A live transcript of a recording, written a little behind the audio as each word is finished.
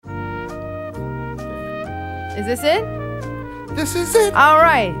Is this it? This is it. All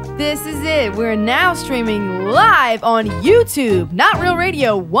right, this is it. We're now streaming live on YouTube. Not Real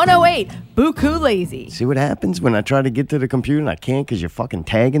Radio 108. Buku Lazy. See what happens when I try to get to the computer and I can't because you're fucking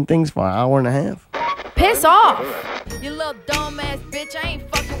tagging things for an hour and a half? Piss off. You little dumbass bitch. I ain't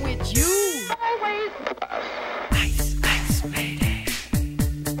fucking with you. Ice, lady.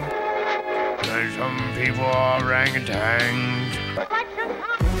 Some people are orangutans.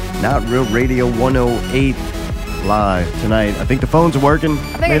 Not Real Radio 108 live tonight. I think the phones are working. I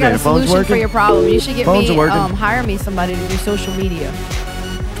think I got a solution for your problem. You should get phones me, are working. hire me somebody to do social media.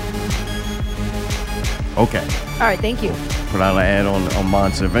 Okay. All right, thank you. Put out an ad on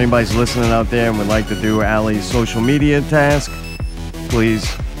Monster. If anybody's listening out there and would like to do Allie's social media task, please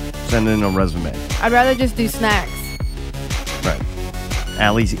send in a resume. I'd rather just do snacks. Right.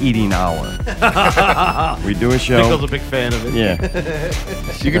 Allie's eating hour. We do a show. Pickle's a big fan of it. Yeah.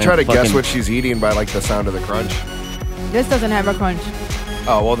 You can try to guess what she's eating by like the sound of the crunch. This doesn't have a crunch.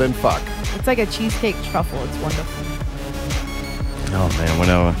 Oh, well then fuck. It's like a cheesecake truffle. It's wonderful. Oh man,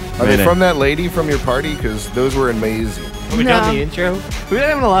 whatever. Are they from that lady from your party? Because those were amazing. Have we done the intro? We've been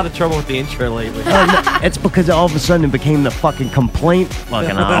having a lot of trouble with the intro lately. It's because all of a sudden it became the fucking complaint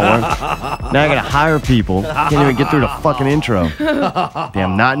fucking hour. Now I gotta hire people. Can't even get through the fucking intro.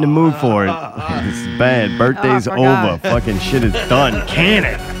 Damn, not in the mood for it. It's bad. Birthday's over. Fucking shit is done. Can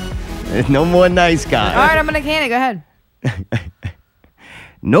it? No more nice guy. All right, I'm gonna can it. Go ahead.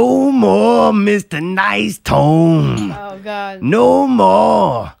 No more Mr. Nice Tone. Oh God. No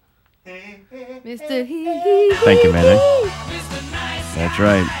more. Mr. Hee. Thank you, man. That's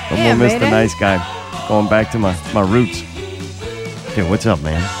right. No Yeah, more Mr. Mayday. Nice Guy. Going back to my roots. Dude, what's up,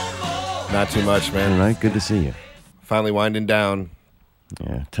 man? Not too much, man. All right, good to see you. Finally winding down.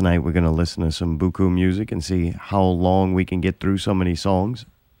 Yeah, tonight we're going to listen to some Buku music and see how long we can get through so many songs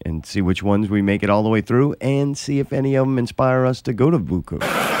and see which ones we make it all the way through and see if any of them inspire us to go to Buku.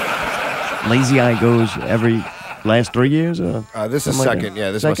 Lazy Eye goes every last 3 years? This is something like second. that? Yeah,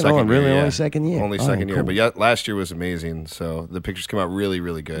 this is my Second second on, year. really? Yeah. Only second year? Only All second right, year. cool. But yeah, last year was amazing. So the pictures came out really,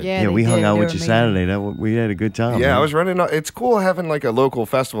 really good. Yeah, we they hung did. out They with were you amazing. Saturday. We had a good time. Yeah, man. I was running. It's cool having like a local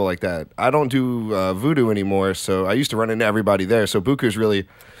festival like that. I don't do Voodoo anymore, so I used to run into everybody there. So Buku's really,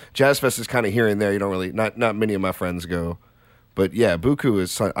 Jazz Fest is kind of here and there. You don't really, not many of my friends go. But yeah, Buku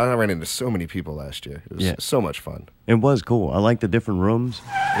is, I ran into so many people last year. It was so much fun. It was cool. I like the different rooms.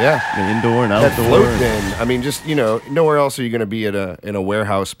 Yeah. The indoor and That outdoor. float bin. I mean, just, nowhere else are you going to be in a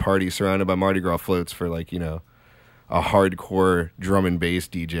warehouse party surrounded by Mardi Gras floats for like, a hardcore drum and bass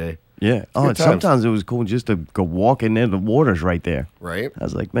DJ. Yeah. Oh, and sometimes it was cool just to go walk in there. The water's right there. Right. I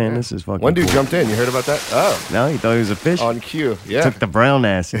was like, man, this is fucking One dude cool. jumped in. You heard about that? Oh. No, he thought he was a fish. On cue. Yeah. Took the brown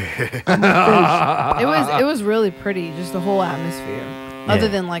ass. It was really pretty, just the whole atmosphere. Other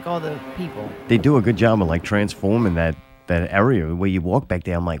than like all the people. They do a good job of like transforming that area where you walk back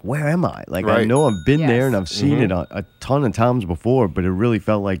there. I'm like, where am I? Like, I know I've been there and I've seen it a ton of times before, but it really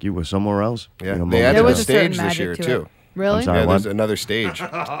felt like you were somewhere else. Yeah, You know, they added There a was a certain stage this year, magic to too. it. Really? I'm sorry, Yeah, what? there's another stage. So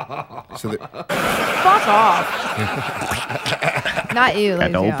Fuck off. Not you.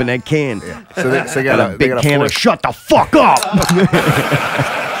 Had to Lazy open Eye. that can. So they Got got a big they can got of shut the fuck up.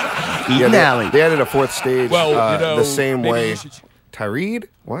 Eating alley. they added a fourth stage Well, the same maybe way. you should- Tyreed?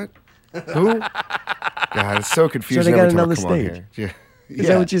 What? Who? God, it's so confusing. So they got every time I another come on stage? here. Yeah. Is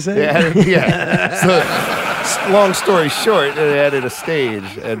that what you said? Yeah. So, long story short, they added a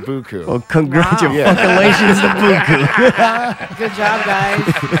stage at Buku. Well, congratulations Wow. to Buku. Good job, guys.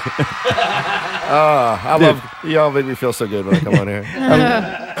 I love y'all. Make me feel so good when I come on here.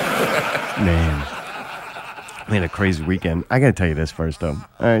 Man, we had a crazy weekend. I gotta tell you this first, though.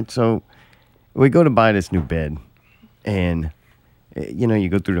 All right, so we go to buy this new bed, and you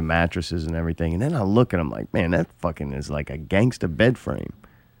go through the mattresses and everything, and then I look and I'm like, man, that fucking is like a gangster bed frame.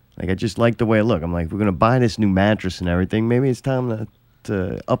 Like, I just like the way it look. I'm like, we're gonna buy this new mattress and everything. Maybe it's time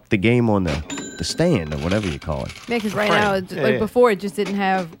to up the game on the stand or whatever you call it. Yeah, because right now, it's, before, it just didn't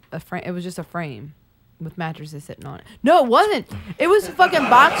have a frame. It was just a frame with mattresses sitting on it. No, it wasn't. It was a fucking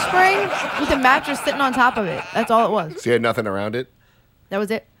box spring with a mattress sitting on top of it. That's all it was. So you had nothing around it? That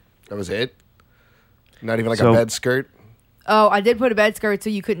was it. That was it? Not even like So- a bed skirt? Oh, I did put a bed skirt so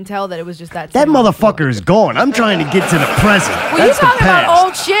you couldn't tell that it was just that. That sitting on the floor. motherfucker is gone. I'm trying to get to the present. Well, That's you the talking about past.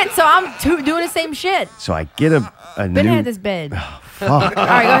 old shit, so I'm doing the same shit. So I get a Ben new. had this bed. Fuck. All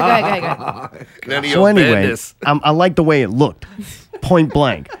right, go ahead. None of So your anyway, badness. I like the way it looked, point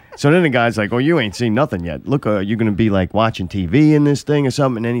blank. So then the guy's like, "Oh, you ain't seen nothing yet. Look, you're gonna be like watching TV in this thing or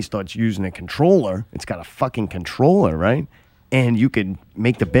something." And then he starts using a controller. It's got a fucking controller, right? And you could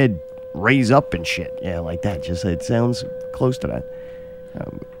make the bed raise up and shit. Yeah, like that. Just it sounds close to that.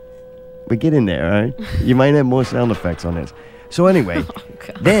 But get in there, all right? You might have more sound effects on this. So anyway,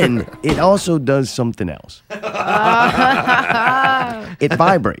 then it also does something else. It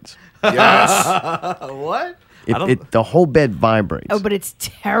vibrates. Yes. What? The whole bed vibrates. Oh, but it's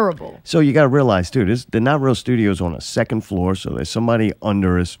terrible. So you got to realize, too, the Not Real Studio's on a second floor, so there's somebody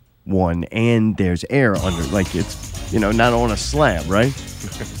under us, one, and there's air under, like it's, not on a slab, right?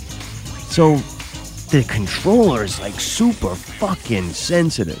 So the controller is like super fucking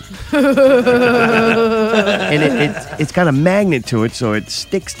sensitive. And it's got a magnet to it, so it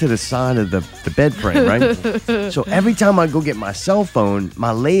sticks to the side of the bed frame, right? So every time I go get my cell phone,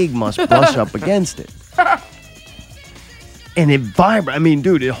 my leg must brush up against it. And it vibrates. I mean,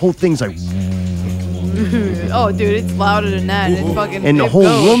 dude, the whole thing's like... Oh, dude, it's louder than that. It fucking, And the whole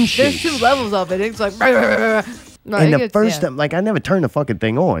room There's shakes. 2 levels of it. It's like... And the first time, like, I never turned the fucking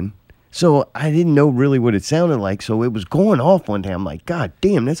thing on. So I didn't know really what it sounded like. So it was going off one day. I'm like, God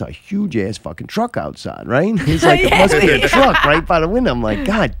damn, that's a huge ass fucking truck outside, right? It's like, it must be a truck right by the window. I'm like,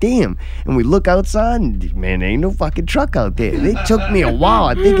 God damn. And we look outside and, man, there ain't no fucking truck out there. It took me a while,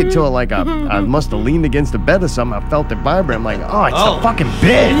 I think, until like I must have leaned against the bed or something. I felt it vibrate. I'm like, oh, it's the fucking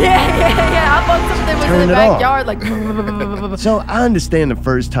bed. Yeah. I thought something was Turn in the it off. backyard, like... So I understand the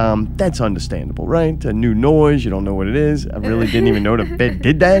first time. That's understandable, right? It's a new noise. You don't know what it is. I really didn't even know the bed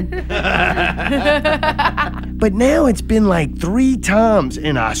did that. But now it's been like 3 times,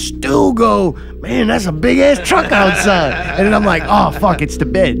 and I still go, man, that's a big ass truck outside. And then I'm like, oh fuck, it's the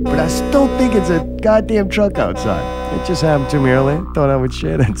bed. But I still think it's a goddamn truck outside. It just happened to me earlier. Thought I would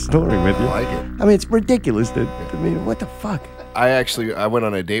share that story with you. I like it. I mean, it's ridiculous. I mean, what the fuck? I went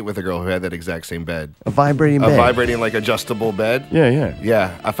on a date with a girl who had that exact same bed. A vibrating A bed. vibrating, like, adjustable bed. Yeah.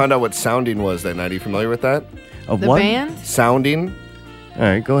 Yeah. I found out what sounding was that night. Are you familiar with that? Of The what? band? Sounding. All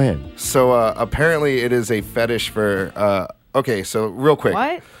right, go ahead. So apparently it is a fetish for... okay, so real quick.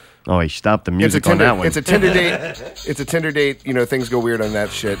 What? Oh, he stopped the It's a music Tinder. on that one. It's a Tinder date. It's a Tinder date. Things go weird on that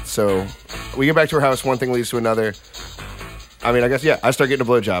shit. So we get back to her house. One thing leads to another. I mean, I guess, yeah, I start getting a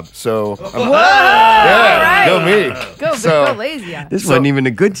blowjob. So, yeah, go me. Go lazy. This wasn't even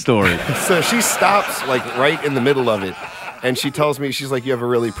a good story. So she stops, like, right in the middle of it. And she tells me, she's like, you have a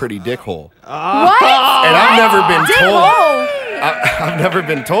really pretty dick hole. What? And I've never been Dick told. hole? I've never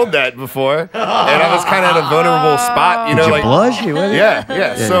been told that before. And I was kind of at a vulnerable spot, Did you like, blush?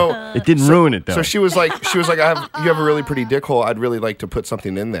 yeah. So It didn't ruin it, though. So she was like, you have a really pretty dick hole. I'd really like to put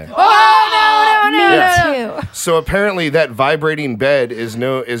something in there. Oh, no. Yeah. So apparently that vibrating bed is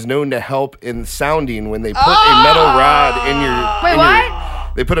known to help in sounding when they put a metal rod in your. Wait, in what? Your,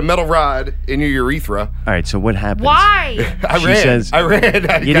 they put a metal rod in your urethra. All right, so what happens? Why? I She ran. says- I ran.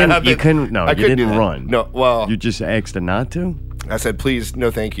 You didn't. You couldn't. No, I you couldn't do didn't that. run. No. Well, You just asked her not to. I said, please,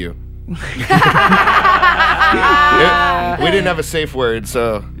 no, thank you. We didn't have a safe word,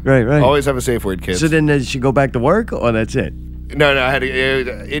 so Right. always have a safe word, kids. So then, does she go back to work, or that's it? No, I had to.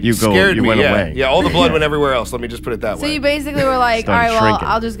 It scared me. You went yeah, away. yeah. All the blood went everywhere else. Let me just put it that So way. you basically were like, all Started right, well, shrinking.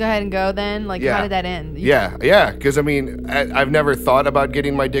 I'll just go ahead and go then? Like, Yeah. how did that end? Yeah. Because I mean, I've never thought about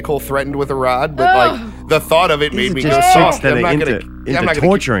getting my dick hole threatened with a rod, but like the thought of it These made are me just go chicks soft. that I'm are not into I'm not gonna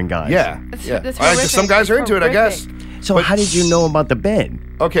torturing guys. Yeah, That's yeah. horrific. Some guys are into it, I guess. So how did you know about the bed?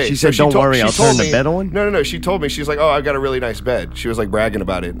 Okay, She so said, "Don't worry, she I'll told turn the me- bed on." No. She told me, she's like, "Oh, I've got a really nice bed." She was like bragging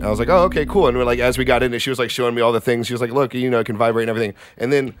about it. And I was like, "Oh, okay, cool." And we're like, as we got in it, she was like showing me all the things. She was like, "Look, it can vibrate and everything."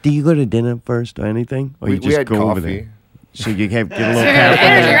 And then Do you go to dinner first or anything, or you we just had go over coffee. there? So you get a little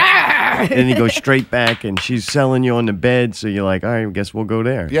caffeine, and then you go straight back, and she's selling you on the bed. So you're like, all right, I guess we'll go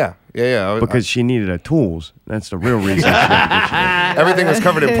there. Yeah. Because she needed her tools. That's the real reason. everything was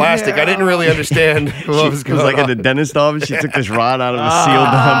covered in plastic. I didn't really understand what was She going was like on. at the dentist office. She took this rod out of a sealed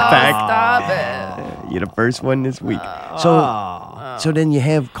pack. Stop it. You're the first one this week. So then you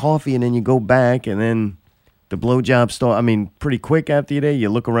have coffee, and then you go back, and then the blowjob start. I mean, pretty quick after your day, you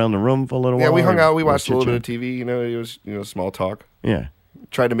look around the room for a little Yeah, while. we hung out. We watched a chit-chat. little bit of TV. It was small talk. Yeah,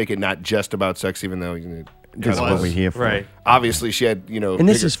 Tried to make it not just about sex, even though this is what we're here for. Right. obviously she had And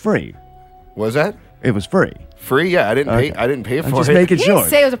this is free. was that It was free. free? Yeah, I didn't Okay. pay. I didn't pay I'm for just it. making He sure. didn't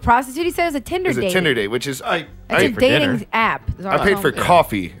say it was a prostitute. He said it was a Tinder It's a date. Tinder date, which is It's a paid for dating dinner. app. I paid for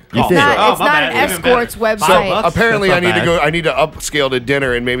coffee. You It's did. not, Oh, it's my not bad. an Even escort's better. So website. apparently, That's I not need to bad. go. I need to upscale to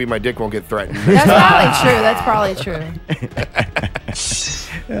dinner, and maybe my dick won't get threatened. That's probably true.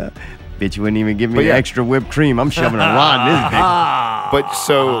 Bitch, you wouldn't even give me But the yeah. extra whipped cream. I'm shoving a rod in this dick. But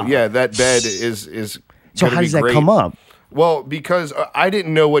so yeah, that bed is. So gonna how be does that great. come up? Well, because I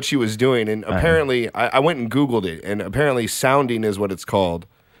didn't know what she was doing, and apparently I went and Googled it, and apparently sounding is what it's called.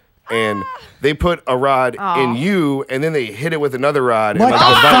 And they put a rod in you, and then they hit it with another rod. What and the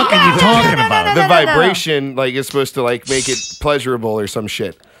like fuck are you talking about? the vibration like is supposed to like make it pleasurable or some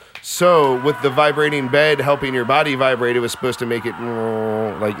shit. So with the vibrating bed helping your body vibrate, it was supposed to make it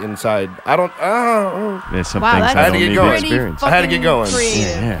like inside. I don't. There's some Wow, things that's I had don't to get need going. to experience. I had to get going.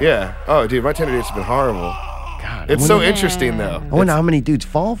 Creative. Yeah. Oh, dude, my Tinder dates have been horrible. God, It's so interesting though. I wonder how many dudes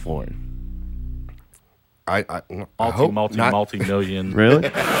fall for it. I hope not. Multi-million. Really?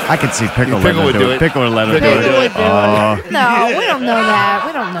 I could see Pickle Pickle letting would her do do it. it. Pickle would let her do Pickle would do it. it. No, we don't know that.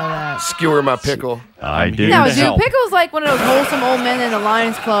 We don't know that. Skewer my pickle. I I'm did. No, to dude, help. Pickle's like one of those wholesome old men in the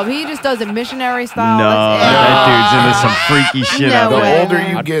Lions Club. He just does it missionary style. No, that dude's into some freaky shit No out The way. there. older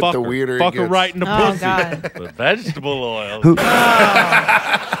you I'd get, fuck the her. weirder Fuck it her gets. right in the Oh, pussy. God. With vegetable oil.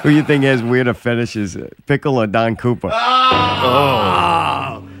 Who you think has weirder fetishes, Pickle or Don Cooper?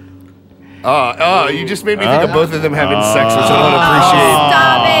 You just made me think of both of them having sex, which I don't appreciate.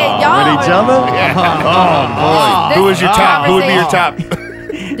 Stop it, y'all. With each other? This Who was your top? Who would be your top?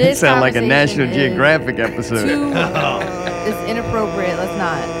 This Sound like a conversation National is Geographic episode. It's inappropriate. Let's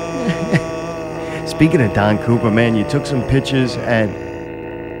not. Speaking of Don Cooper, man, you took some pictures at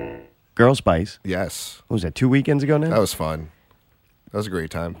Girl Spice. Yes, What was that, 2 weekends ago now? that was fun. That was a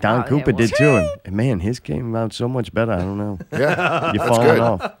great time. Don Oh, yeah, Cooper well- did too. And man, his came out so much better. I don't know. Yeah, You're that's falling good.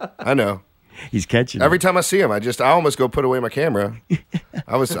 off. I know. He's catching Every it. time I see him, I almost go put away my camera.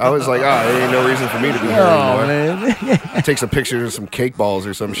 I was like, there ain't no reason for me to be here Oh, anymore. man. Take some pictures of some cake balls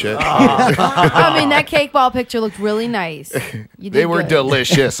or some shit. I mean, that cake ball picture looked really nice. You did They were good.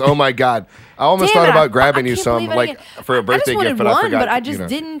 delicious. Oh my god! I almost Damn thought it, about grabbing I you can't some, believe I like didn't- for a birthday I just gift, but wanted I one, forgot. but I just you know.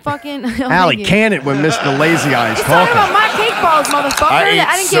 didn't fucking. Allie, can it when Mr. Lazy Eye's He's talking about talking? my cake balls, motherfucker. I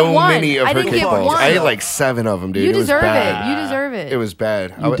ate didn't so get one. many of I her didn't cake get balls. one. I ate like 7 of them, dude. You It was deserve bad. it. You deserve it. It was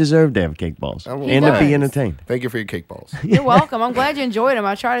bad. You deserve to have cake balls I will- and to be does. entertained. Thank you for your cake balls. You're welcome. I'm glad you enjoyed them.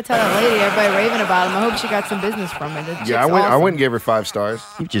 I tried to tell that lady, everybody raving about them. I hope she got some business from it. That Yeah, I chick's went. I awesome. went and gave her 5 stars.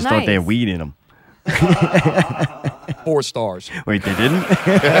 You just thought they had Nice. weed in them. 4 stars. Wait, they didn't?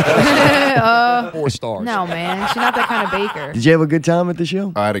 4 stars. No, man. She's not that kind of baker. Did you have a good time at the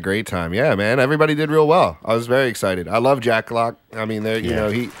show? I had a great time. Yeah, man. Everybody did real well. I was very excited. I love Jack Lock. I mean, there. You Yeah.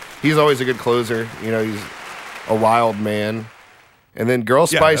 know, he's always a good closer. You know, he's a wild man. And then Girl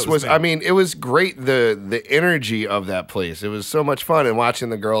Spice that was was. me. I mean, it was great. The energy of that place. It was so much fun, and watching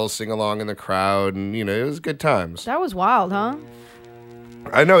the girls sing along in the crowd, and you know, it was good times. That was wild, huh?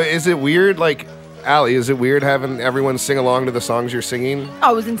 I know. Is it weird, like? Allie, is it weird having everyone sing along to the songs you're singing?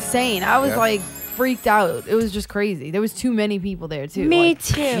 Oh, it was insane. I was Yeah. like freaked out. It was just crazy. There was too many people there too. Me Like,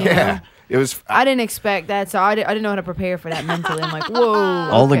 too. Yeah, it was. I didn't expect that, so I didn't know how to prepare for that mentally. I'm like, whoa.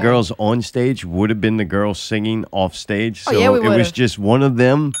 All the okay. girls on stage would have been the girls singing off stage. So Oh, yeah, we it was would've. just one of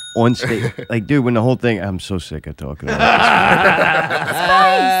them on stage. Like, dude, when the whole thing, I'm so sick of talking about this.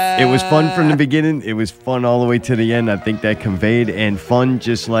 It was fun from the beginning. It was fun all the way to the end. I think that conveyed. And fun,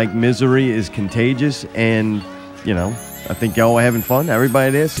 just like misery, is contagious. And, you know, I think y'all were having fun.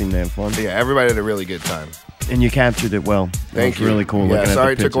 Everybody there seemed to have fun. Yeah, everybody had a really good time. And you captured it well. Thank it you. was really cool Yeah, looking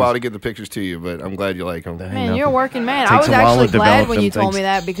sorry at the it took a while to pictures. get the pictures to you, but I'm glad you like them. Ain't Man, nothing. you're a working man. I Takes was a while actually to glad develop when them you told things. me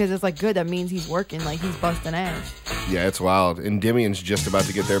that because it's like good. That means he's working. Like he's busting ass. Yeah, it's wild. And Demian's just about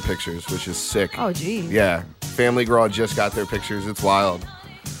to get their pictures, which is sick. Oh, geez. Yeah, Family Girl just got their pictures. It's wild.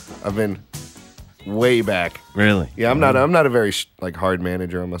 I've been way back. Really? Yeah, I'm not a very like hard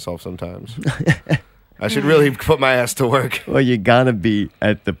manager on myself sometimes. I should really put my ass to work. Well, you got to be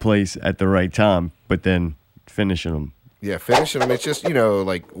at the place at the right time, but then finishing them. Yeah, finishing them. It's just, you know,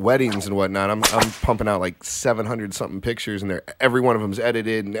 like weddings and whatnot. I'm pumping out like 700 something pictures, and every one of them's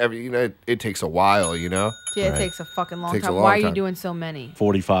edited, and it takes a while, you know. Yeah, it Right. takes a fucking long Takes a time. long Why are you time. doing so many?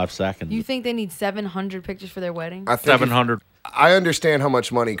 45 seconds. You think they need 700 pictures for their wedding? I think 700. I understand how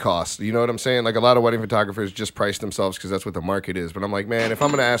much money costs. You know what I'm saying? Like a lot of wedding photographers just price themselves because that's what the market is. But I'm like, man, if I'm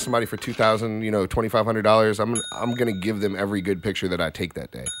gonna ask somebody for $2,000, $2,500, I'm gonna give them every good picture that I take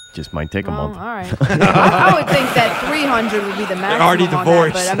that day. Just might take a Oh, all month. right. I would think that 300 would be the maximum. already on that,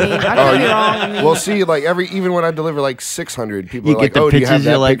 divorced. but I mean, I could be wrong. I mean, Well, see, like even when I deliver like 600, people You are get like, the oh, do you have pictures,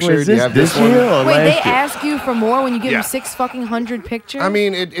 that you're like, picture? was Do you this have this one? year or wait, they last year? ask you for more when you give Yeah. them 600 pictures? I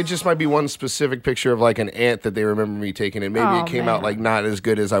mean, it just might be one specific picture of like an ant that they remember me taking, and maybe Oh, it came out man. like not as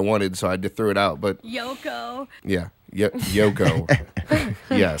good as I wanted, so I had to throw it out. But Yoko. yeah, Yoko,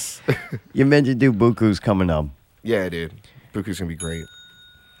 yes, You mentioned Buku's coming up. yeah, dude, Buku's gonna be great.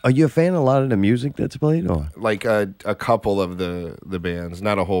 Are you a fan of a lot of the music that's played? Or Like a couple of the bands,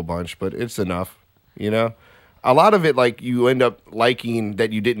 not a whole bunch, but it's enough. You know, a lot of it like you end up liking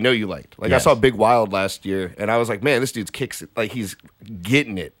that you didn't know you liked. Like Yes. I saw Big Wild last year, and I was like, man, this dude's kicks it. Like he's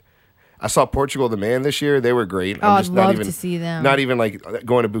getting it. I saw Portugal the Man this year. They were great. Oh, I'd love to see them. Not even like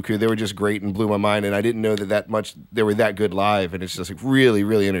going to Buku. They were just great and blew my mind. And I didn't know that much. They were that good live, and it's just like really,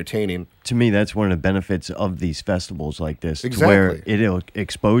 really entertaining. To me, that's one of the benefits of these festivals like this, Exactly. where it'll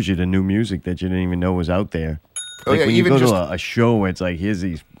expose you to new music that you didn't even know was out there. Oh, Like yeah, when you even go just- to a show where it's like, here's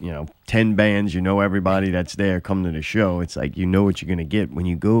these, 10 bands, everybody that's there come to the show. It's like, you know what you're going to get. When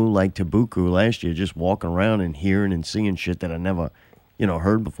you go like to Buku last year, just walking around and hearing and seeing shit that I never,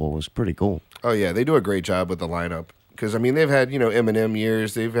 heard before was pretty cool. Oh yeah, they do a great job with the lineup. Because I mean, they've had Eminem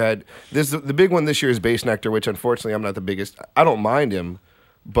years. They've had the big one this year is Bass Nectar, which unfortunately I'm not the biggest. I don't mind him,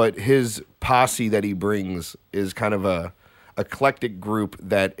 but his posse that he brings is kind of a eclectic group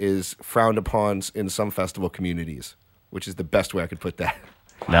that is frowned upon in some festival communities, which is the best way I could put that.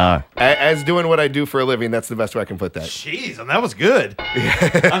 Nah. As doing what I do for a living, that's the best way I can put that. Jeez, and that was good.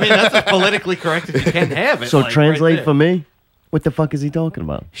 I mean, that's as politically correct as you can have it. So like, translate right for me. What the fuck is he talking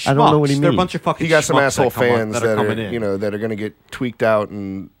about? I don't know what he They're a means. bunch of fucking He got some schmucks asshole that come up- fans that are that coming are in. that are going to get tweaked out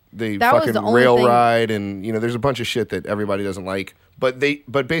and they That was fucking the only rail thing- ride and there's a bunch of shit that everybody doesn't like. But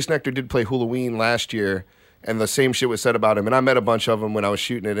Bass Nectar did play Halloween last year, and the same shit was said about him. And I met a bunch of them when I was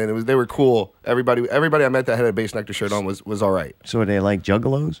shooting it, and they were cool. Everybody I met that had a Bass Nectar shirt on was all right. So are they like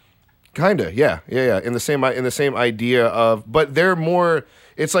juggalos? Kinda, yeah. In the same idea of, but they're more.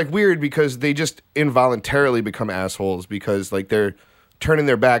 It's like weird because they just involuntarily become assholes because like they're turning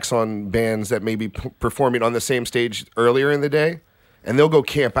their backs on bands that may be performing on the same stage earlier in the day, and they'll go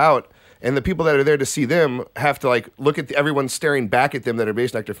camp out. And the people that are there to see them have to like look at everyone staring back at them that are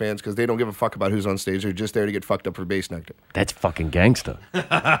Bass Nectar fans because they don't give a fuck about who's on stage. They're just there to get fucked up for Bass Nectar. That's fucking gangster. You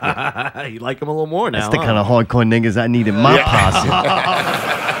like them a little more now. That's the kind of hardcore niggas I need in my posse.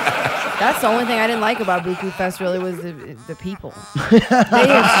 That's the only thing I didn't like about Buku Fest really was the people. It's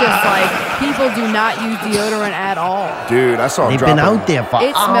just like people do not use deodorant at all. Dude, I saw them They've dropping. been out there for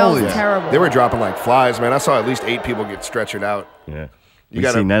It hours. smells terrible. They were dropping like flies, man. I saw at least 8 people get stretchered out. Yeah. You You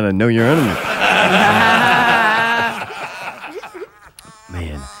gotta- seen that? I know your enemy.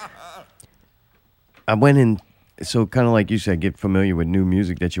 Man. I went in, so kind of like you said, get familiar with new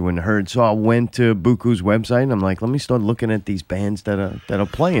music that you wouldn't have heard. So I went to Buku's website and I'm like, let me start looking at these bands that are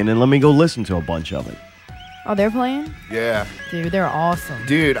playing and let me go listen to a bunch of it. Oh, they're playing? Yeah. Dude, they're awesome.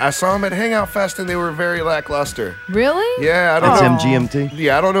 Dude, I saw them at Hangout Fest and they were very lackluster. Really? Yeah, I don't That's know. MGMT?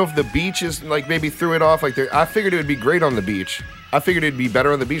 Yeah, I don't know if the beach is like maybe threw it off. Like I figured it would be great on the beach. I figured it'd be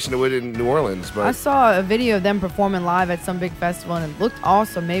better on the beach than it would in New Orleans. I But saw a video of them performing live at some big festival and it looked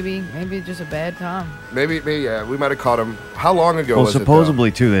awesome. Maybe just a bad time. maybe yeah, we might have caught them. How long ago Well, was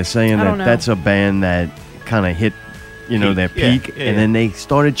supposedly, too, they're saying I that don't know. that's a band that kind of hit, their Yeah, peak, yeah, and yeah. then they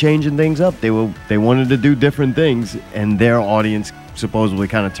started changing things up. They wanted to do different things, and their audience supposedly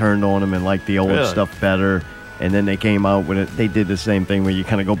kind of turned on them and liked the old Really? stuff better. And then they came out with it. They did the same thing where you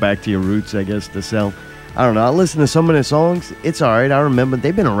kind of go back to your roots, I guess, to sell. I don't know. I listen to some of their songs. It's all right. I remember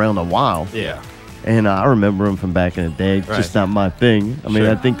they've been around a while. Yeah. And I remember them from back in the day. Right. Just not my thing. I mean,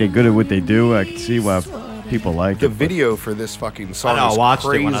 Sure. I think they're good at what they do. I can see why people like The it. but- video for this fucking I song know, I is watched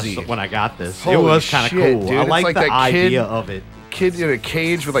crazy. it when I got this. Holy it was kind of shit, cool. dude. I It's like like the that kid- idea of it. Kid in a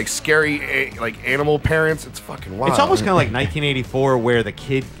cage with like scary like animal parents. It's fucking wild. It's almost kind of like 1984, where the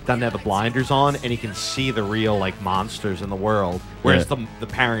kid doesn't have the blinders on and he can see the real like monsters in the world, whereas the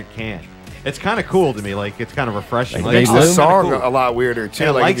parent can't. It's kind of cool to me. Like it's kind of refreshing. Like, It makes They the live- song kinda cool. a lot weirder too.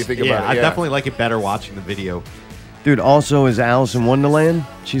 And Like if you think about it, I definitely like it better watching the video. Dude, also is Alice in Wonderland.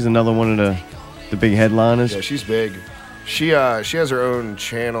 She's another one of the big headliners. Yeah, she's big. She has her own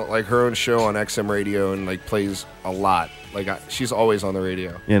channel, like her own show on XM radio, and like plays a lot. Like she's always on the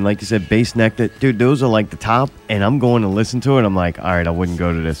radio. Yeah, and like you said, Bass Nectar. Dude, those are like the top, and I'm going to listen to it. I'm like, all right, I wouldn't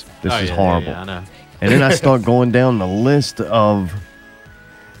go to this. This Oh, is yeah, horrible. Yeah, I know. And then I start going down the list of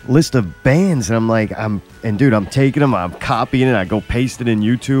bands, and I'm like, I'm taking them, I'm copying it, I go paste it in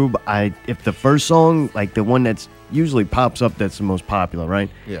YouTube. If the first song, like the one that's usually pops up, that's the most popular, right?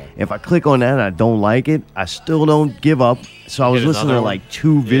 Yeah. If I click on that and I don't like it, I still don't give up. So I was Get listening to another like one?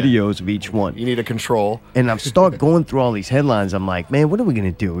 2 Yeah. videos of each one. You need a control. And I start going through all these headlines. I'm like, man, what are we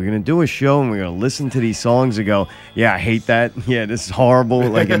going to do? We're going to do a show and we're going to listen to these songs and go, yeah, I hate that. Yeah, this is horrible.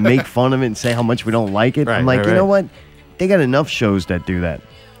 Like, and make fun of it and say how much we don't like it. Right, I'm like, right, you know right. what? They got enough shows that do that.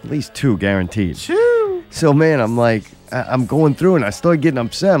 At least 2 guaranteed. 2. So, man, I'm like, I'm going through and I start getting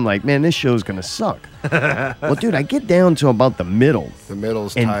upset. I'm like, man, this show's going to suck. Well, dude, I get down to about the middle. The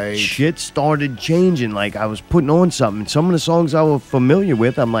middle's And tight. shit started changing. Like, I was putting on something. Some of the songs I was familiar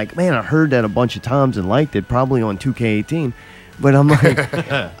with, I'm like, man, I heard that a bunch of times and liked it, probably on 2K18. But I'm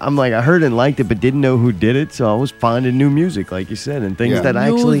like, I heard and liked it, but didn't know who did it. So I was finding new music, like you said, and things Yeah. that I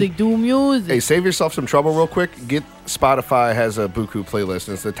actually. Do music. Hey, save yourself some trouble real quick. Spotify has a Buku playlist,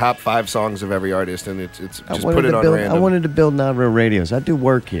 and it's the top 5 songs of every artist, and it's just put it on random. I wanted to build Not Real Radios. I do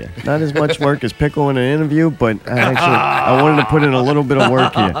work here. Not as much work as Pickle in an interview, but I wanted to put in a little bit of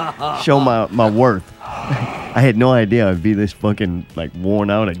work here. Show my worth. I had no idea I'd be this fucking like worn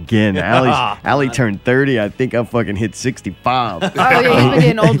out again. Allie turned 30. I think I fucking hit 65. Oh yeah, you've been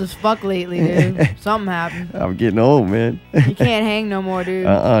getting old as fuck lately, dude. Something happened. I'm getting old, man. You can't hang no more, dude.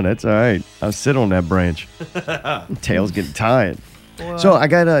 That's all right. I'll sit on that branch. Tail's getting tired. So I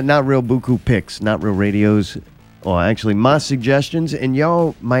got Not Real Buku picks, Not Real Radios, or actually my suggestions, and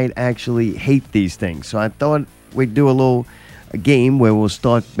y'all might actually hate these things. So I thought we'd do a game where we'll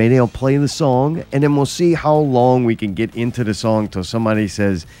start, maybe I'll play the song, and then we'll see how long we can get into the song till somebody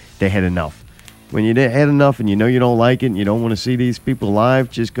says they had enough. When you had enough and you know you don't like it and you don't want to see these people live,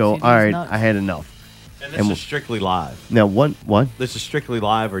 just go, all right, I had enough. And this is strictly live. Now, what? This is strictly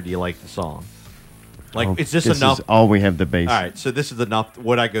live, or do you like the song? Like, Oh, is this this enough? is all we have the bass. All right, so this is enough.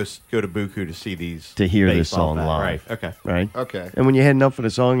 Would I go to Buku to see these? To hear based this off song that? live. Right, okay. Right? Okay. And when you had enough for the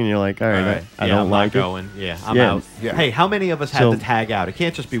song and you're like, all right, I Yeah, don't I'm like not it. going. Yeah, I'm Yeah. out. Yeah. Hey, how many of us had So- to tag out? It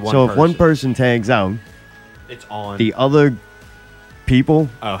can't just be one So person. if one person tags out, It's on. the other people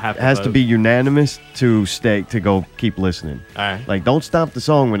have to has to vote. be unanimous to stay to go keep listening. All right. Like, don't stop the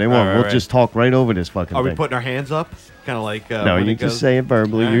song when they want. right, We'll right. just talk right over this fucking Are thing. we putting our hands up? Kind of like no, when you it goes- just say it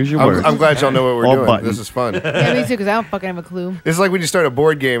verbally. All right. Use your words. I'm glad y'all know what we're All doing. buttons. This is fun. Yeah, me too, because I don't fucking have a clue. This is like when you start a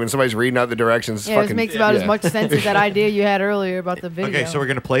board game and somebody's reading out the directions. It's Yeah, this fucking, makes about as yeah. much sense as that idea you had earlier about the video. Okay, so we're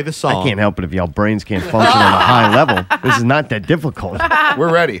gonna play the I song. can't help it if y'all brains can't function on a high level. This is not that difficult.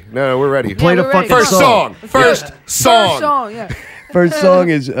 We're ready. No, we're ready. Play the we're ready. fucking First song. First song. First song, yeah. First song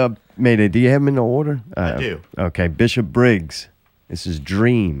is Mayday. Do you have them in the order? I do. Okay, Bishop Briggs. This is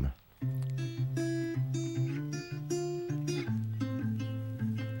Dream.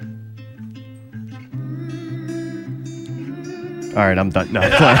 All right, I'm done. No,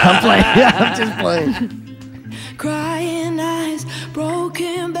 I'm playing. Yeah, I'm just playing. Crying eyes,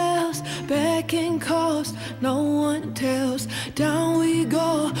 broken bells, begging calls, no one tells. Down we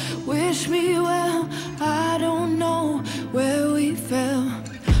go, wish me well. I don't know where we fell.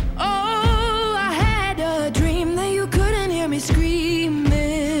 Oh, I had a dream that you couldn't hear me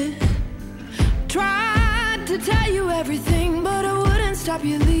screaming. Tried to tell you everything, but I wouldn't stop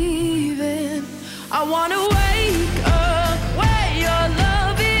you leaving. I wanna wake up where your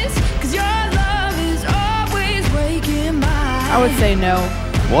love is, 'cause your love is always waking my. I would say no.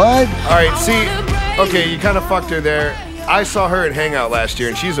 What? All right, see, okay, you kind of fucked her there. I saw her at Hangout last year,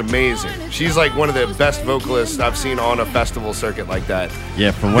 and she's amazing. She's like one of the best vocalists I've seen on a festival circuit like that.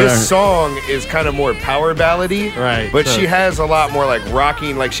 Yeah, from what I This heard. song is kind of more power ballady, Right, But so- she has a lot more like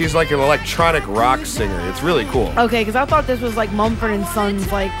rocking, like she's like an electronic rock singer. It's really cool. Okay, because I thought this was like Mumford and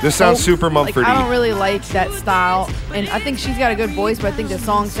Sons, like. This sounds folk. super Like, I Mumford-y. don't really like that style, and I think she's got a good voice, but I think the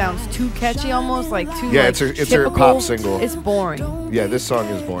song sounds too catchy, almost like too. Yeah, like, it's her typical. pop single. It's boring. Yeah, this song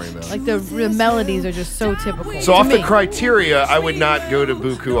is boring though. Like the melodies are just so typical. So to off the me. criteria, I would not go to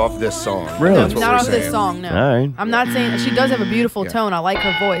Buku off this song. Really? That's what Not we're off saying. this song, no. All right. I'm not saying she does have a beautiful Yeah. tone. I like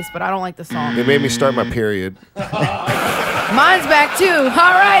her voice, but I don't like the song. It made me start my period. Mine's back too. All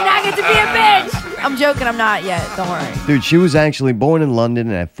right, now I get to be a bitch. I'm joking. I'm not yet. Don't worry. Dude, she was actually born in London,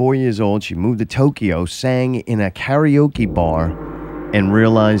 and at 4 years old, she moved to Tokyo, sang in a karaoke bar, and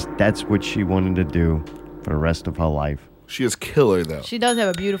realized that's what she wanted to do for the rest of her life. She is killer though. She does have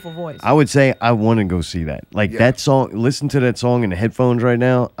a beautiful voice. I would say I want to go see that. Like Yeah. that song, listen to that song in the headphones right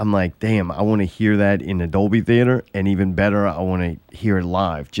now. I'm like, damn, I want to hear that in the Dolby Theater, and even better, I want to hear it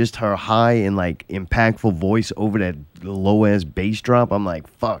live. Just her high and like impactful voice over that low ass bass drop. I'm like,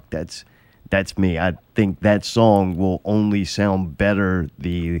 fuck, that's me. I think that song will only sound better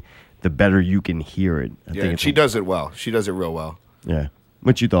the better you can hear it. I Yeah, think and she does it well. She does it real well. Yeah.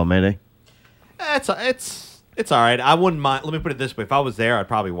 What you thought, Mayday? It's all right. I wouldn't mind. Let me put it this way: if I was there, I'd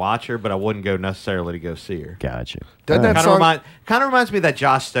probably watch her, but I wouldn't go necessarily to go see her. Gotcha. Doesn't that Kind song? of reminds me of that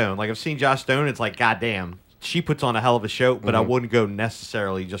Joss Stone. Like I've seen Joss Stone. It's like, goddamn, she puts on a hell of a show, but I wouldn't go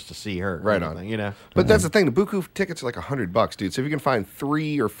necessarily just to see her. or Right on. anything, You know. But that's the thing. The Buku tickets are like $100, dude. So if you can find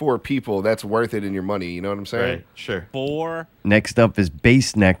 3 or 4 people, that's worth it in your money. You know what I'm saying? Right. Sure. Next up is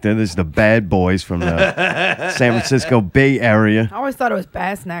Bass Nectar. This is the Bad Boys from the San Francisco Bay Area. I always thought it was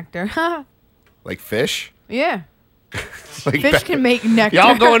Bass Nectar. Like fish. Yeah. Like Fish can make nectar.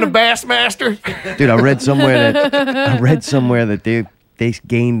 Y'all going to Bassmaster? Dude, I read somewhere that they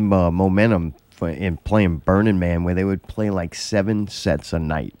gained momentum in playing Burning Man, where they would play like 7 sets a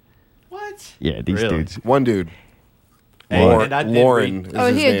night. What? Yeah, these Really? dudes. One dude. And I did Lauren. read- Is Oh,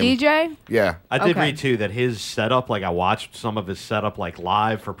 is his he a name. DJ? Yeah. I did Okay. read too that his setup, like I watched some of his setup like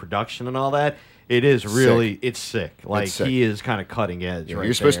live for production and all that. It is really, it's sick. Like sick. he is kind of cutting edge. Yeah, right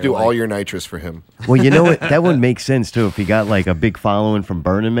you're supposed to there. do all Like, your nitrous for him. Well, you know what? That would make sense too if he got like a big following from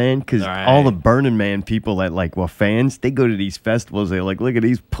Burning Man, because Right. all the Burning Man people that like were fans, they go to these festivals. They're like, look at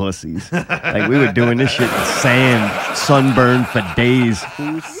these pussies. Like we were doing this shit in sand, sunburned for days,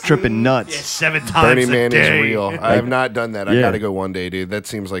 tripping nuts. 7 times Burning a Man day. is real. I have not done that. I Yeah. got to go one day, dude. That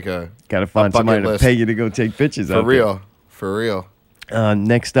seems like a Got to find bucket somebody list. to pay you to go take pictures. for out there. real. For real.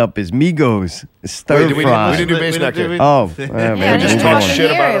 Next up is Migos Stir Wait, we Fry. didn't do bass We neck didn't here. do- Oh, Yeah, man, I we just didn't move talk on. fucking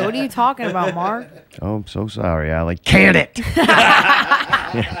shit hear about it. it. What are you talking about, Mark? Oh, I'm so sorry, Allie. Can it?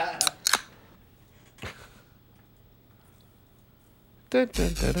 Dun,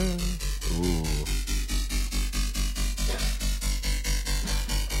 dun, dun, dun. Ooh.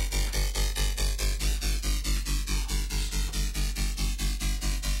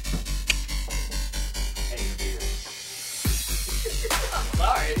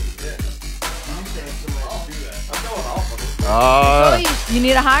 Oh, you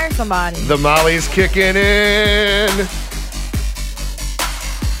need to hire somebody. The Molly's kicking in.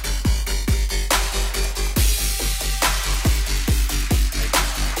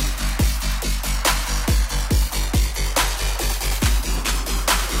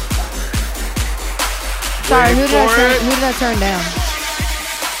 Sorry, Wait who did for it. who did I turn down?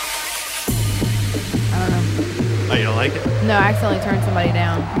 I don't know. Oh, you don't like it? No, I accidentally turned somebody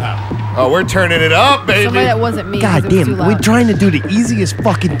down. Oh, we're turning it up, baby. Somebody that wasn't me. 'cause God it was too damn, we're loud. trying to do the easiest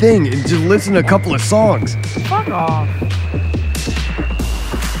fucking thing and just listen to a couple of songs. Fuck off.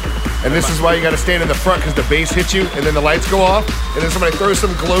 And this is why you got to stand in the front, because the bass hits you, and then the lights go off, and then somebody throws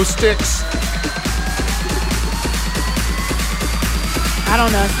some glow sticks. I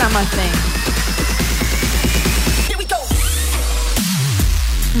don't know. It's not my thing. Here we go.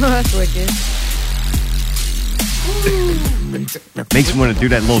 That's wicked. Makes me want to do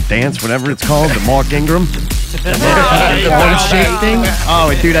that little dance, whatever it's called, the Mark Ingram. The one shake thing. Oh,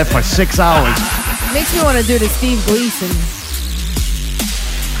 we do that for 6 hours. Makes me want to do the Steve Gleason.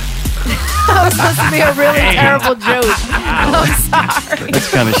 That was supposed to be a really terrible joke. I'm sorry.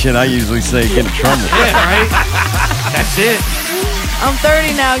 That's kind of shit I usually say, get in trouble. Yeah, right? That's it. I'm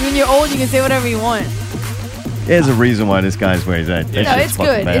 30 now. When you're old, you can say whatever you want. There's a reason why this guy's where he's at. That No, shit's it's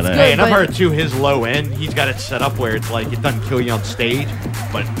fucking good. It's badass. good. Hey, and I've but- heard too, his low end, he's got it set up where it's like it doesn't kill you on stage,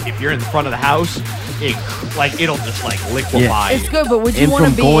 but if you're in the front of the house, it'll just like liquefy It's you. good, but would you And want to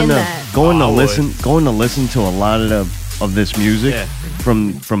from be going in to that? going to Oh, I would. listen to a lot of this music Yeah.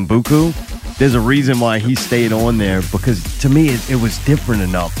 from Buku, there's a reason why he stayed on there, because to me it was different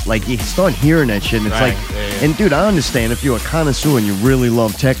enough. Like you start hearing that shit and it's Right, like, yeah, yeah. and dude, I understand if you're a connoisseur and you really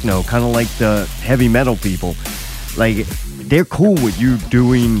love techno, kind of like the heavy metal people, like they're cool with you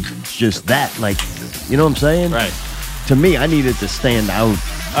doing just that. Like, you know what I'm saying? Right. To me, I needed to stand out,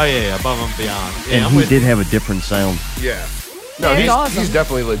 Oh, yeah, above and beyond. Yeah, and I'm he with did have a different sound. Yeah. No, Yeah, it's he's awesome.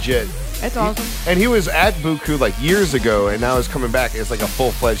 definitely legit. It's awesome. And he was at Buku like years ago, and now he's coming back as like a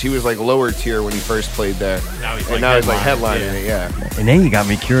full-fledged. He was like lower tier when he first played there. Now he's, and like, now he's like headlining, headlining it, yeah. And then you got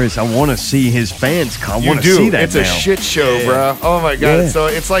me curious. I want to see his fans come. I You want to do. see that It's now. a shit show, Yeah. bro. Oh my god. Yeah. So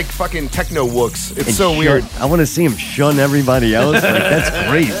it's like fucking techno wooks. It's And so shun- weird. I want to see him shun everybody else. Like, that's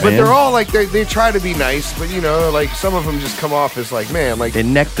great, man. But they're all like they try to be nice, but you know, like some of them just come off as like, man, like They're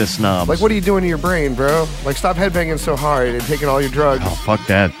nectar snobs. like what are you doing to your brain, bro? Like stop headbanging so hard and taking all your drugs. Oh, fuck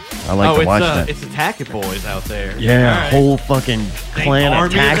that. I like to it's watch that. it's the Tackett boys out there. Yeah, All right. whole fucking clan Army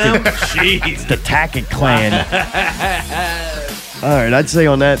of them? attacking. Jeez. The Tackett clan. All right, I'd say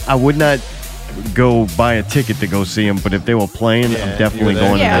on that, I would not go buy a ticket to go see him, but if they were playing, Yeah, I'm if definitely you were there.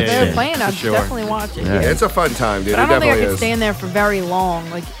 going Yeah, to if that they're shit. playing, I'd sure. definitely watch it. Yeah. Yeah. It's a fun time, dude. But I It don't think I definitely could is. stand there for very long.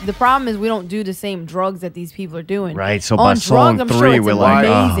 Like the problem is we don't do the same drugs that these people are doing. Right, so on by drugs, song I'm 3, sure it's we're like,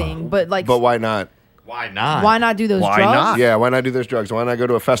 amazing. But like, But why not? Why not? why not do those Why drugs? not? Yeah, why not do those drugs? Why not go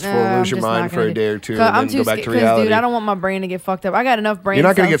to a festival and I'm lose your just not mind for gonna a do- day or two 'Cause and I'm then too go back to scared- 'cause, reality? dude, I don't want my brain to get fucked up. I got enough brain You're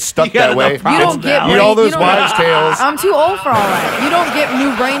not gonna get cells. stuck You got that way. enough You problems don't get now. Eat brain- all those don't- wives' tales. I'm too old for all that. You don't get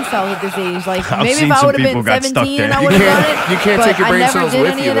new brain cells at this age. Like I've maybe seen if I some would have people been got stuck 17 and there. I You would have can't- done it. you can't but take your brain I never cells did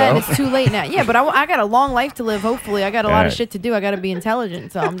with any you, of that. though. And it's too late now. Yeah, but I got a long life to live. Hopefully, I got a lot of Yeah. shit to do. I got to be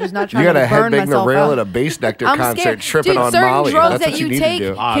intelligent. So I'm just not You trying gotta to burn headbang the myself rail out. at a bass nectar I'm concert, scared. tripping Dude, on certain Molly. drugs That's that what you need take to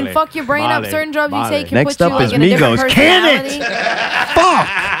do. can Molly. fuck your brain up. Molly. Certain drugs you Molly. take can Next put up you like is in a different Migos. Can it? personality. Fuck!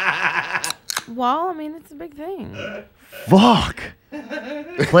 Well, I mean, it's a big thing. Fuck!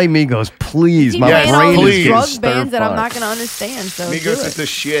 Play Migos, please. Keep My Yes, playing all brain these is please. getting drug stir bands that I'm fried. not going to understand. So do Migos it. is the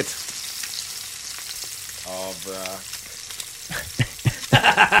shit. Oh, bruh.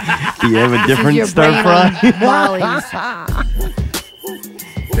 Do you have a This is different your stir brain fry? on Molly's.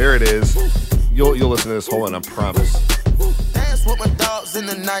 There it is. You'll listen to this whole one, I promise.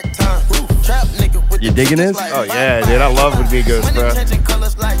 You digging this? Oh yeah, dude, I love Migos, bro.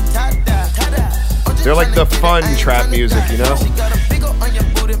 They're like the fun trap music, you know?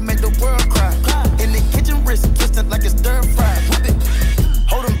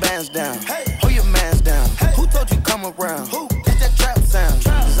 Hold them bands down. Hold your mans down. Who told you come around? It's that trap sound.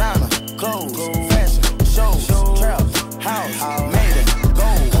 Designer, clothes, fashion, shows, trap, house, made it,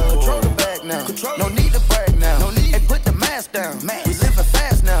 gold. Control the bag now. No need to brag now. Hey, put the mask down. We living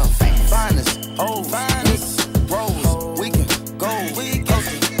fast now. Finest, old, rose, we can go,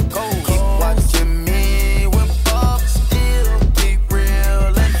 gold. Keep watching me with Bob still keep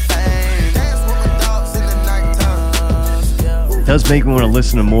real and fame. Dance with my dogs in the nighttime. It does make me want to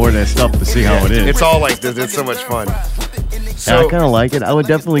listen to more of that stuff to see how it is. It's all like this. It's so much fun. Yeah, I kind of like it. I would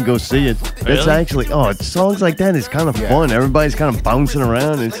definitely go see it. It's Really? actually, songs like that is kind of fun. Everybody's kind of bouncing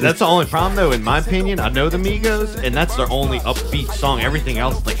around. It's That's the only problem, though, in my opinion. I know the Migos, and that's their only upbeat song. Everything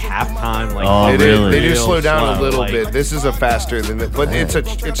else is like halftime. Like, Oh, They do, really? they do real slow down a slow, little like- bit. This is a faster than it, but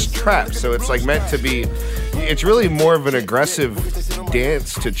it's trap, so it's like meant to be. It's really more of an aggressive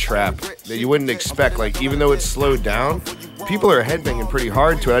dance to trap that you wouldn't expect. Like even though it's slowed down, people are headbanging pretty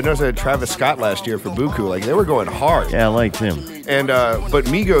hard to it. I noticed I had Travis Scott last year for Buku. Like they were going hard. Yeah, I liked him. And but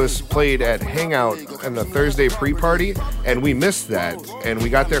Migos played at Hangout in the Thursday pre-party, and we missed that. And we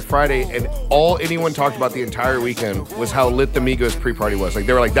got there Friday, and all anyone talked about the entire weekend was how lit the Migos pre-party was. Like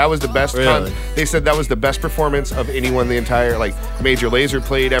they were like, that was the best. Really? They said that was the best performance of anyone the entire. Like Major Lazer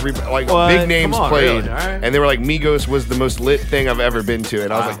played, big What? names Come on, played, really? All right. and they were like, Migos was the most lit thing I've ever been to.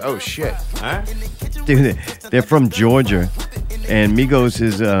 And I was like, oh shit. All right. Dude, they're from Georgia, and Migos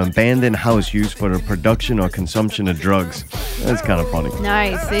is abandoned house used for the production or consumption of drugs. That's kind of funny.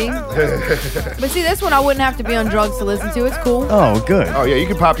 Nice, see? But see, this one I wouldn't have to be on drugs to listen to. It's cool. Oh, good. Oh yeah, you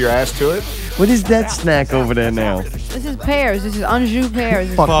can pop your ass to it. What is that snack over there now? This is pears. This is Anjou pears.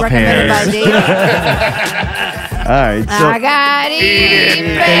 It's Fuck recommended by pears. David. All right, so I got eating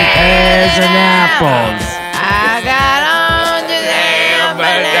pears and apples. I got Anjou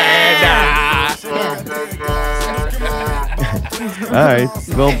All right,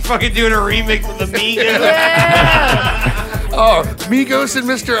 well, Fucking doing a remix of the Migos. Oh, Migos and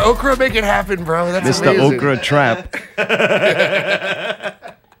Mr. Okra, make it happen, bro. That's Mr. amazing. Okra Trap.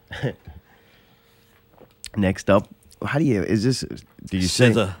 Next up, how do you? Is this? Do you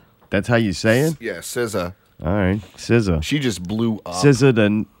say? SZA. That's how you say it. Yeah, SZA. All right, SZA. She just blew up.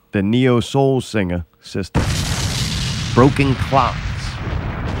 SZA, the neo soul singer sister. Broken Clocks.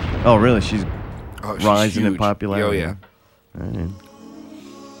 Oh, really? She's Oh, she's rising in huge. popularity. Oh yeah. All right.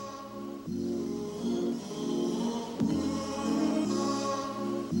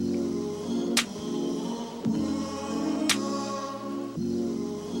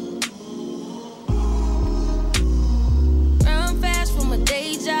 Run fast from a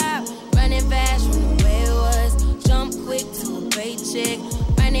day job, running fast from the way it was. Jump quick to a paycheck,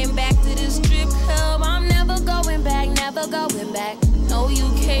 running back to the strip club. I'm never going back, never going back. No, you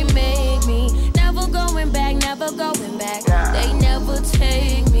can't make me. Never going back, never going back. They never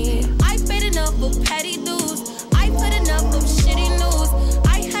take me. I paid enough for petty dues. I put enough of shitty news.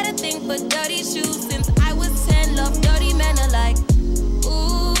 I had a thing for dirty shoes since I was 10. Love dirty men alike.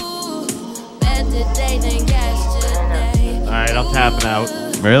 Ooh, better day than yesterday. All right, I'm tapping out.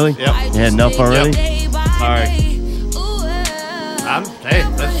 Really? Yep. You had enough already? Sorry. Hey,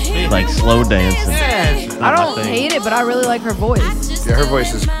 that's me. Like slow dancing. Yeah, it's not I my don't thing. hate it, but I really like her voice. Yeah, her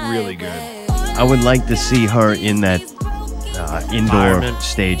voice is really good. I would like to see her in that indoor Environment.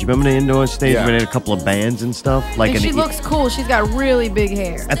 stage. Remember the indoor stage Yeah. where they had a couple of bands and stuff? Like And she looks cool. She's got really big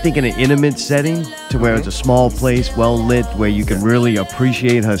hair. I think in an intimate setting to where it's a small place, well lit, where you can really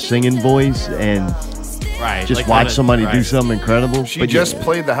appreciate her singing voice and Right. just like watch kinda- somebody do right. something incredible. She But just yeah,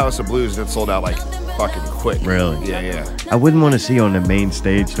 played the House of Blues and it sold out like fucking quick. Really? Yeah. I wouldn't want to see her on the main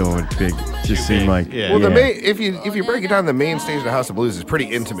stage though. It's big. Just seem big. like Yeah. Well, the main if you break it down, the main stage of the House of Blues is pretty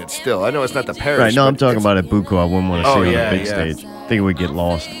intimate still. I know it's not the Paris. right. No, I'm but talking it's- about at Buko. I wouldn't want to see Oh, her yeah, on a big yeah. stage. I think it would get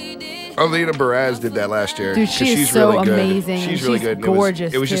lost. Alina Baraz did that last year. Dude, 'cause she is she's so really good. amazing, and She's really she's good. and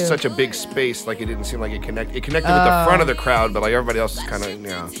gorgeous, It was just too. such a big space. Like it didn't seem like it connected. It connected with the front of the crowd, but like everybody else is kind of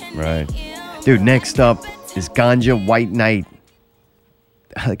Right. Dude, next up is Ganja White Knight.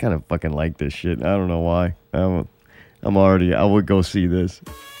 I kind of fucking like this shit. I don't know why. I would go see this.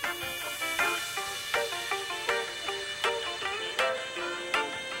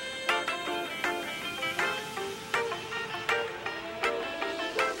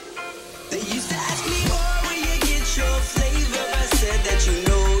 They used to ask me, boy, where you get your flavor? I said that you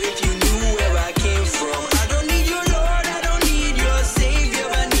know if you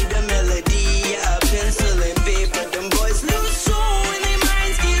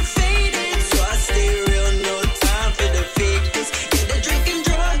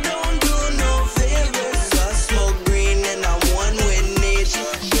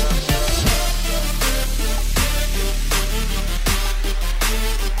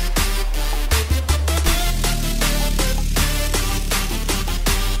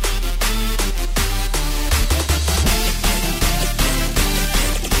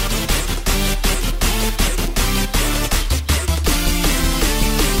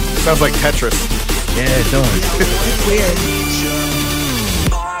Sounds like Tetris. Yeah, it does. It's weird.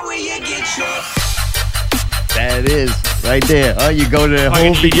 That is right there. Oh, you go to the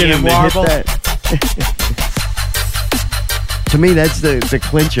whole beginning to hit that. To me, that's the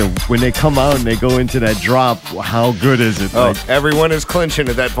clincher. When they come out and they go into that drop, how good is it? Oh, Like, everyone is clinching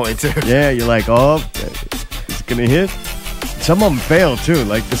at that point, too. yeah, you're like, oh, it's going to hit. Some of them fail, too.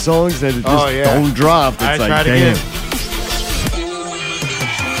 Like the songs that just don't drop. It's I like, tried damn. again.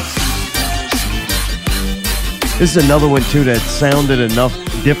 This is another one, too, that sounded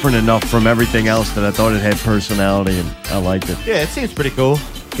different enough from everything else that I thought it had personality, and I liked it. Yeah, it seems pretty cool.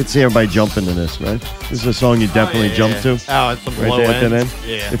 You can see everybody jumping to this, right? This is a song you definitely jump to. Oh, it's some Right low there at end. the end.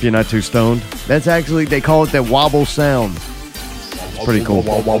 Yeah. If you're not too stoned. That's actually, they call it that wobble sound. It's pretty cool.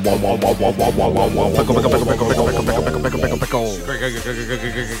 All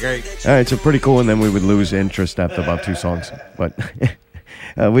Alright, so pretty cool, and then we would lose interest after about 2 songs. But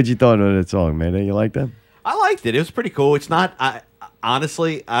what'd you thought of that song, man? You like that? I liked it. It was pretty cool. It's not,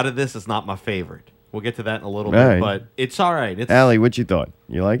 honestly, out of this, it's not my favorite. We'll get to that in a little bit, All right. but it's all right. It's, Allie, what you thought?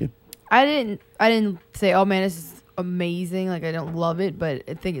 You like it? I didn't say, oh man, this is amazing. Like I don't love it, but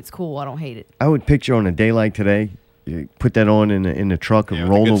I think it's cool. I don't hate it. I would picture on a day like today, you put that on in the truck and Yeah,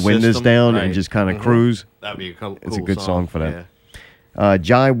 with a roll the good windows system, down right. and just kind of cruise. that'd be a cool It's a good song for that. Yeah.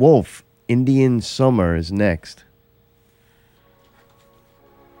 Jai Wolf, Indian Summer is next.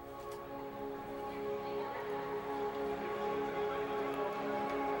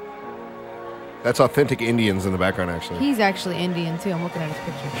 That's authentic Indians in the background, actually. He's actually Indian too. I'm looking at his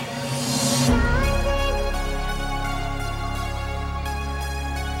picture.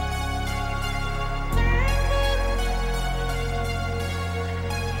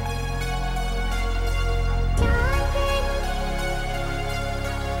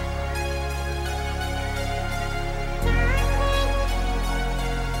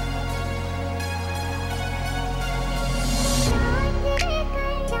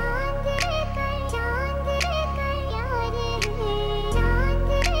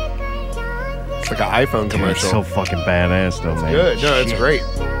 It's like an iPhone Dude, commercial. it's so fucking badass, though, man. Good. No, it's Shit. great.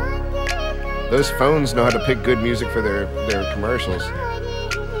 Those phones know how to pick good music for their commercials. Is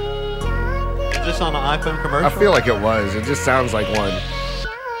this on an iPhone commercial? I feel like it was. It just sounds like one.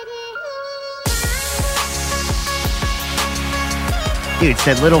 Dude, it's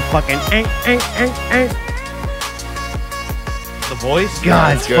that little fucking. The voice?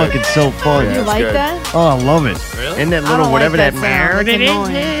 God, it's it's good. fucking so fun. Yeah, You it's like good. that? Oh, I love it. Really? And that I little don't whatever like that. that sound. It's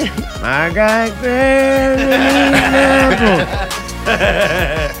annoying. I got that.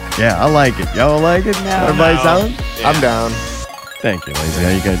 Yeah, I like it. Y'all like it? No. Everybody No. sound? Yeah. I'm down. Thank you,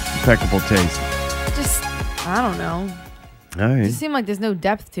 Lazy. You got impeccable taste. Just I don't know. All It right. just seemed like there's no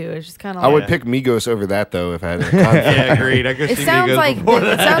depth to it. It's just kind of. I like, would pick Migos over that, though, if I had a conflict. Yeah, agreed. I could It see sounds Migos like before it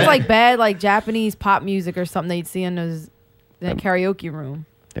that. sounds like bad like Japanese pop music or something they'd see in those in a karaoke room.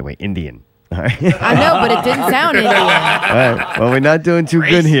 That way, Indian. All right. I know, but it didn't sound Indian. All right. Well, we're not doing too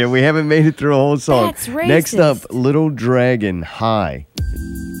good here. We haven't made it through a whole song. That's Next up, racist. Little Dragon High.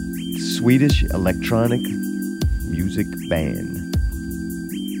 Swedish electronic music band.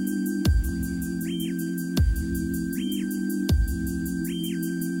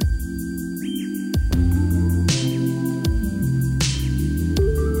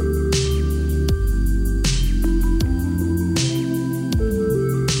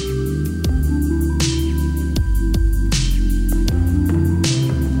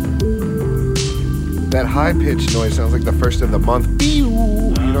 That high pitched noise sounds like the first of the month. Pew,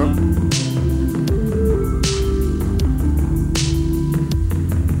 you know?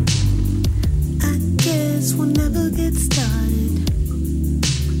 I guess we'll never get started.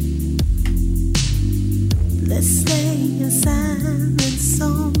 Let's stay in silence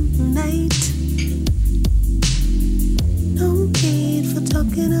all night. No need for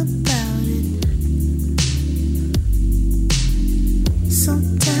talking about it.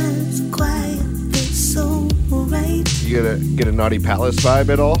 Sometimes quiet feels so right. You get a Naughty Palace vibe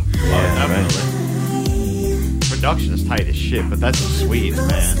at all? Yeah, definitely. Production is tight as shit, but that's some Swedes, man.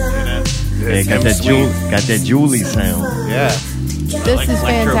 You know? Yeah, got that Julie sound. Yeah. This Like is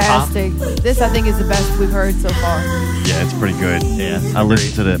electro pop? fantastic. This I think is the best we've heard so far. Yeah, it's pretty good. Yeah, I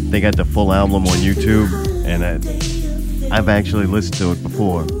listened to they got the full album on YouTube, and I've actually listened to it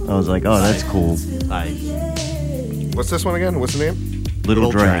before. I was like, oh, that's cool. Nice. What's this one again? What's the name? Little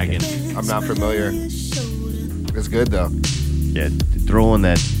Dragon. I'm not familiar. It's good, though. Yeah, throw on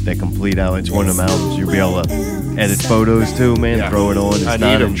that complete album. It's one of them albums you'll be able to edit photos too, man. Yeah. Throw it on. It's I need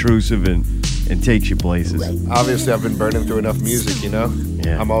not 'em. intrusive and takes you places. Obviously, I've been burning through enough music, you know?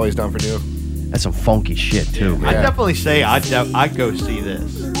 Yeah. I'm always down for new. That's some funky shit too, I'd man. definitely say I'd go see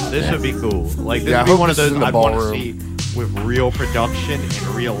this. This would be cool. Like this Yeah, I would be hope one of this is those in the I'd want to ballroom. see with real production and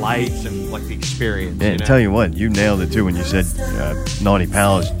real lights and like the experience. Yeah, you know? tell you what, you nailed it too when you said Naughty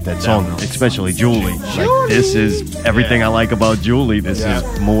Palace, that song, especially Julie. Like, this is everything I like about Julie. This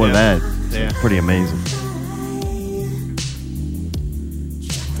is more of that. It's pretty amazing.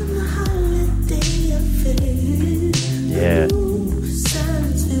 Yeah.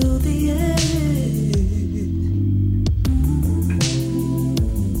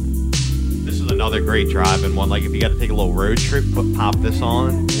 This is another great driving one. Like if you got to take a little road trip, pop this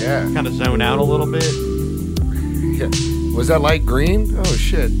on. Yeah. Kind of zone out a little bit. Yeah. Was that light green? Oh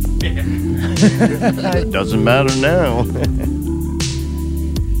shit. It doesn't matter now.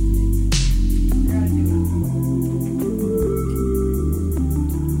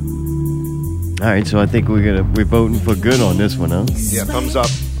 All right, so I think we're voting for good on this one, huh? Yeah, thumbs up.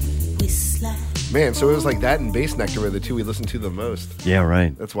 Man, so it was like that and Bass Nectar were the two we listened to the most. Yeah,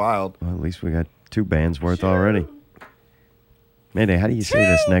 right. That's wild. Well, at least we got 2 bands worth already. Mayday, how do you say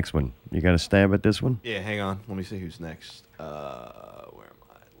this next one? You got a stab at this one? Yeah, hang on. Let me see who's next. Where am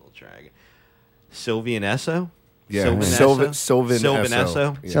I? Little dragon. Sylvian Esso? Yeah, Sylvan Sylvan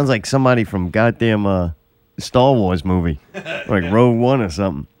Esso. Yeah. Sounds like somebody from goddamn Star Wars movie, like Rogue One or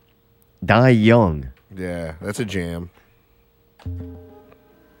something. Die Young. Yeah, that's a jam.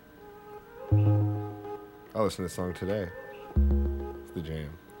 I'll listen to this song today. It's the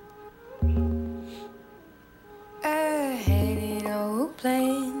jam. I had it all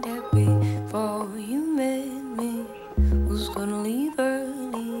planned out before you met me. Was gonna leave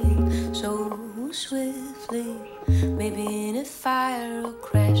early and so swiftly. Maybe in a fire or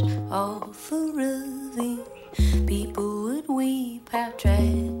crash off a ravine. People would weep, how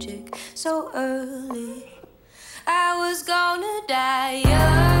tragic, so early. I was gonna die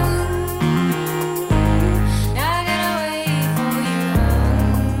young. Not gonna wait for you.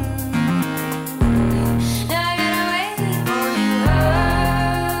 Not gonna wait for you.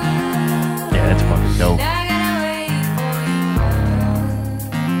 Yeah, that's fucking dope. Not gonna wait for you.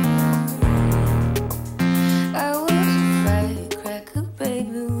 I was a firecracker,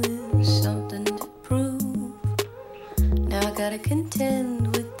 baby, with something to prove. Now I gotta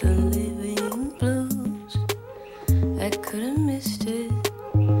contend with the living blues. I could've missed it,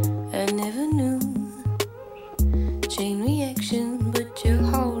 I never knew. Chain reaction, but you're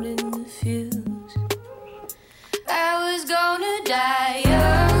holding the fuse. I was gonna die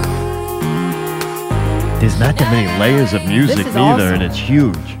young. There's not that many layers of music This is neither, awesome. and it's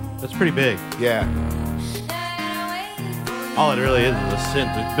huge. That's pretty big. Yeah. All it really is a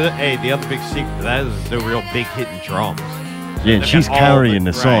synth. But hey, the other big secret to that is no real big hitting drums. Yeah, and They've she's got all carrying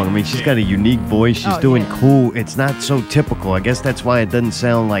the right, song. I mean, she's yeah. got a unique voice. She's Oh, doing yeah. cool. It's not so typical. I guess that's why it doesn't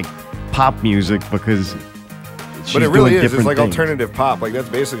sound like pop music because she's But it really doing is. It's different like things. alternative pop. Like that's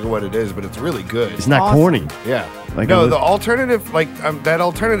basically what it is, but it's really good. It's not Awesome. corny. Yeah. Like no, I the was- alternative, like that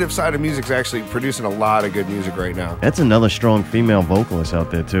alternative side of music's actually producing a lot of good music right now. That's another strong female vocalist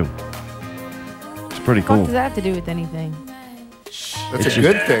out there too. It's pretty What cool. does that have to do with anything? That's It's a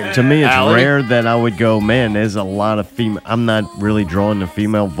just- good thing. To me, it's Allie? rare that I would go, man, there's a lot of female. I'm not really drawn to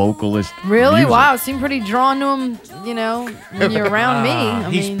female vocalist. Really? music. Wow, seem pretty drawn to him, you know, when you're around me. I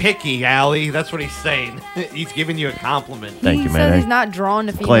He's mean, picky, Allie. That's what he's saying. He's giving you a compliment. Thank he you, says man. he's not drawn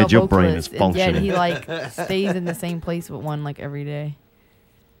to female glad your brain is vocalists, and yet functioning. he like stays in the same place with one like every day.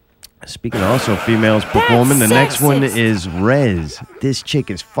 Speaking of also females performing, the next one sexist. is Rez. This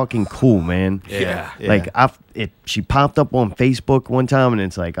chick is fucking cool, man. Yeah. Like she popped up on Facebook one time, and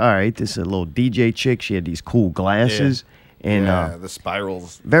it's like, all right, this is a little DJ chick. She had these cool glasses and Yeah, the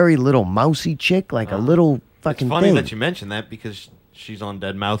spirals. very little mousy chick, like a little It's fucking funny thing. that you mentioned that because she's on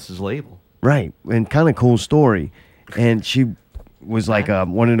Dead Mouth's label. Right, and kind of cool story. And she was like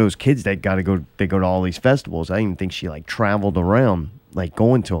one of those kids that go to all these festivals. I didn't even think she like traveled around like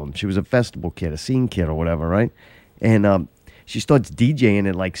going to them. She was a festival kid, a scene kid or whatever, right? And she starts DJing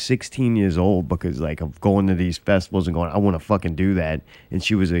at like 16 years old because like of going to these festivals and going, I want to fucking do that. And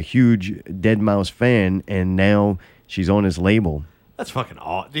she was a huge Dead Mouse fan, and now she's on his label. That's fucking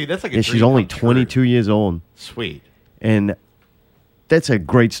awesome. Dude, that's like a And she's dream only come true. 22 years old. Sweet. And that's a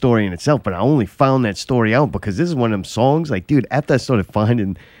great story in itself, but I only found that story out because this is one of them songs. Like, dude, after I started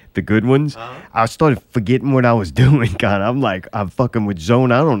finding the good ones, I started forgetting what I was doing. God, I'm fucking would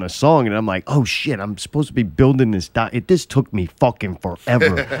zone out on a song, and I'm like, oh shit, I'm supposed to be building this. This took me fucking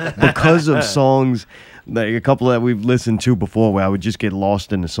forever because of songs, like a couple that we've listened to before, where I would just get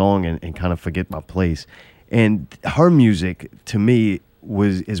lost in the song and kind of forget my place. And her music, to me,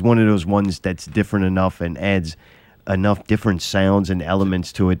 is one of those ones that's different enough and adds enough different sounds and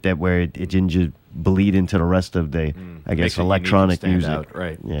elements to it that where it didn't just bleed into the rest of the, I guess, Makes it electronic unique and stand music. out,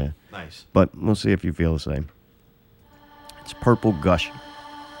 right. Yeah. Nice. But we'll see if you feel the same. It's Purple Gush.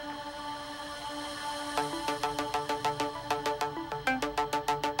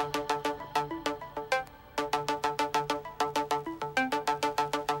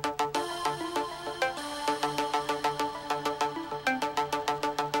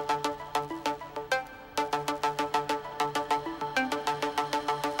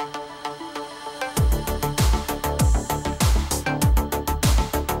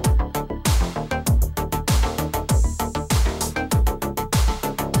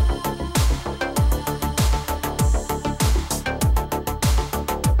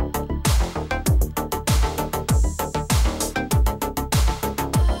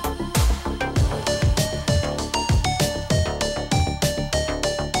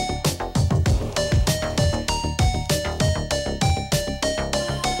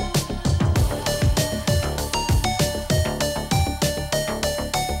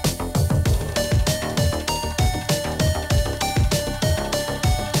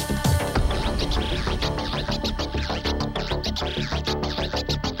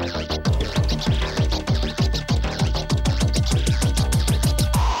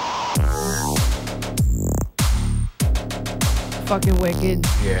 Fucking wicked.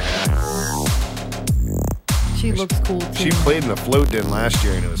 Yeah. She looks cool too. She played in the Float Den last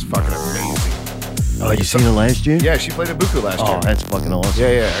year, and it was fucking amazing. Oh, you seen it last year? Yeah, she played at Buku last year. Oh, that's fucking awesome.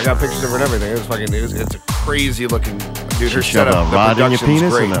 Yeah. I got pictures of her and everything. It was fucking. It's a crazy looking dude. Her She shoved setup, a the rod in your production's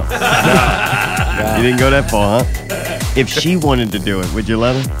penis or great. no? You didn't go that far, huh? If she wanted to do it, would you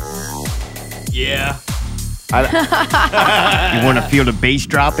let her? Yeah. You want to feel the bass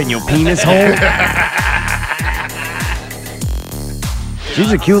drop in your penis hole?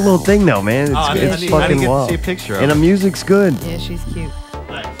 She's a cute little thing, though, man. It's, I it's didn't fucking get wild. to see a picture of And the it. music's good. Yeah, she's cute.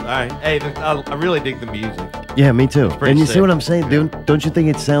 Nice. All right. Hey, I really dig the music. Yeah, me too. pretty And you see sick. what I'm saying, dude? Don't you think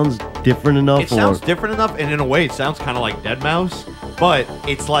it sounds different enough? It sounds different enough, and in a way, it sounds kind of like Deadmau5, but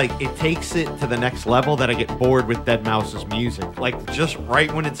it's like it takes it to the next level that I get bored with Deadmau5's music. Like just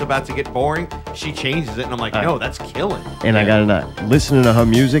right when it's about to get boring, she changes it, and I'm like, no, that's killing. And I gotta not listening to her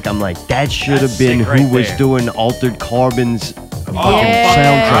music. I'm like, that should have That's been sick who right was there. doing Altered Carbon's fucking Yeah.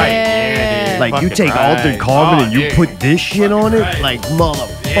 soundtrack. Right, yeah, dude. Like you Fucking take right. Altered Carbon Oh, and you dude. put this shit on it, Right. like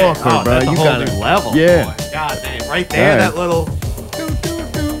motherfucker, Yeah. Oh, bro. that's a You whole gotta new level. Yeah. Boy. God damn, right there, All right. that little.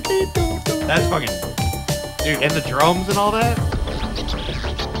 That's fucking. Dude, and the drums and all that.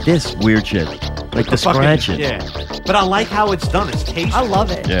 This weird shit, like the Fucking- scratching. Yeah. But I like how it's done. It's tasteful. I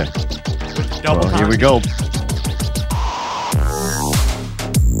love it. Yeah. With the double Well, here we time. go.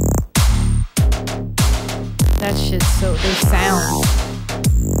 That shit's so. Those sounds.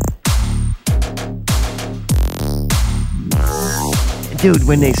 Dude,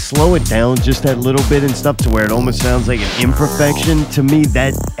 when they slow it down just that little bit and stuff to where it almost sounds like an imperfection, to me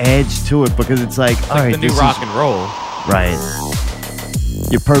that adds to it because it's like, all right, the new this rock is and roll. right.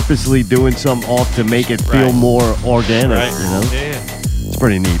 You're purposely doing something off to make it feel Right. more organic, Right. you know? Yeah. It's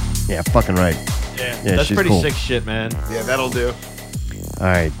pretty neat. Yeah, fucking right. Yeah. Yeah, That's she's pretty cool. sick shit, man. Yeah, that'll do. All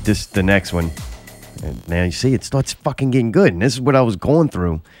right, this the next one. And now you see it starts fucking getting good, and this is what I was going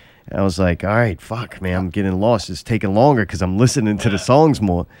through. I was like, all right, fuck, man, I'm getting lost. It's taking longer because I'm listening to the songs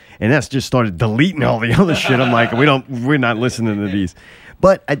more, and that's just started deleting all the other shit. I'm like, we're not listening to these.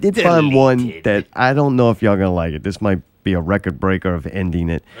 But I did find one that I don't know if y'all gonna like it. This might be a record breaker of ending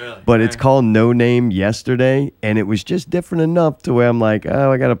it, but it's called No Name Yesterday, and it was just different enough to where I'm like,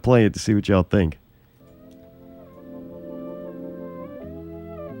 oh, I gotta play it to see what y'all think.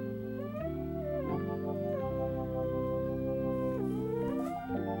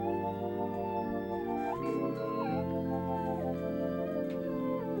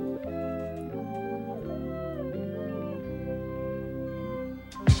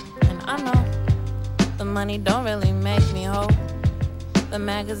 And I know the money don't really make me whole. The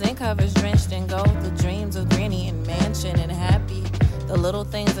magazine covers drenched in gold. The dreams of Granny and Mansion and Happy. The little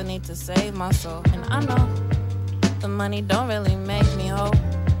things I need to save my soul. And I know the money don't really make me whole.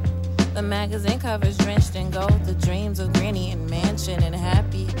 The magazine covers drenched in gold. The dreams of Granny and Mansion and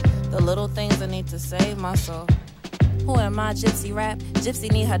Happy. The little things I need to save my soul. Who am I, Gypsy rap?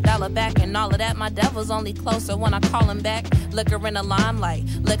 Gypsy need her dollar back and all of that. My devil's only closer when I call him back. Lick her in the limelight,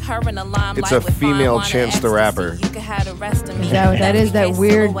 lick her in the limelight. It's a with fine female wine and Chance the ecstasy. Rapper. You could have the rest of me. Is that what that is? That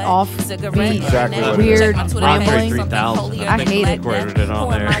weird offbeat, Exactly what it weird is. rambling. 3000. I hate it. Quoted it on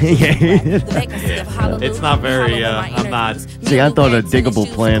there. It's not very. I'm not. See, I thought of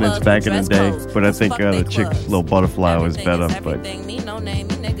Diggable Planets back in the day, but I think the chick Little Butterfly was better. But Everything me no name,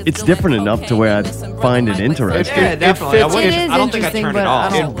 it's different enough to where I find it interesting. Yeah, definitely. I don't think I turn it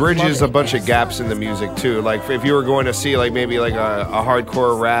off. It bridges a bunch of gaps in the music too. Like if you were going to see like maybe like a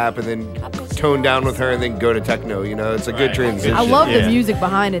hardcore rap and then tone down with her and then go to techno, you know, it's a good transition. I love the music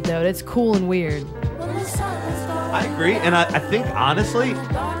behind it though. It's cool and weird. I agree, and I think honestly,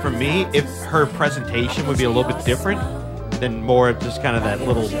 for me, if her presentation would be a little bit different than more of just kind of that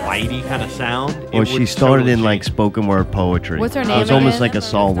little bitey kind of sound. Well, she started in like spoken word poetry. What's her name? It was almost like a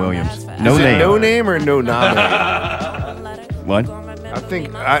Saul Williams. No Is it name. No Name or No Name? What? I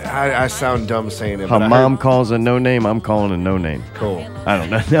think I sound dumb saying it. Her but mom calls a no name. I'm calling a no name. Cool. I don't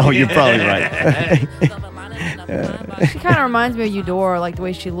know. No, you're probably right. She kind of reminds me of Eudora, like the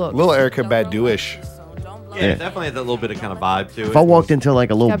way she looks. Little Erykah Badu-ish. Yeah, it definitely has that little bit of kind of vibe to it. If I walked into like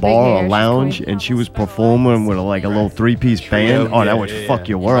a little got big bar hair, or she's lounge queen. and she was performing with like a little 3-piece band, oh, that would fuck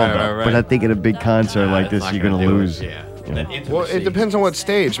your world up. But I think at a big concert like this, you're gonna lose. Yeah. You know? Well, it depends on what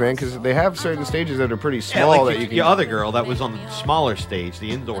stage, man, because they have certain stages that are pretty Yeah, small like that you can. the other girl that was on the smaller stage,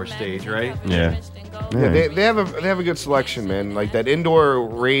 the indoor stage, right? Yeah. Yeah, they have a good selection, man. Like that indoor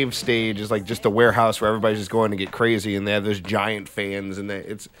rave stage is like just a warehouse where everybody's just going to get crazy, and they have those giant fans, and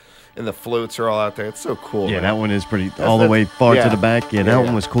the floats are all out there. It's so cool. Yeah, man. that one is pretty all the way far yeah. to the back. Yeah, that Yeah.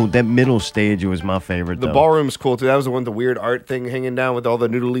 one was cool. That middle stage was my favorite. The though. ballroom's cool too. That was the one with the weird art thing hanging down with all the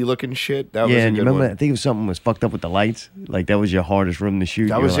noodly looking shit. That was Yeah, a and you good remember? one. I think it was something was fucked up with the lights. Like that was your hardest room to shoot.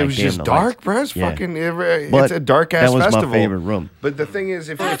 That You was were it like, was "Damn, just the dark, lights." bro. It's Yeah. fucking. But It's a dark ass that was festival. my favorite room. But the thing is,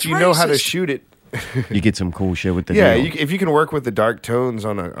 if you know how to shoot it. You get some cool shit with the Yeah, neon. if you can work with the dark tones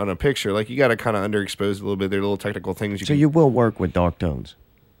on a picture, like you got to kind of underexpose a little bit. There are little technical things. So you will work with dark tones.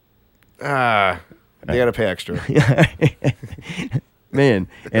 They got to pay extra. Man,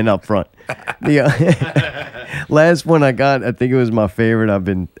 and up front. The last one I got, I think it was my favorite. I've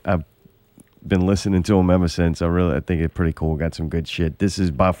been listening to them ever since. I think it's pretty cool. Got some good shit. This is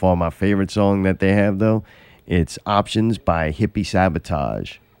by far my favorite song that they have though. It's Options by Hippie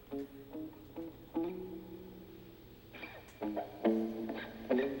Sabotage.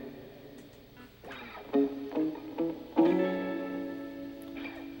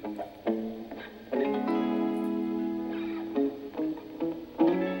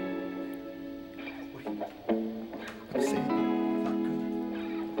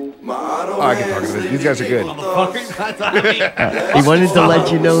 Oh, I can talk to this. These guys are good. He wanted to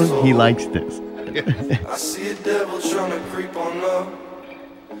let you know he likes this. I see a devil trying to creep on up.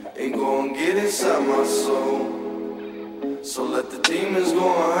 Ain't gonna get inside my soul. So let the demons go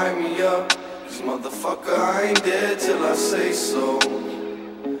and hype me up. Cause motherfucker, I ain't dead till I say so.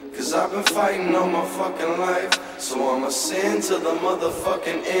 Cause I've been fighting all my fucking life. So I'ma sin to the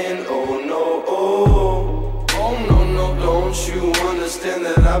motherfucking end. Oh no, oh. Oh no, no, don't you understand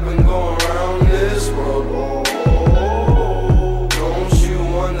that I've been going around this world? Oh, don't you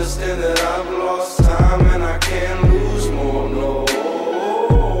understand that I've lost time and I can't lose more? No,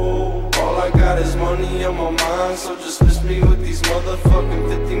 all I got is money on my mind, so just miss me with these motherfucking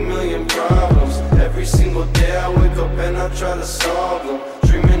 50 million problems. Every single day I wake up and I try to solve them,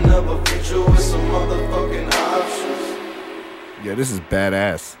 dreaming of a future with some motherfucking options. Yeah, this is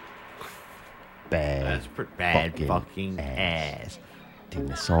badass. Bad. That's bad fucking ass. Dude,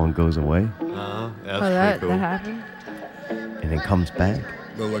 the song goes away That's pretty cool. That happened. and then comes back.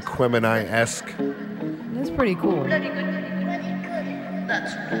 The Laquemini-esque. That's pretty cool. Bloody good.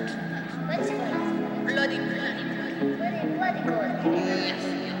 That's good. Bloody good.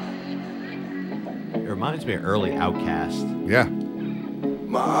 It reminds me of early Outcast. Yeah.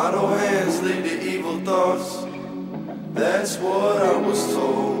 My idle hands lead to evil thoughts. That's what I was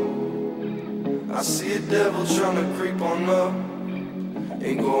told. I see a devil trying to creep on up.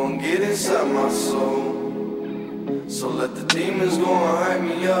 Ain't gonna get inside my soul. So let the demons go and hype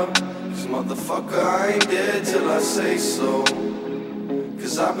me up. Cause motherfucker, I ain't dead till I say so.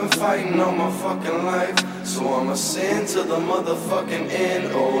 Cause I've been fighting all my fucking life. So I'ma sin to the motherfucking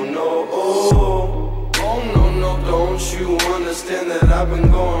end. Oh no, oh. Oh no, no, don't you understand that I've been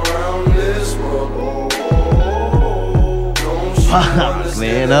going around this world? Oh, don't you Fuck,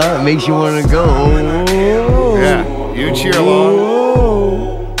 man, it makes you want to go. Yeah, you cheer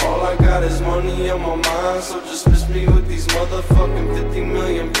along. All I got is money on my mind, so just miss me with these motherfucking 50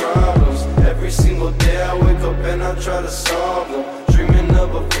 million problems. Every single day I wake up and I try to solve them, dreaming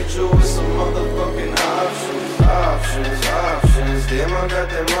of a future with some motherfucking options. Options, damn I got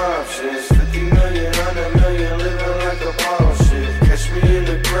them options. 50 million, 100 million, living like a bottle shit. Catch me in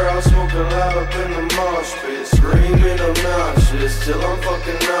the crowd, smoking loud up in the mosh pit, screaming obnoxious till I'm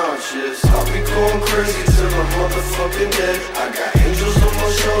fucking nauseous. I'll be going crazy till I'm motherfucking dead. I got angels on my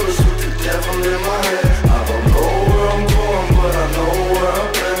shoulders with the devil in my head. I don't know where I'm going, but I know where I'm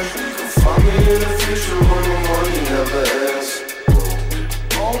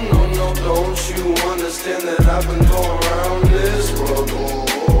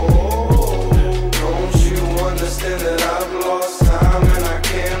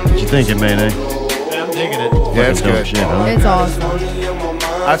thinking, man? I'm digging it. Yeah, it's Dope good. shit, huh? It's awesome.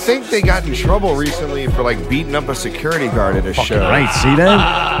 I think they got in trouble recently for like beating up a security guard at a show. Right, see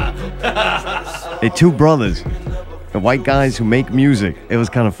that? They're two brothers, the white guys who make music. It was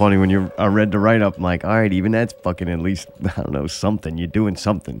kind of funny when I read the write-up. I'm like, all right, even that's fucking at least, I don't know, something. You're doing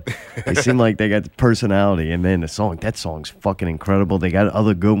something. They seem like they got personality. And man, that song's fucking incredible. They got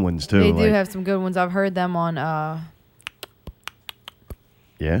other good ones, too. They do have some good ones. I've heard them on,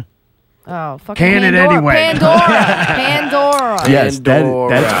 Yeah? oh, fucking Can it Pandora. anyway. Pandora. Yes, Pandora.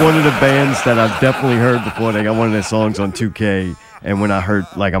 that's one of the bands that I've definitely heard before. They got one of their songs on 2K. And when I heard,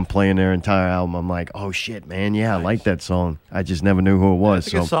 like, I'm playing their entire album, I'm like, oh, shit, man, yeah, I like that song. I just never knew who it was.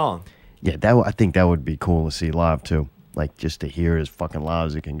 It's a good song. Yeah, I think that would be cool to see live, too. Like, just to hear as fucking loud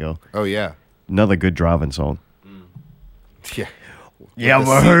as it can go. Oh, yeah. Another good driving song. Yeah. You With the ever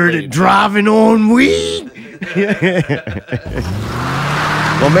seat heard laid it driving on weed?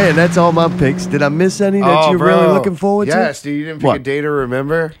 Well, man, that's all my picks. Did I miss any that you're really looking forward to? Yes, dude. You didn't pick What? A Day to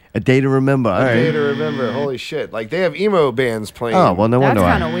Remember? A Day to Remember. All A right. Day to Remember. Holy shit. Like, they have emo bands playing. Oh, well, no That's wonder.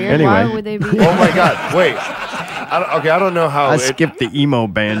 kind of weird. Anyway, Why would they be? Oh, my God. Wait. I don't know how. I skipped the emo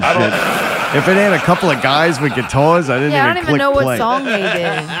band shit. If it had a couple of guys with guitars, I didn't Yeah, I even don't click even know play. what song they did.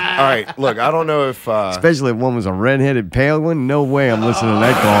 All right. Look, I don't know if. Especially if one was a redheaded pale one. No way I'm listening to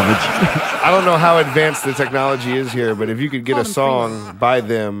that garbage. I don't know how advanced the technology is here, but if you could get a song by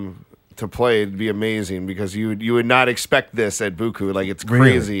them to play, it'd be amazing because you would not expect this at Buku. Like, it's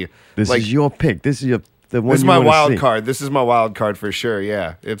crazy. This like, is your pick. This is the one This is you my wanna wild see. card. This is my wild card for sure.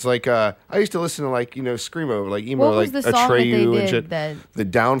 Yeah, it's like I used to listen to like screamo, like emo, What was like the song that they Atreyu and did shit. that- The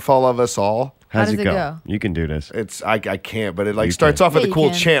Downfall of Us All. How's does it it go? go? You can do this. It's I can't, but it like You starts can. off with Yeah, a you cool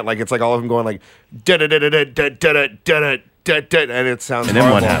can. chant, like it's like all of them going like da da da da da da da da da da, and it sounds. And then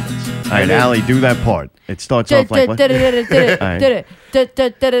what horrible. happens? All right, Allie, do that part. It starts off like what? And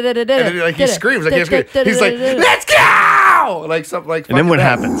then, like he screams, like he's like, "Let's go!" Like something like. And then what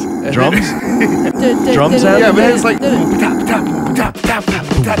fucking happens? Drums? Drums happen? Yeah, but it's like.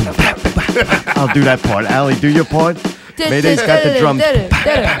 I'll do that part. Allie, do your part. Mayday's got the drums.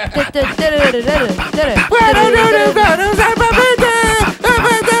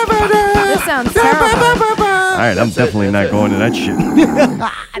 This sounds terrible. All right, I'm definitely not going to that shit.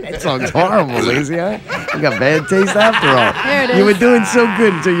 That song's horrible, Lazy. Huh? You got bad taste after all. There it is. You were doing so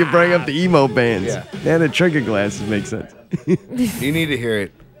good until you bring up the emo bands. Yeah. Yeah, the trigger glasses make sense. You need to hear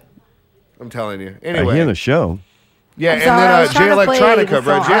it. I'm telling you. I Anyway. hear the show. Yeah, I'm and sorry, I was then Jay trying to play Electronica, the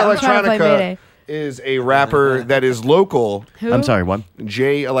bro. song. Jay I'm trying to play Electronica Mayday. is a rapper that is local. Who? I'm sorry, what?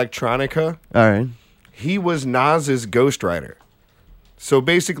 Jay Electronica. All right. He was Nas's ghostwriter. So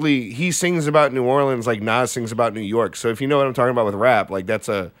basically, he sings about New Orleans like Nas sings about New York. So if you know what I'm talking about with rap, like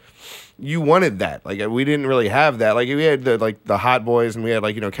you wanted that. Like we didn't really have that. Like we had the Hot Boys and we had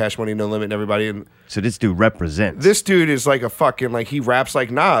Cash Money No Limit and everybody. And So this dude represents. this dude is like a fucking he raps like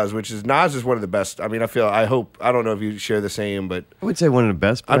Nas, Nas is one of the best. I mean, I don't know if you share the same, but I would say one of the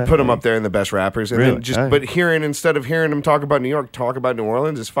best. but I'd put him up there in the best rappers. And Really? then All right. but instead of hearing him talk about New York, talk about New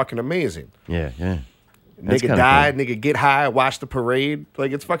Orleans is fucking amazing. Yeah, yeah. That's Nigga kinda died, nigga get high, watch the parade.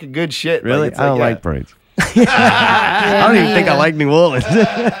 Like it's fucking good shit. Really? Like, it's I don't yeah. like parades. I don't even think I like New Orleans. I don't.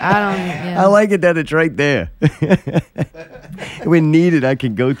 Yeah. I like it that it's right there. When needed, I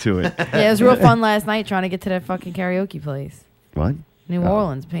can go to it. Yeah, it was real fun last night trying to get to that fucking karaoke place. What? New Oh.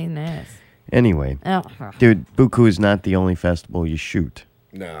 Orleans, pain in the ass. Anyway, Oh. dude, Buku is not the only festival you shoot.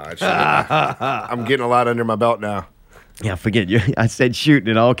 No, I'm getting a lot under my belt now. Yeah, forget you. I said shoot, and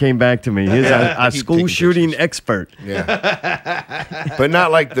it all came back to me. Here's our Keep school taking shooting expert. Yeah, but not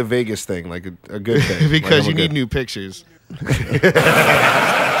like the Vegas thing, like a good thing. because Like, you I'm need good. new pictures.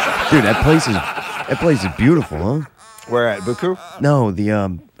 Dude, that place is beautiful, huh? Where at Buku? No,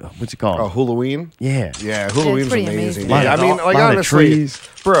 the what's it called? Oh, Halloween. Yeah. Yeah, Halloween's pretty amazing. amazing. Yeah, I mean, like lot of honestly, trees.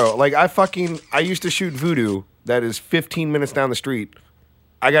 bro, like I used to shoot Voodoo. That is 15 minutes down the street.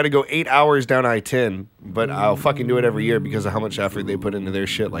 I got to go 8 hours down I-10, but I'll fucking do it every year because of how much effort they put into their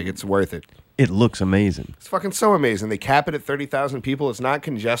shit. Like it's worth it. It looks amazing. It's fucking so amazing. They cap it at 30,000 people. It's not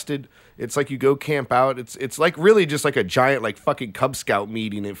congested. It's like you go camp out. It's like really just like a giant like fucking Cub Scout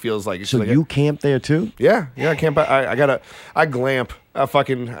meeting. It feels like. It's So like you camp there too? yeah, I camp out. I glamp.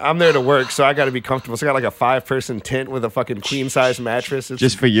 I'm there to work, so I gotta be comfortable. So I got like a 5-person tent with a fucking queen size mattress. It's,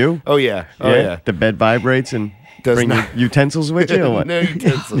 Just for you? Oh yeah. Oh yeah. The bed vibrates and Does bring not. your utensils with you or what? No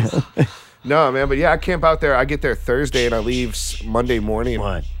utensils. No, man, but yeah, I camp out there. I get there Thursday and I leave Monday morning.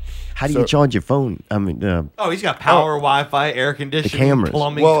 What? How do you charge your phone? I mean, He's got power, Wi-Fi, air conditioning, cameras.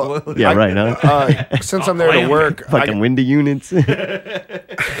 plumbing. Well, toilet. yeah, right, huh? Since I'm there to work, Fucking window units.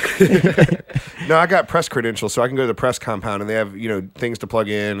 No, I got press credentials, so I can go to the press compound, and they have things to plug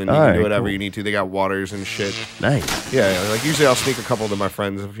in, and you can do whatever you need to. They got waters and shit. Nice. Yeah, like usually I'll sneak a couple to my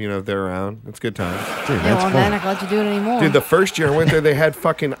friends if they're around. It's good time. Dude, Yeah, that's well, fun. man, I can let you do it anymore. Dude, the first year I went there, they had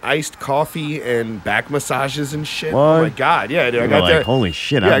fucking iced coffee and back massages and shit. What? Oh my god, yeah, dude. I You got were there. like, holy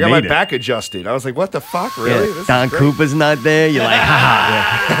shit, Yeah, I I got my made it. back adjusted. I was like, what the fuck, really? Yeah, This Don is great. Cooper's not there. You're like,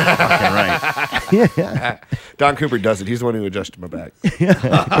 ha. Fucking right. Yeah. Don Cooper does it. He's the one who adjusted my back.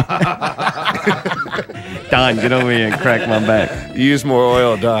 Don, get over here and crack my back. Use more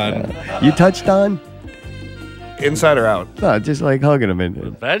oil, Don. You touch Don? Inside or out? No, just like hugging him.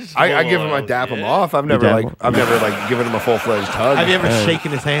 And, I give him, I dap him off. I've never dap him? given him a full fledged hug. Have you ever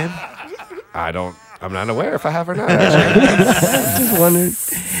shaken his hand? I'm not aware if I have or not. just wondering.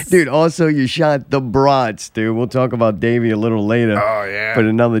 Dude, also you shot the brats, dude. We'll talk about Davey a little later. Oh, yeah. But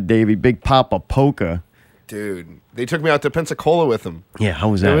another Davey, Big Papa Polka. Dude, they took me out to Pensacola with them. Yeah, how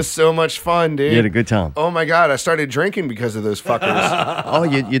was that? It was so much fun, dude. You had a good time. Oh my god, I started drinking because of those fuckers. Oh,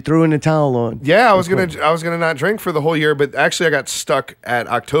 you threw in the towel on. Yeah, I was gonna not drink for the whole year, but actually I got stuck at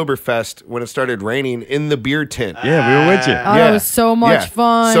Oktoberfest when it started raining in the beer tent. Yeah, we were with you. Oh, that was so much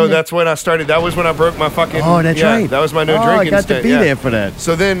fun. So that's when I started. That was when I broke my fucking. Oh, that's right. That was my no Oh, drinking. I got to stint, be yeah. there for that.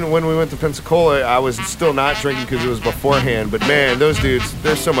 So then when we went to Pensacola, I was still not drinking because it was beforehand. But man, those dudes,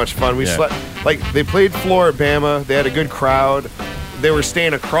 they're so much fun. We slept they played Floribama. They had a good crowd. They were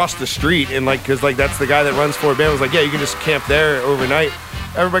staying across the street, and because that's the guy that runs Floribama. Was like, yeah, you can just camp there overnight.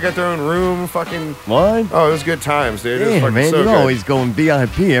 Everybody got their own room. Fucking what? Oh, it was good times, dude. It was Yeah, fucking man, so you're good. always going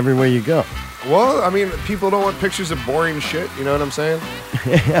VIP everywhere you go. Well, I mean, people don't want pictures of boring shit. You know what I'm saying?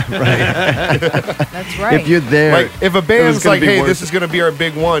 That's right. If you're there, Like, if a it was band's gonna like, be hey, worth this is going to be our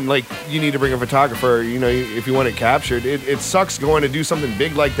big one, like, you need to bring a photographer, if you want it captured. It sucks going to do something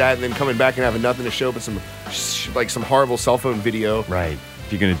big like that and then coming back and having nothing to show but some horrible cell phone video. Right.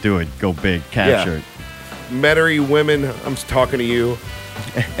 If you're going to do it, go big, capture it. Metairie women, I'm talking to you.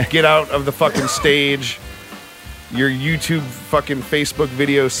 Get out of the fucking stage. Your YouTube fucking Facebook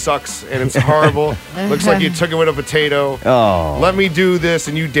video sucks and it's horrible. Looks like you took it with a potato. Oh. Let me do this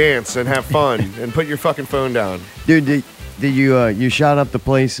and you dance and have fun and put your fucking phone down. Dude, did you shot up the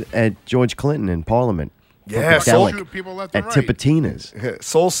place at George Clinton in Parliament? Yeah, Funkadelic at Tipitina's.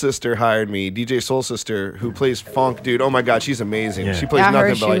 Soul Sister hired me, DJ Soul Sister, who plays funk, dude. Oh my god, she's amazing. Yeah. She plays Yeah, I nothing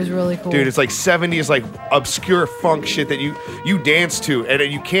heard but she like, was really cool. dude, it's like 70s obscure funk shit that you dance to,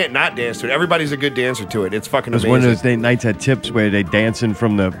 and you can't not dance to it. Everybody's a good dancer to it. It's fucking It was amazing. one of those nights at Tips where they dancing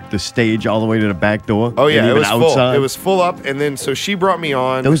from the stage all the way to the back door. Oh yeah, and it even was outside. full. It was full up, and then so she brought me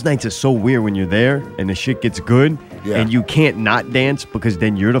on. Those nights are so weird when you're there and the shit gets good, Yeah. and you can't not dance because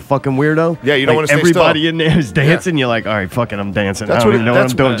then you're the fucking weirdo. Yeah, you don't wanna stay Everybody still. in there is dancing. You're like, all right, fucking, I'm dancing. That's I don't what even it- know what I'm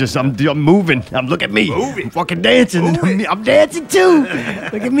that's doing. what- Just I'm moving. Look at me. I'm fucking dancing. I'm dancing too.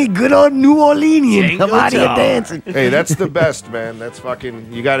 Look at me, good old New Orleanian. I'm out here dancing. Hey, that's the best, man. That's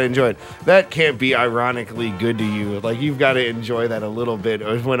fucking. You got to enjoy it. That can't be ironically good to you. Like you've got to enjoy that a little bit.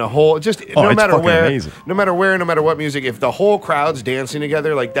 When a whole just Oh, no it's matter fucking where, amazing. no matter what music. If the whole crowd's dancing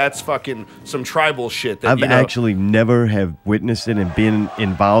together, like that's fucking some tribal shit. That, I've actually never have witnessed it and been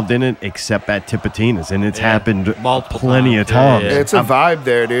involved in it except at Tipitina's, and it's happened plenty of times. It's a vibe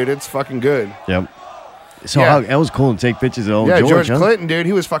there, dude. It's fucking good. Yep. So Yeah. that was cool to take pictures of old Yeah, George, huh? Clinton, dude,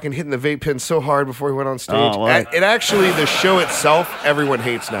 he was fucking hitting the vape pen so hard before he went on stage. Oh, wow. It actually, the show itself, everyone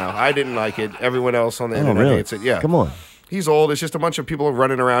hates now. I didn't like it. Everyone else on the Oh, internet really? hates it. Yeah. Come on. He's old. It's just a bunch of people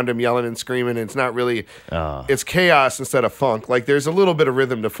running around him, yelling and screaming. It's not really. It's chaos instead of funk. Like there's a little bit of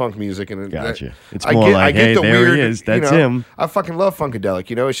rhythm to funk music, and Gotcha. It's more like, hey, there he is. That's him. I fucking love Funkadelic.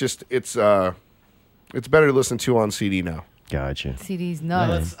 It's just it's better to listen to on CD now. Gotcha. CD's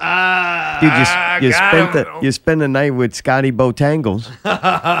nuts. Dude, you spent the night with Scotty Botangles.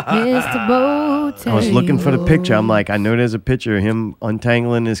 Mr. Boat. I was looking for the picture. I'm like, I know there's a picture of him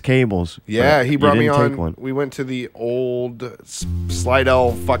untangling his cables. Yeah, but he you brought me didn't on. take one. We went to the old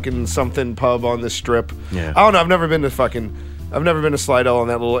Slidell fucking something pub on the strip. Yeah. I don't know. I've never been to Slidell in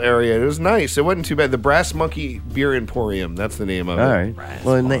that little area. It was nice. It wasn't too bad. The Brass Monkey Beer Emporium. That's the name of it. All right.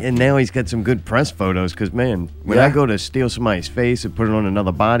 Well, and now he's got some good press photos because, man, when I go to steal somebody's face and put it on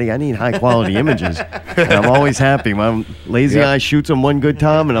another body, I need high quality images. And I'm always happy. My lazy eye shoots them one good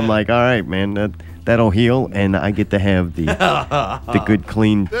time, and I'm like, all right, man, that'll heal, and I get to have the good,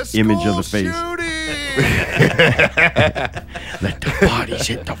 clean image of the face. Let the bodies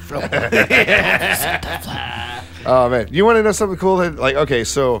hit the floor. Oh man, you want to know something cool? Okay,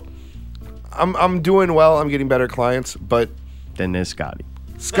 so I'm doing well. I'm getting better clients, but then there's Scotty.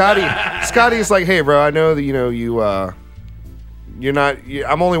 Scotty's like, hey, bro, I know that you're not.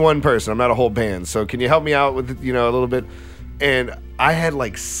 I'm only one person. I'm not a whole band. So can you help me out with a little bit? And I had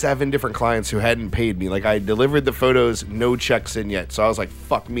like 7 different clients who hadn't paid me. Like I delivered the photos, no checks in yet. So I was like,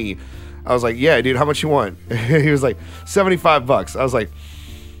 fuck me. I was like, yeah, dude, how much you want? He was like, $75. I was like,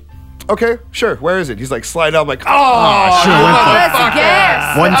 okay, sure. Where is it? He's like, slide out. I'm like, oh, sure. Let's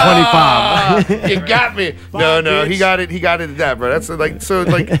guess. 125. You got me. No, he got it. He got it at that, bro. That's like so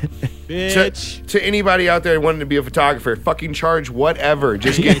like. To anybody out there wanting to be a photographer, fucking charge whatever.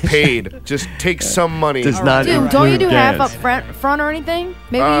 Just get paid. Just take some money. Does not Dude, don't you do gas. half up front or anything?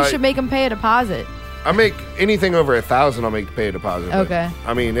 Maybe you should make them pay a deposit. I make anything over 1,000. I'll make pay a deposit. but, Okay.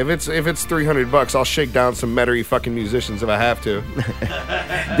 I mean, if it's $300, I'll shake down some metairie fucking musicians if I have to.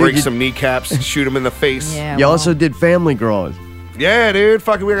 Break some kneecaps, shoot them in the face. Yeah. You also did Family Grows. Yeah, dude.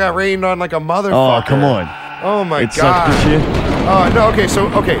 Fucking, we got rained on like a motherfucker. Oh, come on. Oh my It god. sucked this year? No,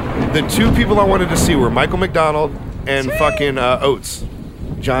 okay. The 2 people I wanted to see were Michael McDonald and fucking Oates.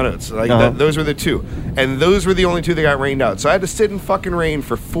 John Oates. Like those were the 2. And those were the only 2 that got rained out. So I had to sit in fucking rain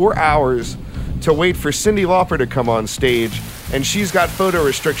for 4 hours to wait for Cyndi Lauper to come on stage. And she's got photo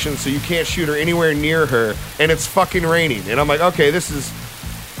restrictions, so you can't shoot her anywhere near her. And it's fucking raining. And I'm like, okay, this is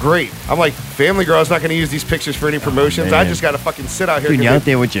great. I'm like, Family Girl's not going to use these pictures for any promotions. Man. I just got to fucking sit out here. Dude, you're out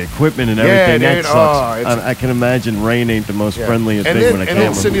there with your equipment and everything. Yeah, dude. That sucks. I can imagine rain ain't the most friendliest thing with a camera. And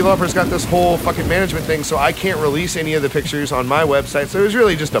then Cyndi Lauper's got this whole fucking management thing, so I can't release any of the pictures on my website. So it was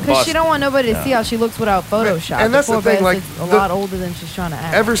really just a Because bust. she don't want nobody to see how she looks without Photoshop. And that's the poor thing, bastard's like, a lot older than she's trying to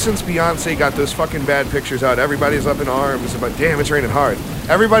act. Ever since Beyonce got those fucking bad pictures out, everybody's up in arms about, damn, it's raining hard.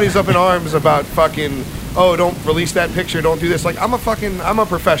 Everybody's up in arms about fucking, oh, don't release that picture, don't do this. Like, I'm a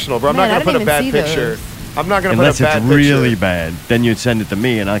professional, bro. I'm Man, not I going to put a didn't bad even see picture. those. I'm not going to put Unless a bad it's picture. really bad, then you'd send it to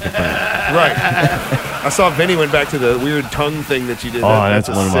me and I could put it. Right. I saw Vinny went back to the weird tongue thing that you did. Oh, that's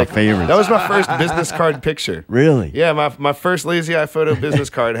one of my sick. favorites. That was my first business card picture. Really? Yeah, my first Lazy Eye photo business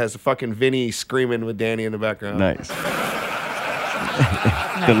card has a fucking Vinny screaming with Danny in the background. Nice.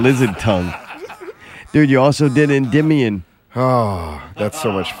 The lizard tongue. Dude, you also did Endymion. Oh, that's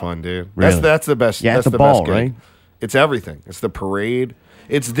so much fun, dude. Really? That's the best. Yeah, that's at the best ball, gig. right? It's everything. It's the parade.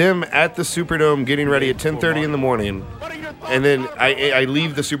 It's them at the Superdome getting ready at 10:30 in the morning, and then I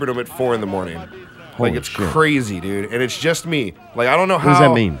leave the Superdome at 4 in the morning. Holy Like it's shit. crazy, dude, and it's just me. Like I don't know how. What does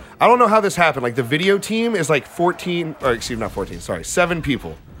that mean? I don't know how this happened. Like the video team is like 7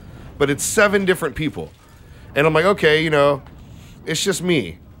 people, but it's 7 different people, and I'm like, okay, it's just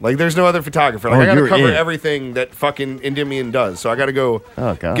me. Like there's no other photographer. Like I gotta you're cover it. everything that fucking Endymion does. So I gotta go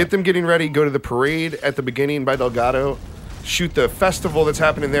get them getting ready, go to the parade at the beginning by Delgado, shoot the festival that's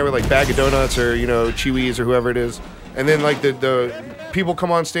happening there with like Bag of Donuts or Chiwis or whoever it is, and then like the people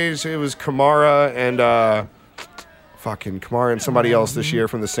come on stage. It was Kamara and somebody else this year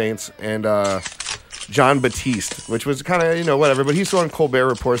from the Saints and John Batiste, which was kind of whatever, but he's still on Colbert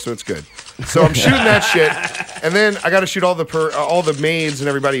Report, so it's good. So I'm shooting that shit, and then I got to shoot all the maids and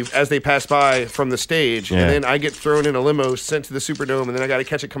everybody as they pass by from the stage, Yeah. and then I get thrown in a limo, sent to the Superdome, and then I got to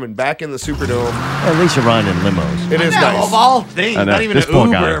catch it coming back in the Superdome. At least you're riding in limos. It is No, nice. of all things, I know. not even This an poor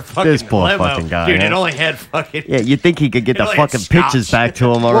Uber guy. or fucking This poor limo. fucking guy, Dude, it huh? only had fucking... Yeah, you'd think he could get the Like fucking scotch. pictures back to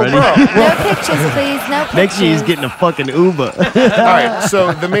him already. Well, bro, No pictures, please. No pictures. Next year he's getting a fucking Uber. all right,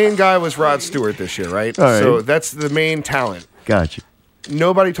 so the main guy was Rod Stewart this year, right? All right. So that's the main talent. Gotcha.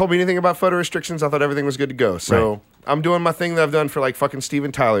 Nobody told me anything about photo restrictions. I thought everything was good to go. So Right. I'm doing my thing that I've done for like fucking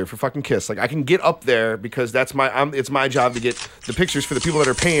Steven Tyler, for fucking Kiss. Like I can get up there because that's it's my job to get the pictures for the people that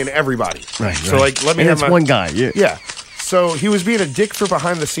are paying everybody. Right. So like let me and have it's my one guy. Yeah. Yeah. So he was being a dick for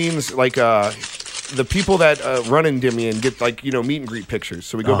behind the scenes, like the people that run Endymion get like meet and greet pictures.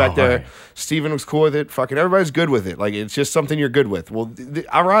 So we go back there. right. Steven was cool with it. Fucking everybody's good with it. Like it's just something you're good with. Well,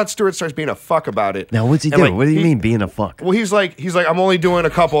 Rod Stewart starts being a fuck about it. Now what's he And, doing? like, What do you mean being a fuck? Well, he's like I'm only doing a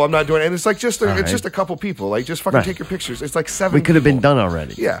couple. I'm not doing, and it's like just a couple people. Like just fucking Right. take your pictures. It's like 7. We could have been people. done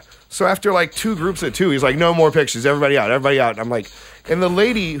already. Yeah. So after like 2 groups of 2, he's like, no more pictures. Everybody out. Everybody out. And I'm like, and the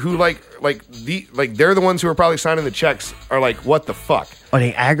lady who they're the ones who are probably signing the checks are like, what the fuck? Are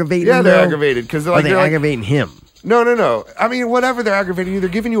they aggravating Yeah, him, they're though? aggravated because Are they they're like, aggravating him? no. I mean, whatever they're aggravating you, they're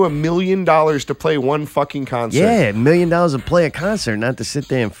giving you $1 million to play one fucking concert. Yeah, $1 million to play a concert, not to sit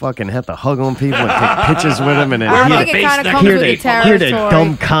there and fucking have to hug on people and take pictures with them and then I hear think the, it kind of comes hear with the, the hear the territory.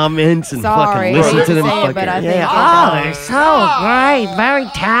 dumb comments and Sorry, fucking listen I to them hate to say it, fucking. but I think yeah, it oh, does. so great, very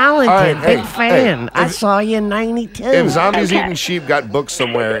talented, All right, big hey, fan. hey, I saw you in '92. If Zombies Eating Sheep got booked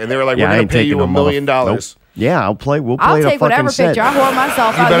somewhere and they were like, Yeah, I we're going ain't to pay you taking $1 no million, Nope. Yeah, we'll play I'll the fucking take whatever set. picture. I whore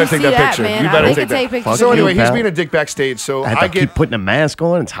myself You out. better You take see that picture. man. You better They take can that. pictures. So Fuck anyway, you, he's pal. being a dick backstage. So I have I to keep get putting a mask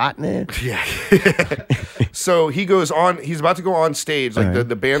on. It's hot in there. yeah. So he goes on. He's about to go on stage. Like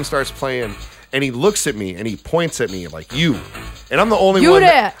the band starts playing, and he looks at me and he points at me like you. And I'm the only You one.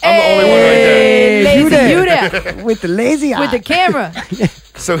 there? I'm the only one right there. Lazy, you there. you there? With the lazy eye. With the camera.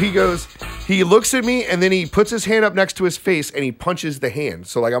 So he goes, he looks at me and then he puts his hand up next to his face and he punches the hand.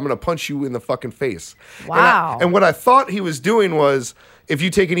 So like, I'm going to punch you in the fucking face. Wow. And what I thought he was doing was, if you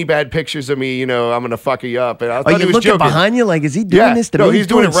take any bad pictures of me, you know, I'm going to fuck you up. And I Are thought you he was looking joking. behind you? Like, is he doing Yeah. this to No, me? he's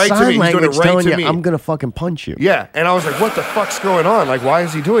doing it right to sign me. He's doing it language right telling to you, me. I'm going to fucking punch you. Yeah, and I was like, what the fuck's going on? Like, why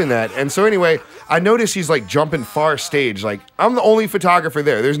is he doing that? And so anyway, I noticed he's like jumping far stage. Like, I'm the only photographer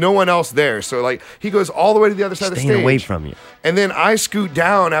there. There's no one else there. So like, he goes all the way to the other side of the Staying stage. away from you. And then I scoot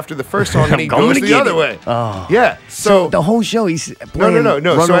down after the first song and he I'm going goes to the get other it. way. Oh. Yeah. So The whole show, he's no. playing So run at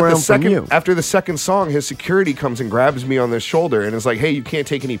the around from second, you. after the second song, his security comes and grabs me on the shoulder and is like, "Hey, you can't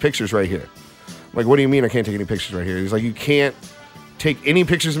take any pictures right here." I'm like, what do you mean I can't take any pictures right here? He's like, you can't take any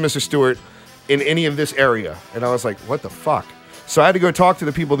pictures of Mr. Stewart in any of this area. And I was like, what the fuck? So I had to go talk to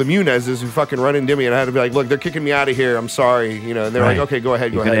the people, the Munezes, who fucking run into me, and I had to be like, look, they're kicking me out of here. I'm sorry, you know. And they're Right. like, okay, go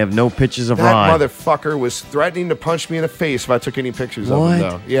ahead, You're go going ahead. to have no pictures of That Rod. motherfucker was threatening to punch me in the face if I took any pictures of him, What?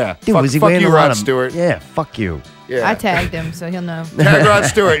 though. Yeah. Dude, fuck was he fuck wearing you, a lot Rod of... Stewart. Yeah, fuck you. Yeah. I tagged him, so he'll know. Tag Rod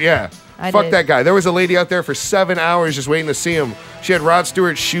Stewart, yeah. I Fuck did. that guy. There was a lady out there for 7 hours just waiting to see him. She had Rod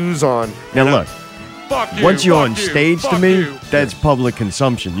Stewart's shoes on. Now, look. Fuck you. Once you're fuck on you, stage to fuck me, you. that's public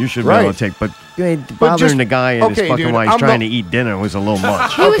consumption. You should be Right. able to take. But you ain't But bothering just- the guy in his okay, fucking dude, while he's I'm trying not- to eat dinner was a little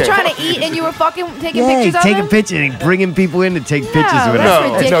much. He was Okay. trying to eat, and you were fucking taking Yeah, pictures he's of taking him? pictures and bringing people in to take pictures No, with that's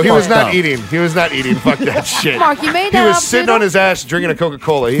him. ridiculous. No, he was not Stuff. eating. He was not eating. Fuck that shit. Mark, you made He that was up, sitting Doodle? on his ass drinking a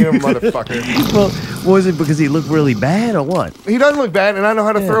Coca-Cola. He a motherfucker. Well, was it because he looked really bad or what? He doesn't look bad, and I know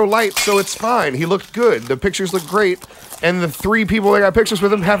how to throw light, so it's fine. He looked good. The pictures look great, and the 3 people that got pictures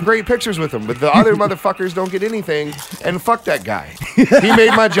with him have great pictures with him. But the other motherfuckers don't get anything, and fuck that guy. He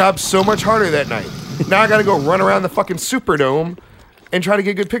made my job so much harder that night. Now I got to go run around the fucking Superdome and try to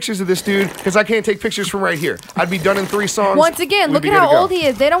get good pictures of this dude because I can't take pictures from right here. I'd be done in 3 songs. Once again, We'd look be at good to how go. old he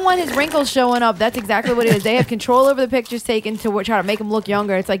is. They don't want his wrinkles showing up. That's exactly what it is. They have control over the pictures taken to try to make him look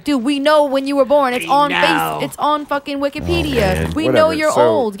younger. It's like, dude, we know when you were born. It's on face. It's on fucking Wikipedia. we know Whatever. you're So-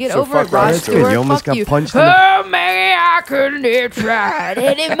 old. Get so over fuck it, Rod Rod Stewart. Stewart. You almost Fuck got you. punched in the- Oh, maybe I couldn't have tried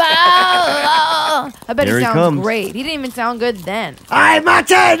anymore. I bet Here he he sounds comes. great. He didn't even sound good then. All right, my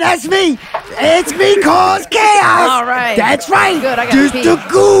turn. That's me. It's me, Cause Chaos. All right. That's right. Good, I gotta Just pee. the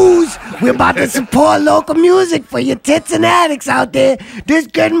goose. We're about to support local music for your tits and addicts out there. This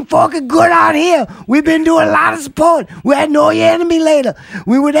getting fucking good out here. We've been doing a lot of support. We had Know Your Enemy later.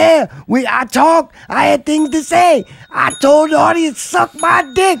 We were there. I talked. I had things to say. I told the audience, suck my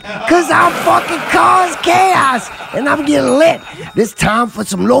dick, because I'm fucking Cause Chaos. And I'm getting lit. This time for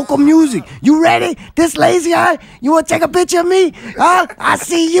some local music. You ready? This lazy eye? You want to take a picture of me? Huh? I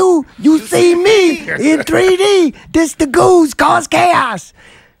see you. You see me in 3D. This the goose, Cause Chaos.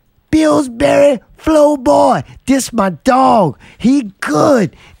 Pillsbury Flow Boy. This my dog. He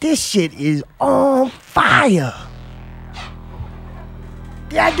good. This shit is on fire.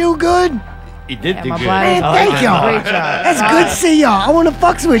 Did I do good? He did Yeah, do my good. blind- Man, thank y'all. Great job. That's good to see y'all. I want to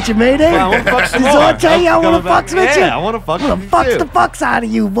fucks with you, man. Well, I want to fuck some Did more. I tell you I want to Coming fucks back. with you? Yeah, I want to fuck I'm gonna with you fuck too. the fucks out of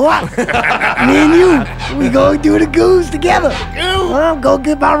you, boy. Me and you, we gonna do the goose together. I'm gonna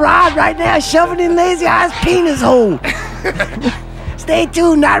get my rod right now, shove it in Lazy Eye's penis hole. Stay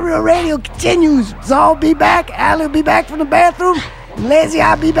tuned. Not Real Radio continues. Zol be back. Allie will be back from the bathroom. And Lazy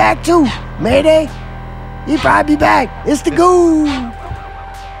Eye be back too. Mayday, he probably be back. It's the goose.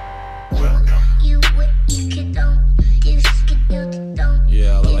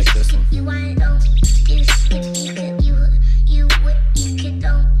 Yeah, I like this one.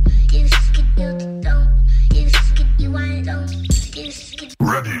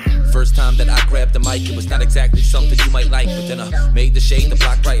 First time that I grabbed the mic, it was not exactly something you might like, but then I made the shade, the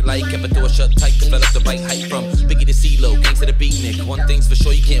block right light, kept the door shut tight, developed the right height from Biggie to CeeLo, gangs to the beatnik. One thing's for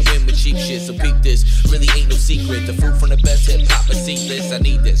sure, you can't win with cheap shit, so peep this. Really ain't no secret. The fruit from the best hip hop is seedless. I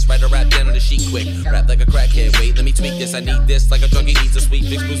need this. Write a rap down on the sheet quick. Rap like a crackhead. Wait, let me tweak this. I need this like a junkie needs a sweet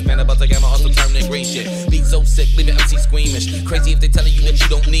fix. Bruce man about to get my awesome turn that green shit. Beat so sick, leaving MC squeamish. Crazy if they telling you that you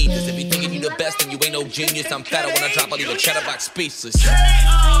don't need this. If you thinking you the best, then you ain't no genius. I'm fatter when I drop, I'll leave a cheddar box speechless.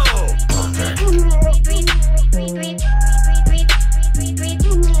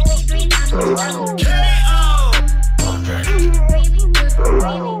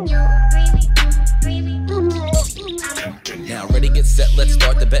 Now ready, get set, let's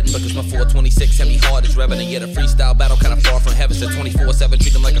start the betting because my 426 heavy hard is revving. And yet a freestyle battle kinda far from heaven. Said 24/7,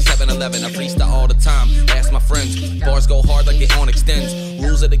 treat them like a 7-Eleven. I freestyle all the time, I ask my friends. Bars go hard like it on extends.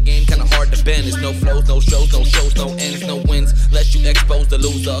 Rules of the game kinda hard to bend. There's no flows, no shows, no ends, no wins. Lest you expose the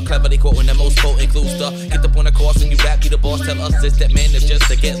loser. Cleverly quoting the most potent clues to get the point across when you rap, you the boss. Tell us this, that man is just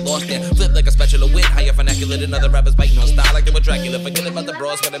to get lost and flip like a spatula wit. Higher vernacular than other rappers biting on style like they were Dracula. Forget about the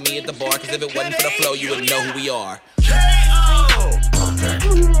bras, but me at the bar. Cause if it wasn't for the flow, you wouldn't know who we are.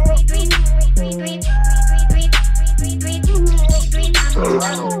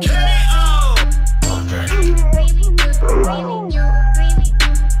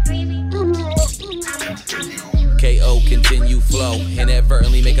 KO, continue flow,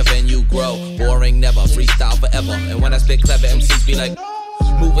 inadvertently make a venue grow. Boring never, freestyle forever. And when I spit clever, MCs be like,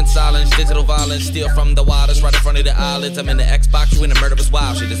 moving silence, digital violence, steal from the wildest, right in front of the eyelids. I'm in the Xbox, you in the murderous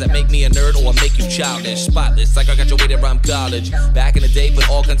wild shit. Does that make me a nerd or make you childish? Spotless, like I got your way to rhyme college. Back in the day, with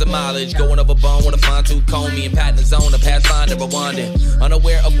all kinds of mileage, going over bone with a fine tooth comb. Me and Pat in the zone, a pathfinder, rewinding.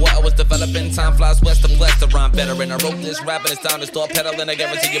 Unaware of what I was developing, time flies west to bless to rhyme better. And I wrote this rap and it's time to start pedaling. I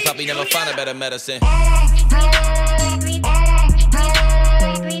guarantee you probably never find a better medicine.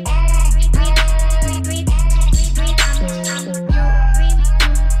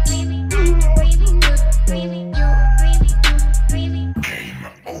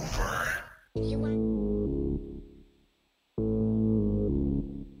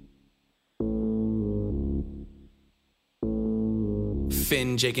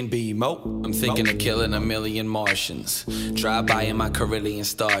 Finn, Jake, and B-Mo. I'm thinking of killing 1,000,000 Martians. Drive by in my Carillion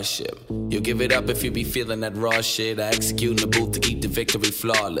starship. You'll give it up if you be feeling that raw shit. I execute in the booth to keep the victory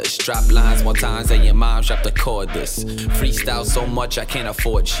flawless. Drop lines more times than your mom dropped the cordless. Freestyle so much I can't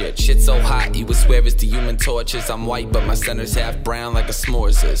afford shit. Shit so hot you would swear it's the Human Torches. I'm white but my center's half brown like a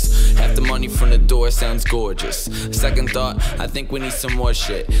s'mores is. Half the money from the door sounds gorgeous. Second thought, I think we need some more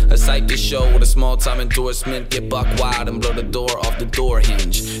shit. A sight to show with a small time endorsement. Get buck wild and blow the door off the door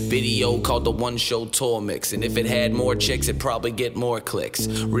hinge. Video called the One Show Tour Mix. And if it had more chicks, it'd probably get more clicks.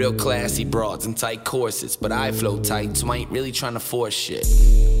 Real classy broads and tight corsets. But I flow tight, so I ain't really trying to force shit.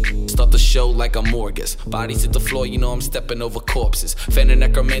 Start the show like a Morgus. Bodies hit the floor, you know I'm stepping over corpses. Fender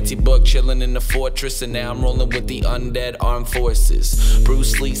necromancy book, chilling in the fortress. And now I'm rolling with the undead armed forces.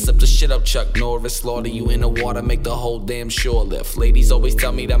 Bruce Lee slipped the shit up Chuck Norris. Slaughter you in the water, make the whole damn shore lift. Ladies always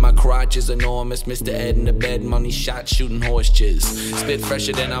tell me that my crotch is enormous. Mr. Ed in the bed, money shot, shooting horse jizz. Spit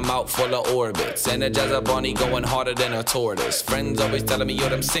fresher than I'm out full of orbits. Energizer Bunny going harder than a tortoise. Friends always telling me, yo,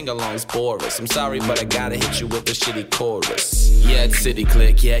 them sing-alongs bore us. I'm sorry, but I gotta hit you with the shitty chorus. Yeah, it's City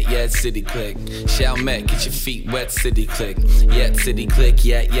Click, yeah, it's City Click. Chalmette, get your feet wet, City Click. Yeah, it's City Click,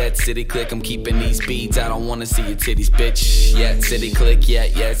 yeah, it's City Click. I'm keeping these beats, I don't wanna see your titties, bitch. Yeah, it's City Click, yeah,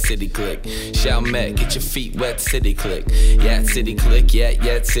 it's City Click. Chalmette, get your feet wet, City Click. Yeah, it's City Click, yeah,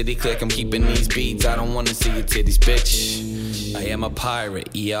 it's City Click. I'm keeping these beats, I don't wanna see your titties, bitch. I am a pirate,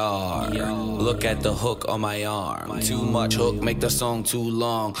 ER. Look at the hook on my arm. Too much hook, make the song too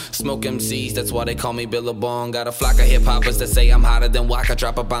long. Smoke MCs, that's why they call me Billabong. Got a flock of hip-hoppers that say I'm hotter than Waka.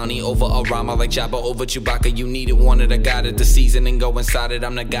 Drop a bounty over a rama like Jabba over Chewbacca. You needed one of the guy at the season and go inside it.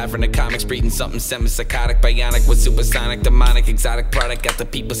 I'm the guy from the comics, breeding something semi-psychotic, bionic with supersonic, demonic, exotic product. Got the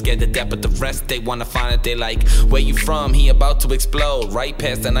people scared to death, but the rest, they wanna find it. They like, where you from? He about to explode. Right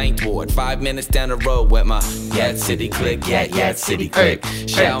past the 9th ward, 5 minutes down the road with my City Click, yeah, City Click.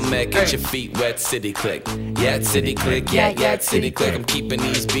 Chalmette, get your feet wet, City Click. Yeah, City Click, yeah, City Click. I'm keeping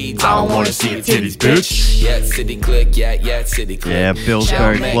these beats, I don't wanna see your titties, bitch. Yeah, City Click, yeah, City Click. Yeah,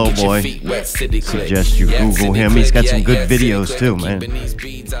 Pillsbury Flow Boy. Suggest you Google him. He's got some good videos too, man.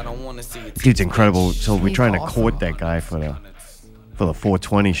 Dude's incredible. So we're trying to court that guy for the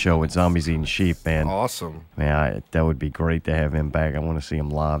 420 show with Zombies Eating Sheep, man. Awesome. Man, that would be great to have him back. I want to see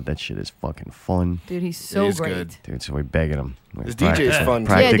him live. That shit is fucking fun. Dude, he's so great. Good. Dude, so we're begging him. His DJ is fun.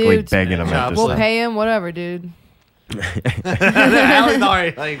 Practically dude. begging him at this We'll time. pay him, whatever, dude. Alan's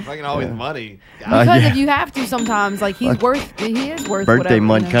already like fucking always money. Because if you have to sometimes, like, he is worth Birthday whatever,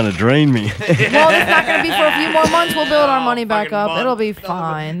 month kind of drained me. Well, it's not going to be for a few more months. We'll build our money back up. It'll be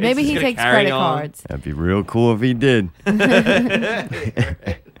fine. Maybe he takes credit cards. That'd be real cool if he did.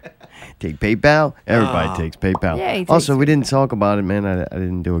 Take PayPal. Everybody takes PayPal. Yeah, he takes also, we didn't talk about it, man. I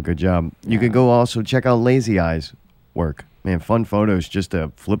didn't do a good job. You could go also check out Lazy Eye's work. Man, fun photos just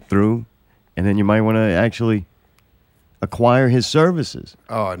to flip through. And then you might want to actually acquire his services.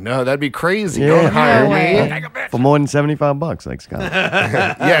 Oh, no, that'd be crazy. Yeah. Don't hire No me. For more than $75, like Scott.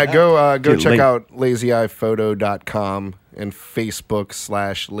 Yeah, go Get check link- out lazeyeyephoto.com and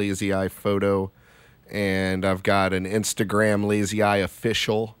Facebook/lazeyeyephoto. And I've got an Instagram, Lazy Eye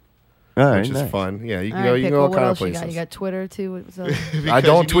Official. All right, which is nice. fun. Yeah, you can All go. right, You can go all Pickle, what kind of else you got? places. You got Twitter too. What's up? I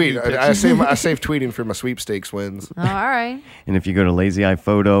don't you need tweet. new I save tweeting for my sweepstakes wins. Oh, all right. And if you go to Lazy Eye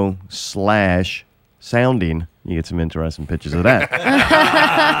Photo /sounding, you get some interesting pictures of that.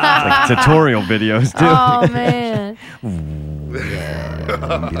 Like tutorial videos too. Oh man. And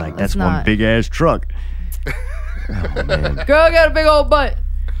be like, That's that's one not- big ass truck. Oh man. Girl got a big old butt.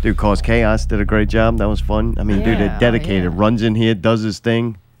 Dude, Cause Chaos did a great job. That was fun. I mean, dude, Yeah, they're dedicated. yeah. Runs in here, does his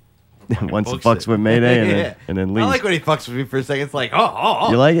thing. Once he Books fucks it. with Mayday and, Yeah. and then I leaves. like when he fucks with me for a second. It's like, oh.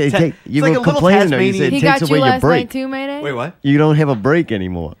 You like it? You it's like were a little complaining though. You Tasmanian- said He it takes got away you your last break. night too, Mayday. Wait, what? You don't have a break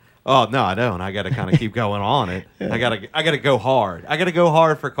anymore. Oh no, I don't. I gotta kind of keep going on it. I gotta go hard. I gotta go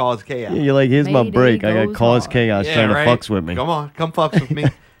hard for Cause Chaos. You're like, here's my Mayday break. I got goes Cause hard. Chaos Yeah, trying right. to fucks with me. Come on, come fucks with me.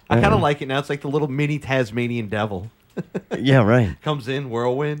 I kind of like it now. It's like the little mini Tasmanian devil Yeah, right. comes in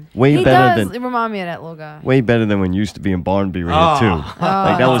whirlwind. Way He better does than remind me of that little guy. way better than when used to be in Barnby Ring Oh. too.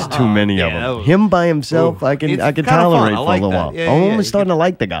 Like that was too many Yeah, of that them. was- Him by himself, Ooh. I can It's I can kinda fun. tolerate I for like a little that. while. Yeah, I'm yeah, almost you starting to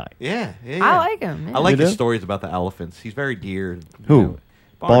like the guy. Yeah. I like him. I like You his do? stories about the elephants. He's very dear. Who?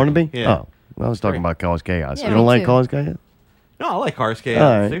 Barnaby? Yeah. Oh, well, I was talking about Cause Chaos. Yeah, you don't me like too. Cause Chaos? No, I like Cars All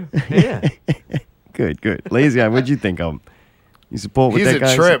Chaos right. too. Yeah. Good. Lazy Eye, what'd you think of him? You support what He's that a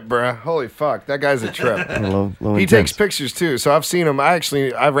guy trip, bruh. Holy fuck, that guy's a trip. Low He intense. takes pictures too, so I've seen him. I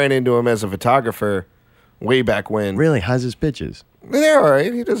ran into him as a photographer way back when. Really? How's his pictures? They're all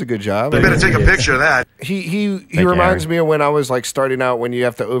right. He does a good job. You better take a picture of that. He you, reminds Aaron. me of when I was like starting out when you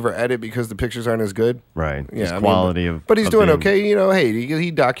have to over edit because the pictures aren't as good. Right. Yeah, His I mean, quality of. But he's of doing being- okay. You know, hey,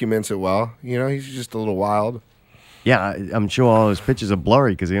 he documents it well. You know, he's just a little wild. Yeah, I'm sure all his pictures are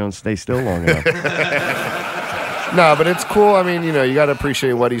blurry because he don't stay still long enough. No, but it's cool. I mean, you know, you got to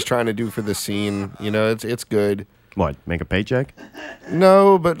appreciate what he's trying to do for the scene. You know, it's good. What? Make a paycheck?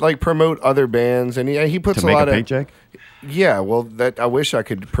 No, but like promote other bands, and he puts To a make lot a of paycheck? Yeah, well, that I wish I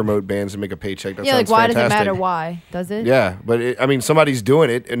could promote bands and make a paycheck. That Yeah, like sounds why fantastic. does it matter why? Does it? Yeah, but I mean, somebody's doing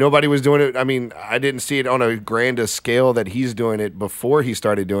it, and nobody was doing it. I mean, I didn't see it on a grander scale that he's doing it before he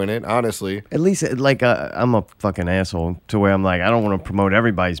started doing it. Honestly, At least, like, I'm a fucking asshole to where I'm like, I don't want to promote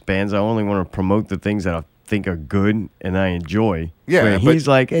everybody's bands. I only want to promote the things that I think are good and I enjoy. yeah. Where but, he's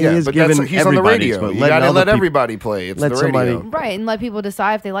like, hey, yeah, he's but giving he's on the everybody's, radio. but You letting gotta other let people- everybody play. It's let the somebody- radio. Right, and let people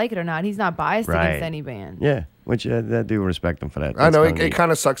decide if they like it or not. He's not biased Right. against any band. Yeah, which I do respect him for that. I know That's it kinda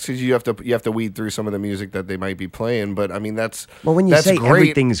kind of sucks because you have to weed through some of the music that they might be playing. But I mean, that's Well, when you that's say great.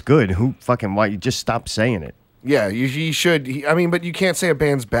 everything's good, who fucking why? You just stop saying it. Yeah, you should. I mean, but you can't say a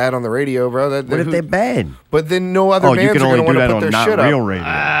band's bad on the radio, bro. What if they're bad? But then no other Oh, bands you can are only going to do want to that put on their not shit real up. radio.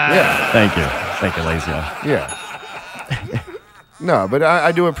 Yeah, Thank you, Lazy Eye. yeah. No, but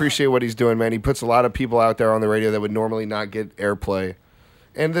I do appreciate what he's doing, man. He puts a lot of people out there on the radio that would normally not get airplay.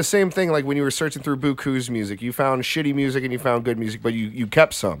 And the same thing, like when you were searching through Buku's music, you found shitty music and you found good music, but you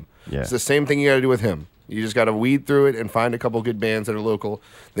kept some. Yeah. It's the same thing you got to do with him. You just got to weed through it and find a couple good bands that are local,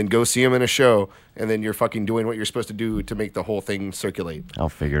 then go see them in a show, and then you're fucking doing what you're supposed to do to make the whole thing circulate. I'll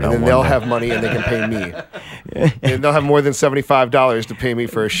figure it And out. then one they'll day. have money and they can pay me. And they'll have more than $75 to pay me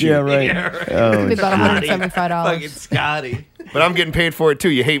for a shoot. Yeah, right. It'd be about $175. Fucking Scotty. But I'm getting paid for it too.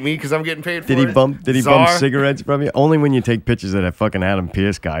 You hate me because I'm getting paid for Did it. he bump Czar? cigarettes from you? Only when you take pictures of that fucking Adam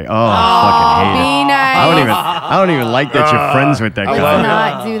Pearce guy. Oh, I fucking hate it. Be nice. I don't even like that you're friends with that I Let's love guy.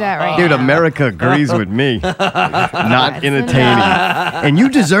 it. not do that right Dude, now. America agrees with me. Not That's entertaining. enough. And you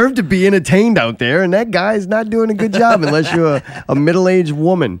deserve to be entertained out there, and that guy's not doing a good job unless you're a middle-aged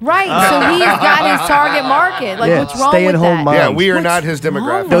woman. Right, so he's got his target market. Like, Yeah, what's wrong stay-at-home with that? mom. Yeah, we are What's not his wrong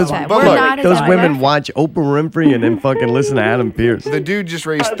demographic. with Those, that? But We're look, not his those women demographic. watch Oprah Winfrey and then fucking listen to Adam Pearce. The dude just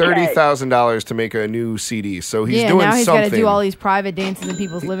raised $30,000 to make a new CD, so he's Yeah, doing now he's got something. to do all these private dances in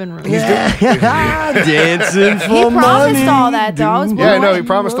people's living rooms. Dancing for He promised money. all that, though. I was Yeah, no, he wondering.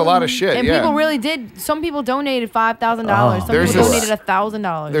 promised a lot of shit. And yeah. people really did. Some people donated $5,000. Some There's people this- donated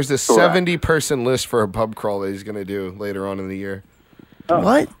 $1,000. There's a 70-person list for a pub crawl that he's going to do later on in the year.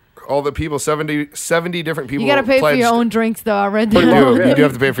 What? All the people, 70 different people. You got to pay for pledged. your own drinks, though. I read You that. do. You do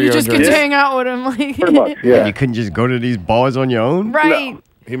have to pay for You your own just get drinks. to hang out with him, like Pretty much, yeah. You couldn't just go to these bars on your own? right.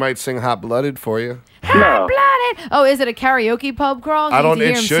 He might sing Hot Blooded for you. No. Blooded. Oh, is it a karaoke pub crawl? So I you don't- get to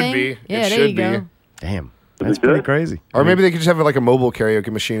it hear him should sing? be. It Yeah, there should you go. be. Damn. That's pretty crazy. Or maybe they could just have like a mobile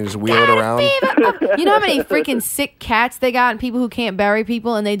karaoke machine and just wheel it around. You know how many freaking sick cats they got and people who can't bury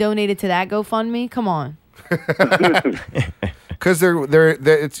people and they donated to that GoFundMe? Come on. Because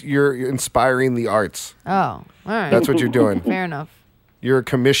you're inspiring the arts. Oh, all right. That's what you're doing. Fair enough. You're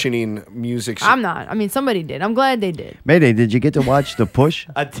commissioning music. I'm not. I mean, somebody did. I'm glad they did. Mayday, did you get to watch The Push?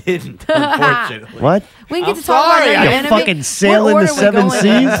 I didn't, unfortunately. What? We didn't get I'm to talk sorry, about I- that. You anime. fucking sailing What the order we seven going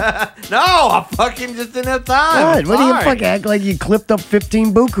in? seas? No, I fucking just didn't have time. What? I'm What do you sorry. fucking act like you clipped up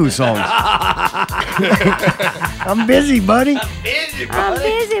 15 Buku songs? I'm busy, buddy. I'm busy,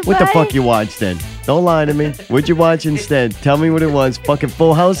 What the buddy. fuck you watched then? Don't lie to me. What'd you watch instead? Tell me what it was. Fucking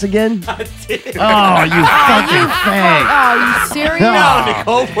Full House again? I did. Oh, you fucking fag. Oh, you serious? No,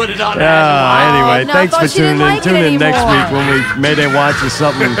 Nicole put it on. Anyway, no, I thanks thought for she didn't tuning in. like Tune it in next anymore. week when we Mayday watches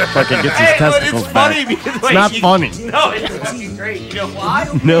something fucking gets his Hey, but testicles it's back. funny because It's not funny. No, it's fucking great. You know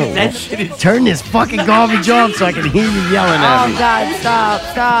why? No. That shit is. Turn this fucking garbage off so I can hear you yelling at Oh, me. God,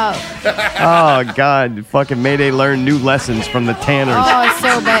 stop. Oh, God. Fucking Mayday learned new lessons from the Tanners. Oh, it's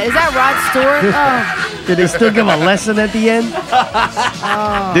so bad. Is that Rod Stewart? Oh, Did they still give a lesson at the end?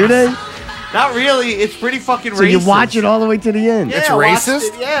 oh. Do they? Not really. It's pretty fucking So racist. you watch it all the way to the end? Yeah, It's I watched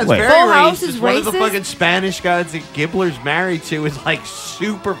racist? it. Yeah, it's Wait. very Full racist. House is One of the racist? fucking Spanish guys that Gibbler's married to is like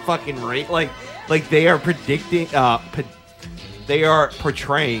super fucking like they are predicting. They are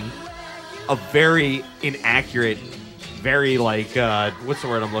portraying a very inaccurate, very like what's the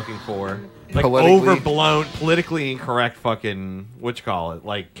word I'm looking for? Like Politically- overblown, politically incorrect fucking what you call it?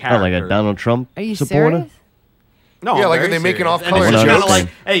 Like Oh, character. like a Donald Trump Are you supporter? serious? No, Yeah, I'm like very are they making serious. off And color it's just jokes? kinda like,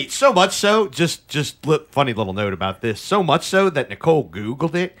 hey, so much so, funny little note about this. So much so that Nicole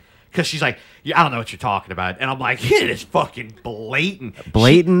Googled it because she's like, yeah, I don't know what you're talking about, and I'm like, it is fucking blatant.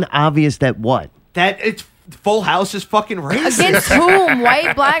 Blatant, obvious that what? That it's Full House is fucking racist. Against whom?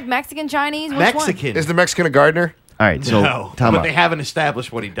 White, black, Mexican, Chinese? Which Mexican. Is the Mexican a gardener? All right, so no, time but out. they haven't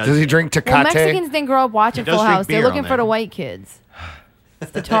established what he does. Does he drink one? Well, Tecate? Mexicans didn't grow up watching He does Full drink House. They're beer looking on for there. the white kids. It's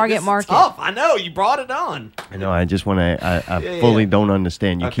the target This is market. tough. I know you brought it on. I know. I just want to. I Yeah, fully yeah. don't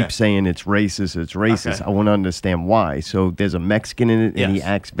understand. You Okay. keep saying it's racist. It's racist. Okay. I want to understand why. So there's a Mexican in it, and he Yes.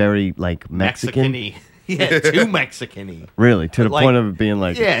 acts very like Mexican. Mexican-y. Yeah, too Mexican-y. Really, to the Like- point of it being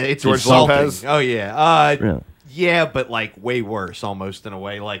like Yeah, it's George insulting. Lopez? Oh yeah, Really? yeah, but like way worse, almost in a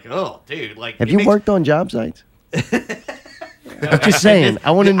way. Like, oh, dude, like. Have it you makes- worked on job sites? I'm just saying.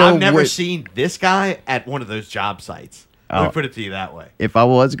 I want to know. I've never what- seen this guy at one of those job sites. Let Oh. me put it to you that way. If I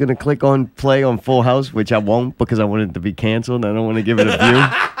was gonna click on play on Full House, which I won't because I want it to be canceled, I don't want to give it a view.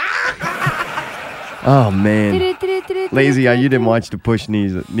 Oh man, Lazy Eye, you didn't watch The Push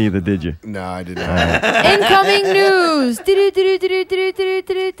neither did you? No, I did not. Incoming news.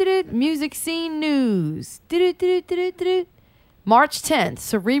 Music scene news. March 10th,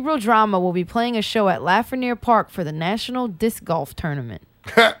 Cerebral Drama will be playing a show at Lafreniere Park for the National Disc Golf Tournament.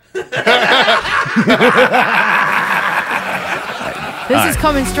 This is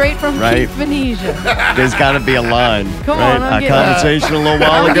coming straight from Right. Keith Venetia. There's got to be a line. Come right? on, I'm Our getting conversation a little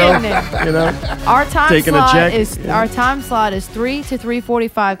while I'm ago. getting it. You know, Our time Taking a slot check? is our time slot is 3 to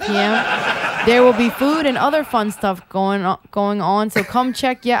 3:45 p.m. There will be food and other fun stuff going on, so come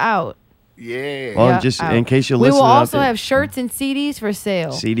check you out. Yeah. Well, Yeah, just out. in case you're we listening will out also there. have shirts and CDs for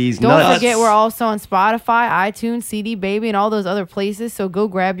sale. CDs Don't nuts. forget we're also on Spotify, iTunes, CD Baby, and all those other places. So go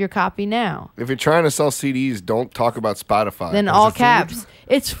grab your copy now. If you're trying to sell CDs, don't talk about Spotify. Then Is all it food? caps.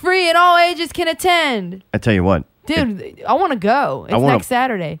 It's free and all ages can attend. I tell you what, Dude, I want to go. It's wanna- next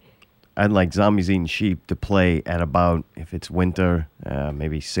Saturday. I'd like Zombies Eating Sheep to play at about, if it's winter,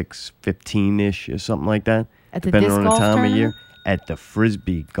 maybe 6:15-ish or something like that. At the depending disc on the golf time of tournament? year. At the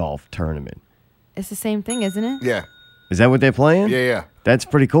Frisbee Golf Tournament. It's the same thing, isn't it? Yeah. Is that what they're playing? Yeah, yeah. That's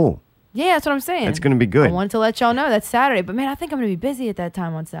pretty cool. Yeah, that's what I'm saying. That's going to be good. I wanted to let y'all know that's Saturday, but man, I think I'm going to be busy at that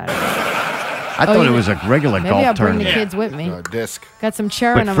time on Saturday. I thought you it was a regular Maybe golf I'll bring tournament. the kids with me. Disc. Got some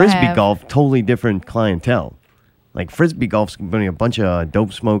churn. But Frisbee golf, totally different clientele. Like Frisbee golf's going to be a bunch of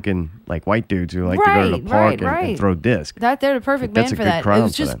dope smoking like white dudes who like to go to the park and throw disc. They're the perfect That's band a for good that. It crowd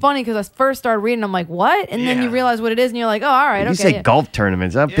was for just that. funny because I first started reading. I'm like, what? And then you realize what it is, and you're like, oh, all right, You okay. say yeah. golf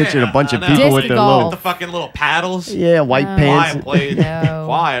tournaments. I pictured a bunch of I know. people with Disc their golf. little The fucking little paddles. Yeah, white pants. Quiet, please. No.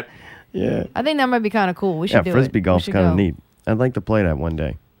 Quiet. Yeah. I think that might be kind of cool. We should Yeah, do Frisbee it. golf's We should kind of go. neat. I'd like to play that one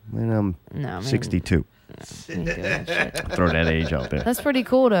day. When I'm No, maybe- 62. We ain't doing that shit. Throw that age out there. That's pretty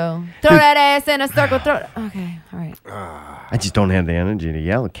cool, though. Throw that ass in a circle. Okay, all right. I just don't have the energy to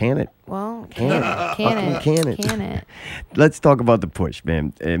yell. Can it? Well, Can it? can it? Can it? Can it? Let's talk about The Push,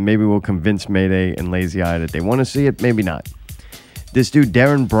 man. Maybe we'll convince Mayday and Lazy Eye that they want to see it. Maybe not. This dude,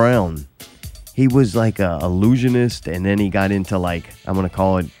 Darren Brown, he was like a illusionist, and then he got into like, I'm going to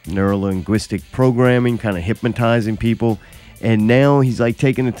call it neurolinguistic programming, kind of hypnotizing people. And now he's like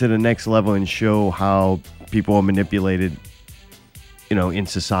taking it to the next level and show how people are manipulated, you know, in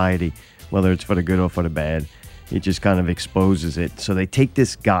society, whether it's for the good or for the bad. It just kind of exposes it. So they take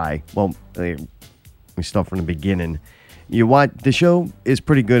this guy. Well, we start from the beginning. you watch the show is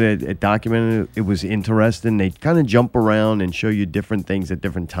pretty good at documenting it. It was interesting. They kind of jump around and show you different things at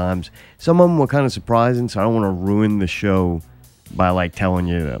different times. Some of them were kind of surprising, so I don't want to ruin the show by like telling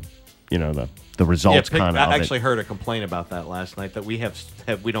you the results kind of. I actually heard a complaint about that last night that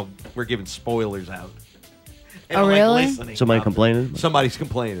we're giving spoilers out. Oh, really? Somebody complaining? Somebody's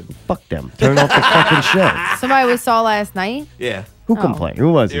complaining. Fuck them. Turn off the fucking show. Somebody we saw last night? Yeah. Who complained?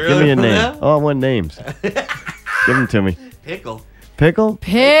 Who was it? You Give me a really- name. Oh, I want names. Give them to me. Pickle. Pickle?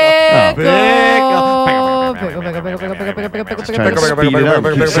 Pickle. Just trying to speed it up.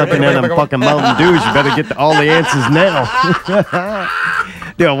 Keep sucking in them fucking Mountain Dews. You better get all the answers now.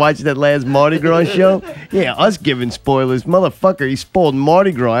 Yo, watch that last Mardi Gras show? Yeah, us giving spoilers. Motherfucker, he spoiled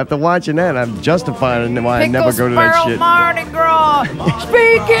Mardi Gras. After watching that, I'm justifying why I never go to that shit. Mardi Gras.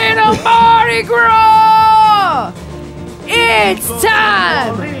 Speaking of Mardi Gras, it's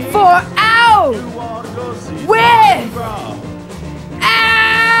time for Out with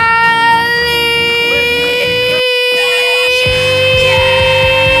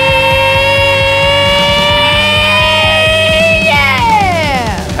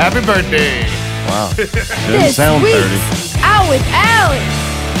Happy birthday. Wow. Doesn't This sound week's 30. Out with Alex.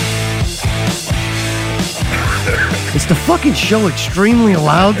 Is the fucking show extremely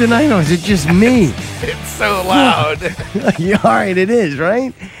loud tonight, or is it just me? It's so loud. Yeah, all right, it is,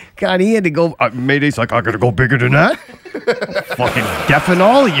 right? God, he had to go. Mayday's like, I gotta go bigger than that. Fucking deafen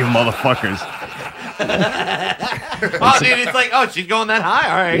all of you motherfuckers. Oh, dude, it's like, oh, she's going that high.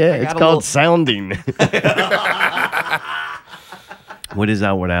 All right. Yeah, it's called sounding. What is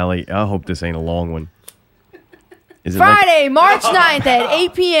Out with Allie? I hope this ain't a long one. Is it Friday, March 9th at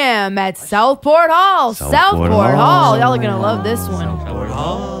 8 p.m. at Southport Hall. Southport Hall. Y'all are going to love this one.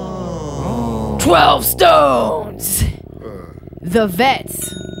 12 Stones. The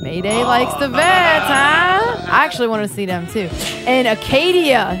Vets. Mayday likes the Vets, huh? I actually want to see them, too. And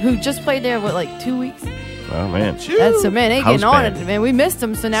Acadia, who just played there, what, like 2 weeks? Oh, man. That's so, man, they House getting on band. it, man. We missed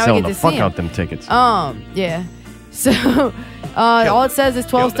them, so now Selling we the get to fuck see them. out them tickets. Yeah. So, all it says is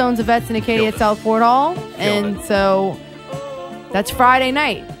 12 Stones of Vets in Acadia at Southport Hall. And so, that's Friday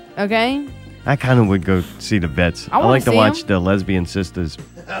night, okay? I kind of would go see the Vets. I wanna like to see watch 'em. the lesbian sisters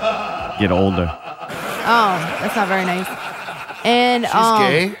get older. That's not very nice. And, She's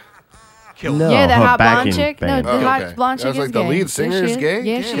gay? No, yeah, that her hot blonde backing chick. band. No, the hot Okay. blonde I chick was is like, the gay. lead singer Yeah, is she gay?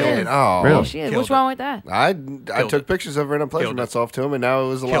 Yeah, she Damn is. it. Oh. Really? Yeah, she is. What's wrong with that? I took pictures of her and I pleasured myself to him, and now it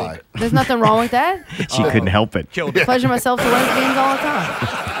was a lie. There's nothing wrong with that. She couldn't help it. Pleasure myself to lesbians all the time.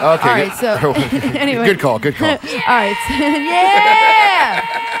 Okay. All right, so anyway. Good call. Good call. All right, so, yeah.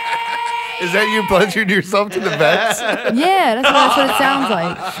 Is that you pleasured yourself to the Vets? Yeah, that's what it sounds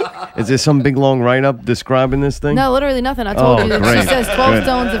like. Is there some big long write-up describing this thing? No, literally nothing. I told Oh, you that great. she says 12 Good.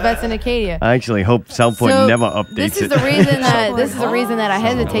 Stones of Vets in Acadia. I actually hope Southport So, never updates This is it. the reason that I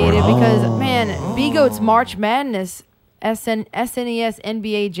hesitated because man, B-Goat's March Madness SNES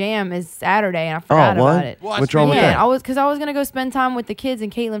NBA Jam is Saturday and I forgot what? about it. What's wrong with that? I was gonna go spend time with the kids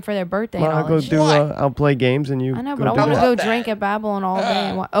and Caitlin for their birthday. Well, and all I'll go that shit. do. I'll play games and you. I know, go but I do want to that. go drink at Babylon all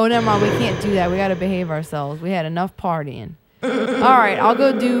day. Oh, never mind. We can't do that. We got to behave ourselves. We had enough partying. All right, I'll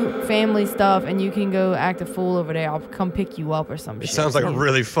go do family stuff, and you can go act a fool over there. I'll come pick you up or some shit. It sounds like a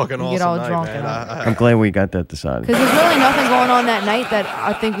really fucking You awesome get all night, drunk man. and all. I'm glad we got that decided. Because there's really nothing going on that night that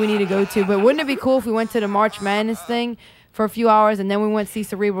I think we need to go to. But wouldn't it be cool if we went to the March Madness thing for a few hours and then we went to see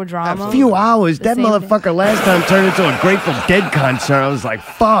Cerebral Drama? A few hours. The That same motherfucker last time turned into a Grateful Dead concert. I was like,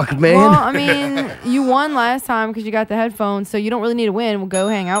 fuck, man. Well, I mean, you won last time because you got the headphones, so you don't really need to win. We'll go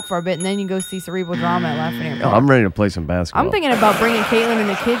hang out for a bit, and then you go see Cerebral Drama at Lafayette Oh, Park. I'm ready to play some basketball. I'm thinking about bringing Caitlin and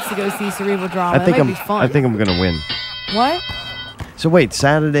the kids to go see Cerebral Drama. I think that I'm. might be fun. I think I'm gonna win. What? So wait,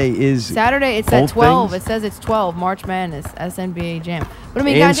 Saturday is Saturday, it's both at 12. things? It says it's 12, March Madness, SNBA Jam. But I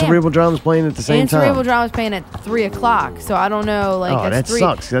mean, And goddamn. Cerebral Drama's playing at the same and time. Cerebral Drama's playing at 3 o'clock, so I don't know. Like, Oh, that's that 3.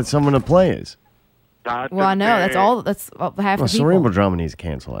 sucks. That's some of the players. Well, I know. That's all. That's half Well, the people. Cerebral Drama needs to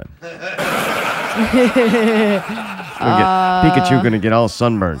cancel that. Pikachu gonna get all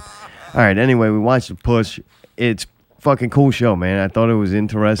sunburned. All right. Anyway, we watched the push. It's fucking cool show, man. I thought it was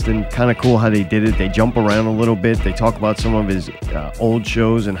interesting. Kind of cool how they did it. They jump around a little bit. They talk about some of his old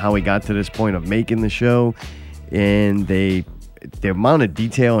shows and how he got to this point of making the show, and the amount of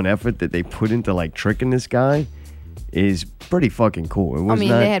detail and effort that they put into like tricking this guy is pretty fucking cool. It was I mean,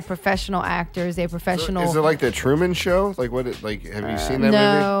 not, they had professional actors. They had professional. Is it like the Truman Show? Like what? Like have you seen that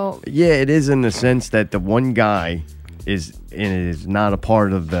no. movie? Yeah, it is in the sense that the one guy is not a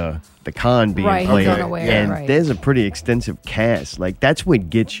part of the the con being Right, he's played. unaware, And right. there's a pretty extensive cast. Like, that's what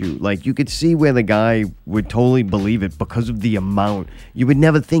gets you. Like, you could see where the guy would totally believe it because of the amount. You would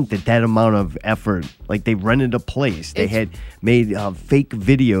never think that amount of effort. Like, they rented a place. They had made fake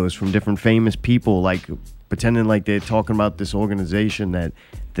videos from different famous people, like pretending like they're talking about this organization that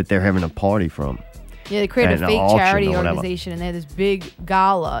they're having a party from. Yeah, they created At a an fake auction charity or whatever. organization, and they had this big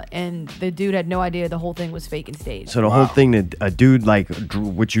gala, and the dude had no idea the whole thing was fake and staged. So the whole thing that a dude like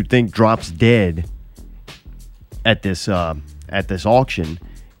what you think drops dead at this auction,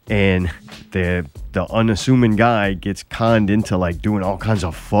 and the unassuming guy gets conned into like doing all kinds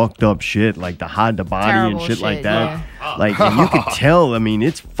of fucked up shit, like to hide the body Terrible and shit like shit, that. yeah. Like, and you could tell. I mean,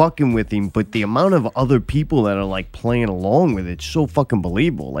 it's fucking with him, but the amount of other people that are like playing along with it's so fucking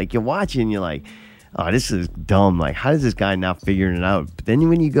believable. Like, you're watching, you're like, oh, this is dumb. Like, how does this guy not figuring it out? But then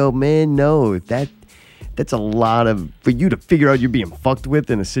when you go, man, no, that's a lot for you to figure out you're being fucked with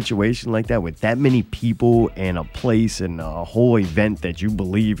in a situation like that with that many people and a place and a whole event that you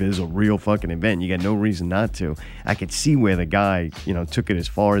believe is a real fucking event. You got no reason not to. I could see where the guy, took it as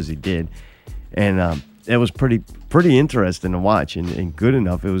far as he did. And it was pretty interesting to watch and good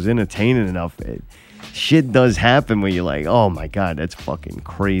enough. It was entertaining enough. Shit does happen where you're like, oh my God, that's fucking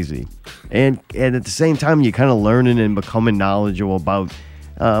crazy. And at the same time, you're kind of learning and becoming knowledgeable about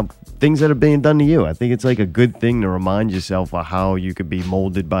things that are being done to you. I think it's like a good thing to remind yourself of how you could be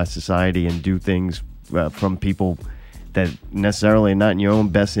molded by society and do things from people that necessarily are not in your own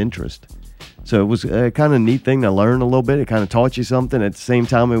best interest. So it was a kind of neat thing to learn a little bit. It kind of taught you something. At the same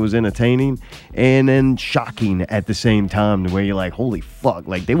time, it was entertaining and then shocking at the same time, where you're like, holy fuck,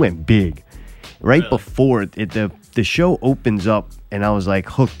 like they went big. Right before the show opens up, and I was like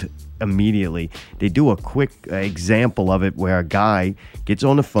hooked immediately. They do a quick example of it where a guy gets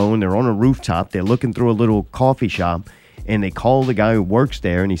on the phone. They're on a rooftop. They're looking through a little coffee shop, and they call the guy who works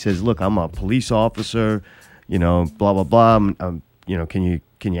there, and he says, "Look, I'm a police officer. Blah blah blah. Can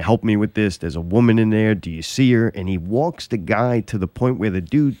you help me with this? There's a woman in there. Do you see her?" And he walks the guy to the point where the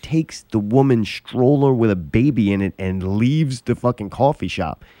dude takes the woman's stroller with a baby in it and leaves the fucking coffee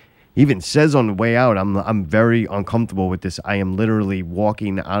shop. He even says on the way out, I'm very uncomfortable with this. I am literally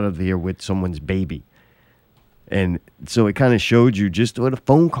walking out of here with someone's baby. And so it kind of showed you just what a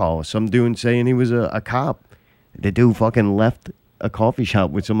phone call. Some dude saying he was a cop. The dude fucking left a coffee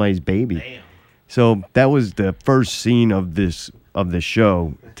shop with somebody's baby. Damn. So that was the first scene of the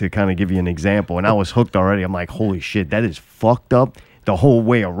show to kind of give you an example. And I was hooked already. I'm like, holy shit, that is fucked up the whole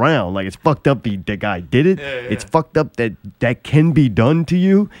way around. Like, it's fucked up the guy did it. Yeah. It's fucked up that can be done to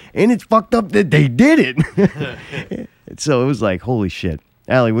you. And it's fucked up that they did it. So it was like, holy shit.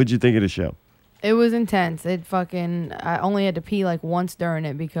 Allie, what'd you think of the show? It was intense. I only had to pee like once during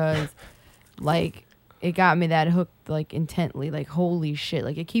it because like it got me that hooked like intently. Like, holy shit.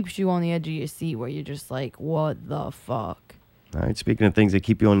 Like, it keeps you on the edge of your seat where you're just like, what the fuck? All right, speaking of things that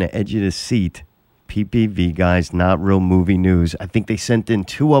keep you on the edge of the seat, PPV, guys, Not Real Movie News. I think they sent in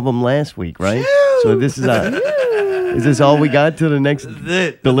 2 of them last week, right? So this is is this all we got to the next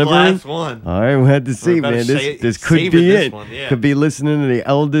delivery? The last one. All right, we'll have to see, man. This could be it. One, yeah. Could be listening to the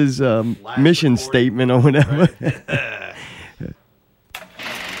elders' mission statement or whatever. Right.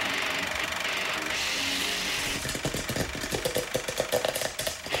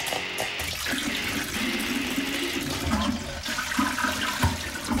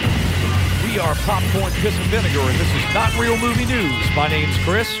 We are Popcorn, Piss, and Vinegar, and this is Not Real Movie News. My name's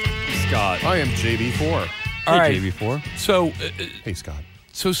Chris. Scott. I am JB4. All right. JB4. So, hey, Scott.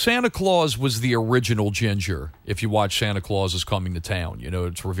 So Santa Claus was the original ginger. If you watch Santa Claus is Coming to Town,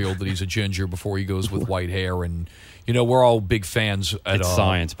 it's revealed that he's a ginger before he goes with white hair. And, we're all big fans it's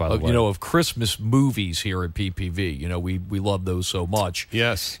science, by the way. Of Christmas movies here at PPV. We love those so much.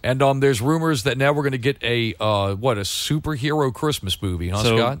 Yes. And there's rumors that now we're going to get a superhero Christmas movie, huh,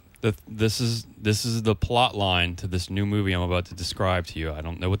 Scott? This is the plot line to this new movie I'm about to describe to you. I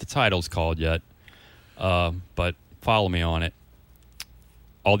don't know what the title's called yet, but follow me on it.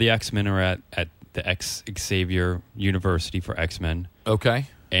 All the X-Men are at the Xavier University for X-Men. Okay.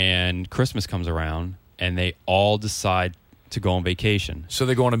 And Christmas comes around, and they all decide to go on vacation. So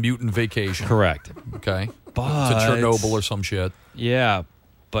they go on a mutant vacation. Correct. Okay. But to Chernobyl or some shit. Yeah.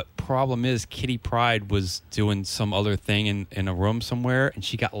 But problem is, Kitty Pryde was doing some other thing in a room somewhere, and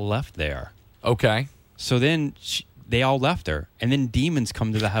she got left there. Okay. So then they all left her, and then demons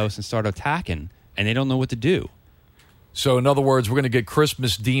come to the house and start attacking, and they don't know what to do. So in other words, we're going to get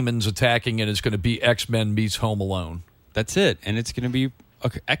Christmas demons attacking, and it's going to be X-Men meets Home Alone. That's it, and it's going to be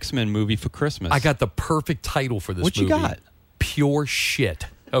an X-Men movie for Christmas. I got the perfect title for this movie. What you got? Pure shit.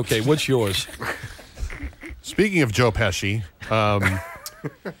 Okay, what's yours? Speaking of Joe Pesci,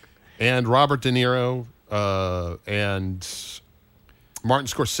 and Robert De Niro and Martin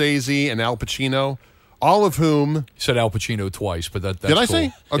Scorsese and Al Pacino, all of whom... You said Al Pacino twice, but that's Did I cool.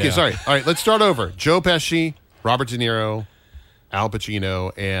 say? Okay, Yeah. sorry. All right, let's start over. Joe Pesci, Robert De Niro, Al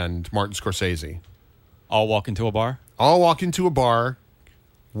Pacino, and Martin Scorsese. All walk into a bar? All walk into a bar.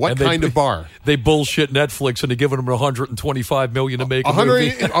 What And they- kind of bar? They bullshit Netflix and they're giving them $125 million to make a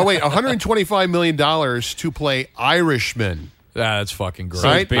movie. $125 million to play Irishmen. That's fucking great.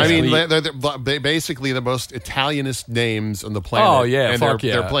 Right? I mean, Basically- they're basically the most Italianist names on the planet. Oh, yeah, and fuck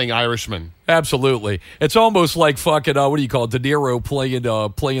they're yeah. playing Irishmen. Absolutely. It's almost like fucking, what do you call it, De Niro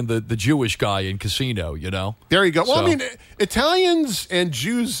playing the Jewish guy in Casino, you know? There you go. Well, So- I mean, Italians and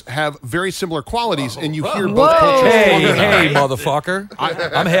Jews have very very qualities, and you hear both Whoa. cultures. Hey, talking hey, about it. motherfucker.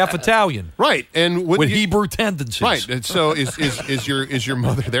 I'm half Italian. Right, and with Hebrew tendencies. Right, and so is your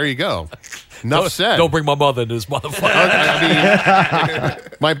mother? There you go. Enough said. Don't bring my mother into this motherfucker. I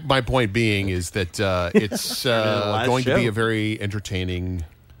mean, my point being is that it's last going to show. be a very entertaining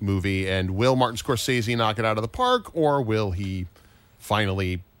movie. And will Martin Scorsese knock it out of the park, or will he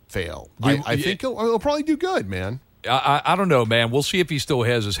finally fail? I think he'll probably do good, man. I don't know, man. We'll see if he still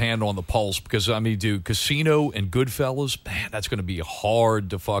has his hand on the pulse because, I mean, dude, Casino and Goodfellas, man, that's going to be hard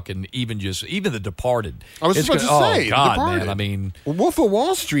to fucking even The Departed. I was It's just about to gonna- say, oh, God, Departed. man. I mean, Wolf of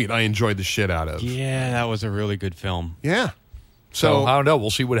Wall Street, I enjoyed the shit out of. Yeah, that was a really good film. Yeah. so I don't know. We'll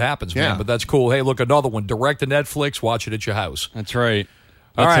see what happens, Yeah. man. But that's cool. Hey, look, another one. Direct to Netflix. Watch it at your house. That's right.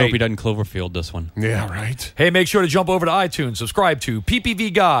 All Let's right. hope he doesn't Cloverfield this one. Yeah, right. Hey, make sure to jump over to iTunes, subscribe to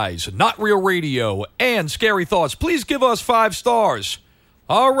PPV Guys, Not Real Radio, and Scary Thoughts. Please give us 5 stars.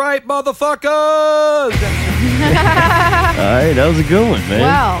 All right, motherfuckers. All right, that was a good one, man.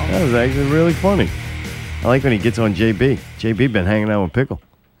 Wow. That was actually really funny. I like when he gets on JB. JB been hanging out with Pickle.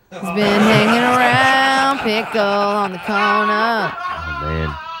 He's been hanging around, Pickle on the corner. Oh,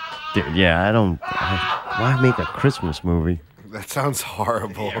 man. Dude, yeah, why make a Christmas movie? That sounds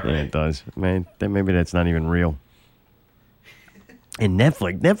horrible. Yeah, it does. Man, maybe that's not even real. And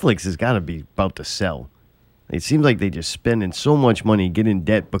Netflix has got to be about to sell. It seems like they just spending so much money, get in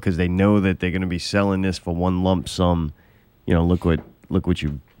debt because they know that they're going to be selling this for one lump sum. You know, look what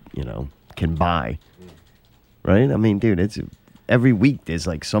you can buy. Right? I mean, dude, it's every week there's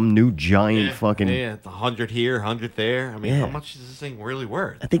like some new giant fucking. Yeah, it's 100 here, 100 there. I mean, Yeah. how much is this thing really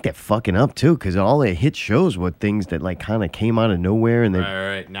worth? I think they're fucking up too because all their hit shows were things that like kind of came out of nowhere and they.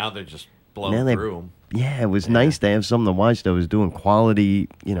 Right. Now they're just Now blowing they- through them. Yeah, it was nice to have something to watch that was doing quality,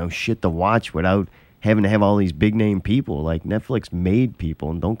 shit to watch without having to have all these big name people. Like Netflix made people,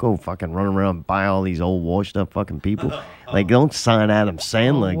 and don't go fucking run around and buy all these old washed up fucking people. Like don't sign Adam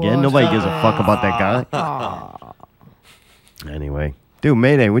Sandler again. Nobody gives a fuck about that guy. Anyway, dude,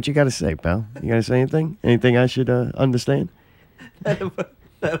 Mayday, what you got to say, pal? You got to say anything? Anything I should understand?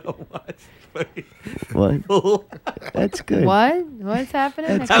 What? That's good. What? What's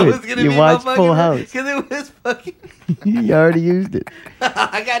happening? That's I good. can't- You watched Full House. Because it was fucking. You already used it.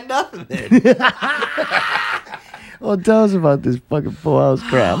 I got nothing then. Well, tell us about this fucking Full House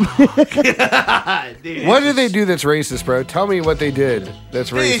crap. Dude, What did they do that's racist, bro? Tell me what they did that's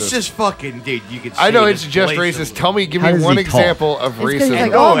racist. It's just fucking, dude. You can. I know see it's this just blatantly. racist. Tell me, give How me does one he talk? example of It's 'cause he's racism.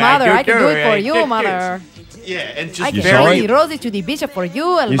 like, Go oh, ahead, mother, go I can do it for ahead, you, go mother. Yeah, and just I can saw bring it? the roses to the bishop for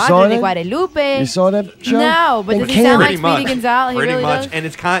you, El You saw Madre de that? Guadalupe. You saw that show? No, but Then does he sound like Pretty Speedy much. Gonzalez? He Pretty really much, does? and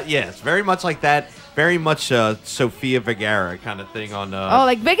it's kind. Yes, very much like that. Very much Sofia Vergara kind of thing on. Oh,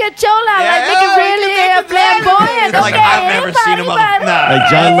 like make it chola, like Yeah, make it really flamboyant. Like, okay, I've never seen him. anybody. Like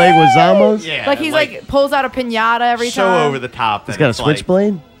John Leguizamo? Yeah, Like he's like pulls out a pinata every so time. over the top. He's that got a it's like-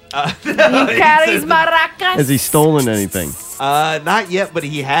 switchblade? He carries maracas. Has he stolen anything? Not yet, but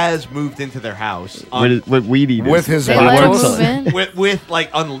he has moved into their house What weed eaters? With his They That he let him works move on. in? with like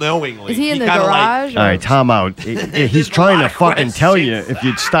unknowingly. Is he in the kinda garage? All right, time out. He's trying to fucking tell you if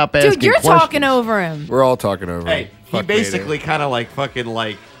you'd stop asking Dude, you're questions. talking over him. We're all talking over. Hey, him. he Fuck basically kind of like fucking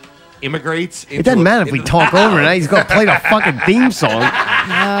like immigrates. It doesn't matter if we talk over it. Now he's going to play the fucking theme song.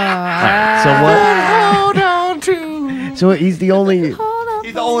 So what? Hold on to. So he's the only...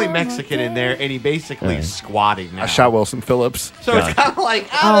 He's the only Mexican in there, and he basically is squatting now. I shot Wilson Phillips. So it's kind of like,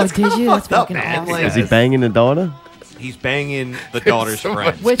 Oh, that's did kinda you? That's fucked up, fucking man. awesome. Like, Is he banging the daughter? he's banging the daughter's so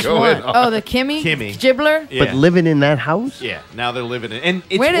friend. much Which going one? on. Oh, the Kimmy? Kimmy. Gibbler? Yeah. But living in that house? Yeah, now they're living in, and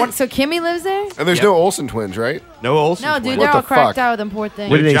it's Where one, did, so Kimmy lives there? And there's Yep. no Olsen twins, right? no Olsen. No, dude, twins. they're What all the cracked fuck? out with them poor things.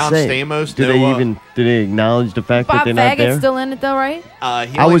 What do they John say? Stamos, do they no, even do they acknowledge the fact Bob that they're not there? Faggot's still in it though, right? He I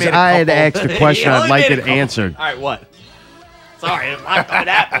only was made a I had couple- asked a question. He I'd only like made it a couple- answered. All right, what? Sorry, I'm not coming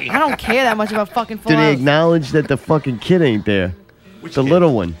at me. I don't care that much about fucking Full Do they House. acknowledge that the fucking kid ain't there? Which The kid?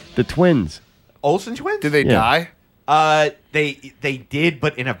 little one, the twins. Olsen twins? Did they Yeah. die? They did,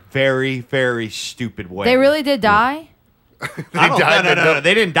 but in a very, very stupid way. They really did die? No,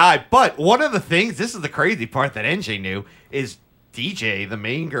 they didn't die. But one of the things, this is the crazy part that NJ knew, is DJ, the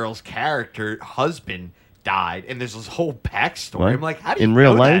main girl's character, husband, died. And there's this whole backstory. What? I'm like, how do you In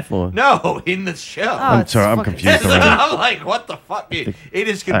real know life, that? or? No, in the show. I'm sorry, I'm confused already. I'm like, what the fuck? It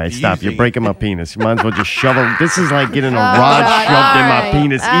is confusing. All right, stop. You're breaking my penis. You might as well just shove it. This is like getting a rod shoved in my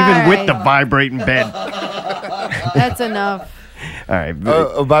penis, even with the vibrating bed. That's enough. All right.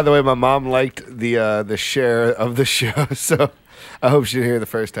 Oh, by the way, my mom liked the share of the show, so I hope she didn't hear the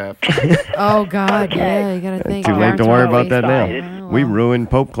first half. Oh, God, yeah, you got to think. Too late to worry about that now. We ruined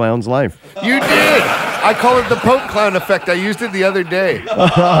Pope Clown's life. You did! I call it the Pope Clown effect. I used it the other day. Oh,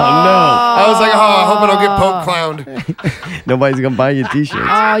 no. I was like, I hope I don't get Pope Clowned. Nobody's going to buy your t-shirts.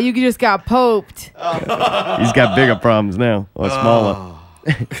 Oh, you just got poped. He's got bigger problems now, or smaller.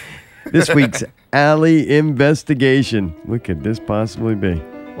 This week's Alley Investigation. What could this possibly be?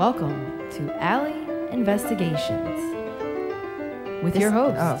 Welcome to Alley Investigations. With your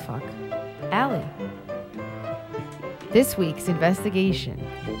host. Oh, fuck. Allie. This week's investigation.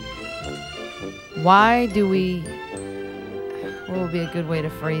 Why do we... What would be a good way to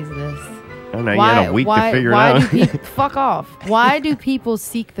phrase this? I don't know. You had a week to figure it out. Fuck off. Why do people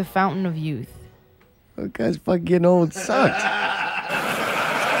seek the fountain of youth? Because fucking old sucks.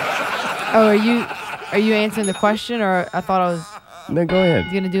 Oh, are you answering the question, or I thought I was... No, go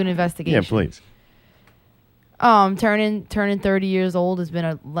ahead. Going to do an investigation. Yeah, please. Turning 30 years old has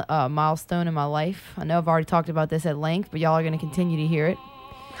been a milestone in my life. I know I've already talked about this at length, but y'all are going to continue to hear it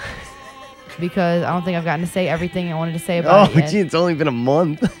because I don't think I've gotten to say everything I wanted to say about it yet. Gee, it's only been a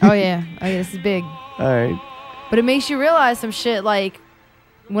month. Oh yeah, this is big. All right. But it makes you realize some shit. Like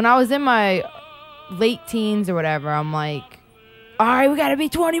when I was in my late teens or whatever, I'm like, all right, we got to be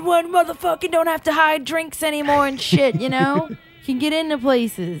 21, motherfucking don't have to hide drinks anymore and shit, you know? You can get into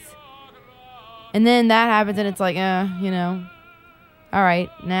places. And then that happens, and it's like, you know, all right,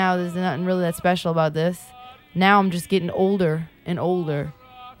 now there's nothing really that special about this. Now I'm just getting older and older.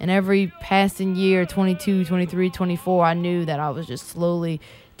 And every passing year, 22, 23, 24, I knew that I was just slowly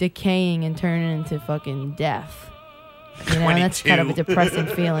decaying and turning into fucking death. You know, and that's kind of a depressing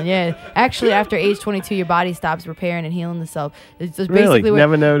feeling. Yeah, actually, after age 22, your body stops repairing and healing itself. It's just really? Basically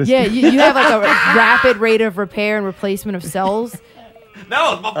Never noticed. Yeah, you have like a rapid rate of repair and replacement of cells.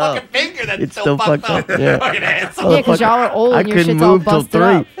 No, it's my fucking finger that's it's still fucked up. Yeah, because y'all are old and your shit's all busted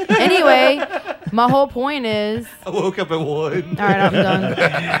up. Anyway, my whole point is... I woke up at 1. All right, I'm done.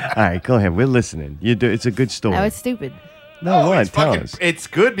 All right, go ahead. We're listening. It's a good story. No, it's stupid. No, what? Tell fucking, us. It's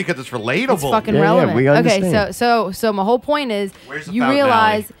good because it's relatable. It's fucking relevant. Yeah, we understand. Okay, so my whole point is you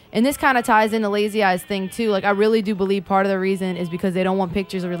realize, and this kind of ties into Lazy Eyes thing too. Like, I really do believe part of the reason is because they don't want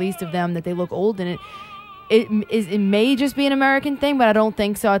pictures released of them that they look old in it. It may just be an American thing, but I don't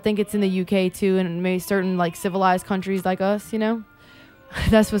think so. I think it's in the UK too, and maybe certain like civilized countries like us, you know?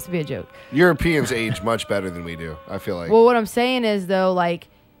 That's supposed to be a joke. Europeans age much better than we do, I feel like. Well, what I'm saying is, though, like,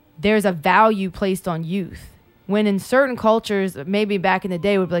 there's a value placed on youth. When in certain cultures, maybe back in the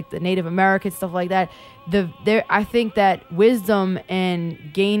day with like the Native Americans, stuff like that, I think that wisdom and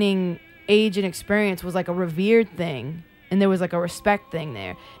gaining age and experience was like a revered thing. And there was like a respect thing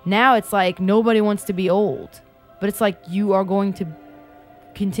there. Now it's like nobody wants to be old. But it's like you are going to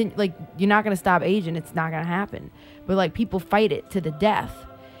continue, like you're not going to stop aging. It's not going to happen. But like people fight it to the death.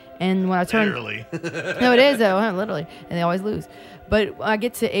 And when I turn... Literally. No, it is though, literally. And they always lose. But when I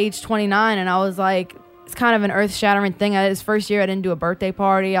get to age 29 and I was like, it's kind of an earth-shattering thing. This first year I didn't do a birthday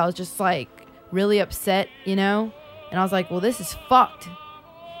party. I was just like really upset, you know? And I was like, well, this is fucked.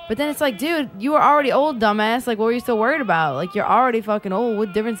 But then it's like, dude, you were already old, dumbass. Like, what were you still worried about? Like, you're already fucking old.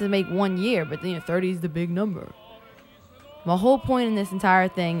 What difference does it make 1 year? But then 30 is the big number. My whole point in this entire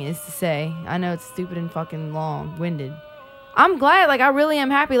thing is to say, I know it's stupid and fucking long-winded. I'm glad, like, I really am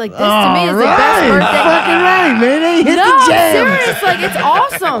happy. Like, this to me is the best birthday. Fucking right, man. They hit no, the jam. I'm serious. Like, it's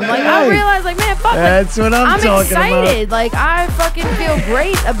awesome. Like, I realized, like, man, fuck. That's what I'm talking excited. about. Like, I fucking feel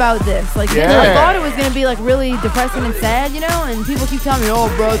great about this. Like, I thought it was going to be, like, really depressing and sad, you know? And people keep telling me, oh,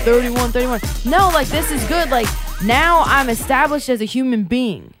 bro, 31. No, like, this is good. Like, now I'm established as a human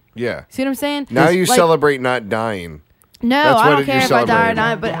being. Yeah. See what I'm saying? Now you like, celebrate not dying. No, I don't care if I die or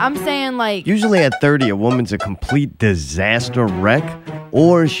not, but I'm saying like... Usually at 30, a woman's a complete disaster wreck,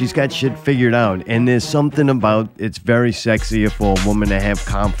 or she's got shit figured out. And there's something about it's very sexy for a woman to have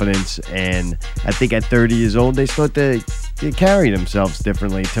confidence. And I think at 30 years old, they start to carry themselves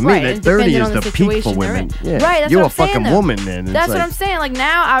differently. To me, that 30 is the peak for women. Yeah. Right, that's you're what a I'm fucking saying, woman then. That's what I'm saying. Like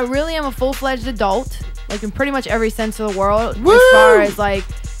now, I really am a full-fledged adult, like in pretty much every sense of the world. Woo! As far as like...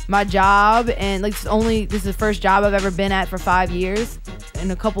 my job, and like this is the first job I've ever been at for 5 years. In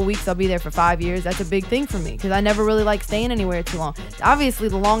a couple weeks, I'll be there for 5 years. That's a big thing for me because I never really like staying anywhere too long. It's obviously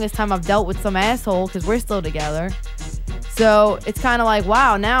the longest time I've dealt with some asshole because we're still together. So it's kind of like,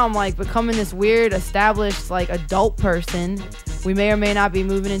 wow, now I'm like becoming this weird, established, like adult person. We may or may not be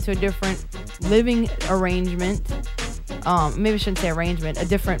moving into a different living arrangement. Maybe I shouldn't say arrangement, a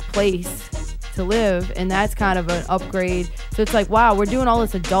different place to live, and that's kind of an upgrade. So it's like, wow, we're doing all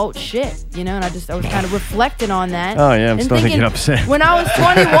this adult shit, you know, and I was kind of reflecting on that. Oh yeah, I'm and starting to get upset. When I was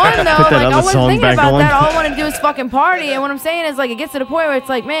 21 though, like I wasn't thinking about on. that. All I want to do is fucking party. And what I'm saying is, like, it gets to the point where it's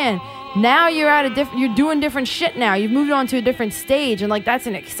like, man, now you're at you're doing different shit now. You've moved on to a different stage, and like that's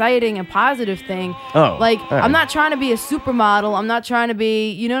an exciting and positive thing. Oh, like right. I'm not trying to be a supermodel. I'm not trying to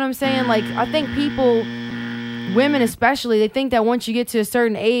be, you know what I'm saying? Like I think people, women especially, they think that once you get to a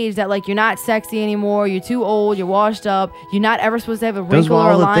certain age that like you're not sexy anymore, you're too old, you're washed up, you're not ever supposed to have a wrinkle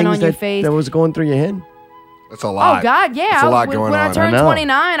or a line on your face. That was going through your head. That's a lot. Oh God, yeah. That's a lot going when on. I turned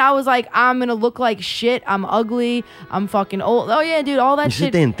 29, I was like, I'm gonna look like shit. I'm ugly. I'm fucking old. Oh yeah, dude, all that You shit.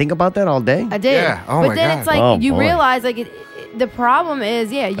 sit there and think about that all day? I did. Yeah. Oh but my then God. it's like Oh, you boy. realize like the problem is,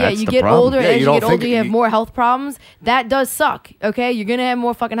 That's you the get problem. older. Yeah, As you you don't get older, think you have you- more health problems. That does suck. Okay, you're gonna have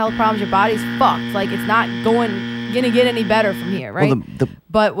more fucking health problems. Your body's fucked. Like it's not gonna get any better from here, right? Well,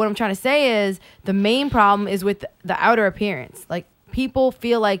 But what I'm trying to say is the main problem is with the outer appearance. Like people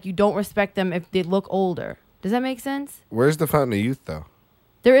feel like you don't respect them if they look older. Does that make sense? Where's the fountain of youth, though?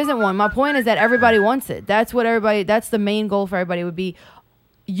 There isn't one. My point is that everybody wants it. That's the main goal for everybody would be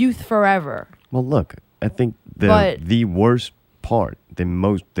youth forever. Well, look, I think But- the worst part, the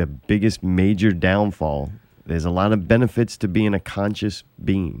biggest major downfall, there's a lot of benefits to being a conscious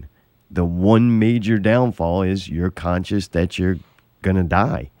being. The one major downfall is you're conscious that you're gonna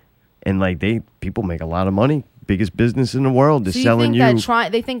die. And like people make a lot of money. Biggest business in the world is So you selling think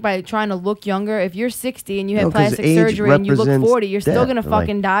that they think by trying to look younger, if you're 60 and you have No, 'cause plastic age surgery and you look represents 40, you're still death, going to like-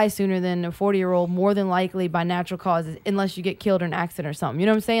 fucking die sooner than a 40-year-old, more than likely by natural causes, unless you get killed in an accident or something. You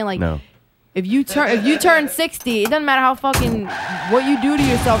know what I'm saying? Like, No. if you turn 60, it doesn't matter how fucking what you do to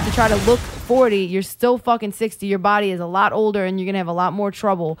yourself to try to look 40, you're still fucking 60. Your body is a lot older and you're going to have a lot more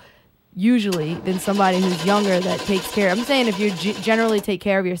trouble usually than somebody who's younger that takes care. I'm saying if you generally take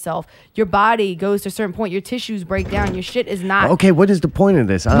care of yourself, your body goes to a certain point, your tissues break down, your shit is not. Okay, what is the point of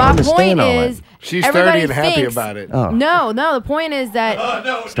this? I My understand point all is, that. She's everybody 30 and happy thinks- about it. Oh. No, the point is that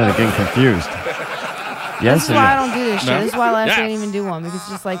Started getting confused. this Yes is or why I no? don't do this shit. No? This is why last year I Yes. didn't even do one because it's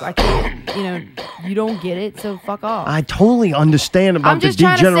just like I can't, you don't get it, so fuck off. I totally understand about I'm the just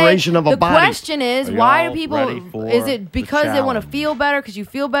trying to degeneration say, of a the body. question is, Are why y'all do people? ready for Is it because the they want to challenge? feel better? Because you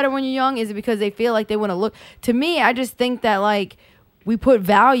feel better when you're young? Is it because they feel like they want to look? To me, I just think that like we put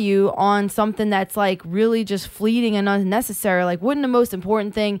value on something that's like really just fleeting and unnecessary. Like, wouldn't the most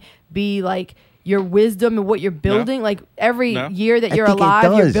important thing be like your wisdom and what you're building? Like every year that I you're think it alive,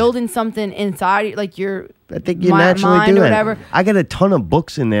 you're does. building something inside, like your I think you naturally mind do or that. whatever. I got a ton of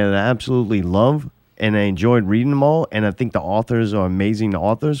books in there that I absolutely love, and I enjoyed reading them all. And I think the authors are amazing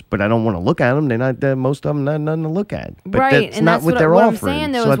authors, but I don't want to look at them. They're not most of them not nothing to look at. But Right, that's and not that's what what they're I'm offering.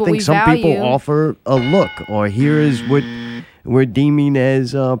 saying, though, So I is what think we some value. people offer a look, or here is what we're deeming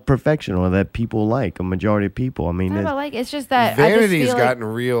as perfection, or that people like, a majority of people. I mean, I that- like it's just that I just Vanity's feel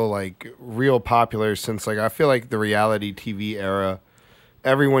like gotten real popular since I feel like the reality TV era.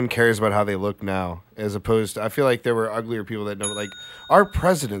 Everyone cares about how they look now, as opposed to I feel like there were uglier people that don't like our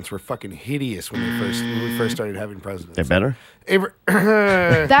presidents were fucking hideous when we first started having presidents. they're better.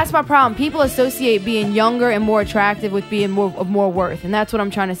 that's my problem. People associate being younger and more attractive with being of more worth, and that's what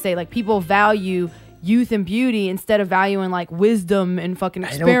I'm trying to say. Like people value youth and beauty instead of valuing like wisdom and fucking I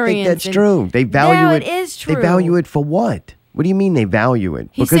experience. don't think that's and- true. They value Yeah, it. it is true. They value it for what? What do you mean they value it?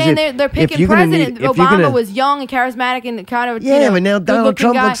 He's Because saying if- they're if picking you're gonna president. need- if you're Obama gonna- was young and charismatic and kind of Yeah, but now Donald good-looking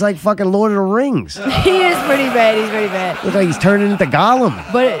Trump guy. looks like fucking Lord of the Rings. he is pretty bad. He's pretty bad. Looks like he's turning into Gollum.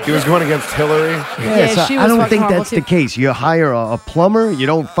 But he was going against Hillary. Yeah, so she I was don't fucking think horrible, that's too. the case. You hire a plumber, you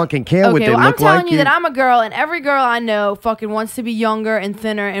don't fucking care what Okay, they well, I'm look telling like. you that I'm a girl, and every girl I know fucking wants to be younger and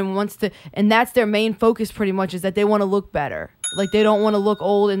thinner, and wants to, and that's their main focus. Pretty much is that they want to look better. Like they don't want to look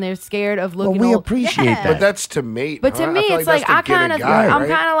old, and they're scared of looking we old. appreciate Yeah. But that's to mate. But to huh? me, I feel it's like that's I to get a kind of, guy, I'm right?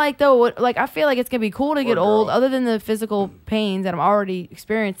 kind of like though, like I feel like it's gonna be cool to get old, other than the physical pains that I'm already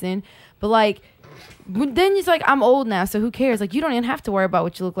experiencing. But like, then it's like I'm old now, so who cares? Like you don't even have to worry about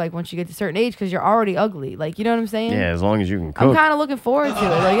what you look like once you get to a certain age because you're already ugly. Like you know what I'm saying? Yeah, as long as you can I'm cook. kind of looking forward to it.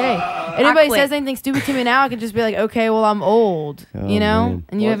 Like, hey, anybody quit. says anything stupid to me now, I can just be like, okay, well, I'm old, Oh, you know? man.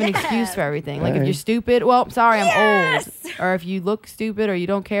 And you have an excuse for everything. Like, if Alright. you're stupid, well, sorry, I'm old. Or if you look stupid or you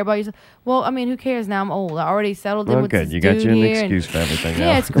don't care about yourself, well, I mean, who cares now? I'm old. I already settled in Well, with good. this You got dude you an here, excuse for everything.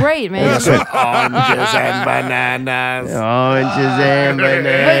 Yeah, now. it's great, man. That's good. Oranges and bananas. Oranges and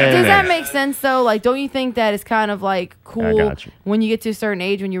bananas. But does that make sense though? Like, don't you think that it's kind of like cool got you. when you get to a certain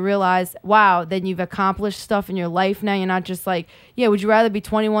age when you realize, wow, then you've accomplished stuff in your life now? You're not just like, yeah, would you rather be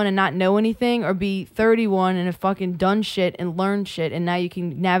 21 and not know anything or be 31 and have fucking done shit and learned shit and now you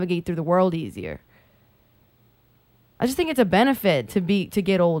can navigate through the world easier? I just think it's a benefit to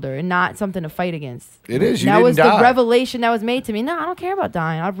get older and not something to fight against. It is. You that didn't was die. the revelation that was made to me. No, I don't care about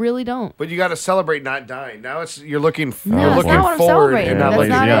dying. I really don't. But you got to celebrate not dying. Now you're looking No, you're that's looking not what I'm forward. celebrating. And That's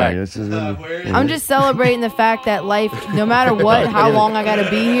not not like, it. This is I'm just celebrating the fact that life, no matter what, how long I got to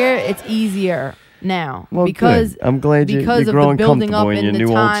be here, it's easier now. Well, because good. I'm glad you're because of the growing building up comfortable in and your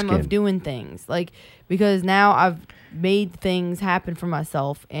the new old time skin. of doing things. Like, because now I've made things happen for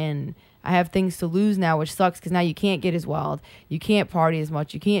myself and I have things to lose now, which sucks because now you can't get as wild. You can't party as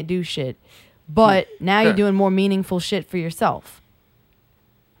much. You can't do shit. But now you're doing more meaningful shit for yourself.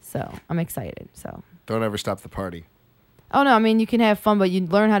 So I'm excited. So Don't ever stop the party. oh no, I mean you can have fun, but you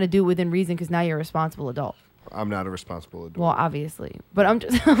learn how to do it within reason because now you're a responsible adult. I'm not a responsible adult. Well, obviously, but I'm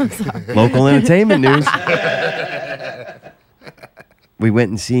just I'm sorry. Local entertainment news. We went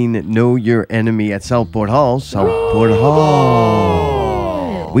and seen Know Your Enemy at Southport Hall. Southport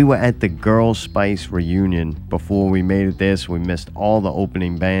Hall. We were at the Girl Spice reunion before we made it there, so we missed all the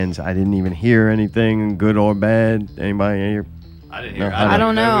opening bands. I didn't even hear anything, good or bad. Anybody hear? I didn't No, hear. I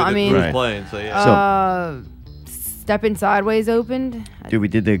don't know. I mean, who was Right. playing. So yeah. Stepping Sideways opened. Dude, we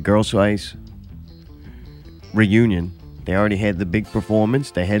did the Girl Spice reunion. They already had the big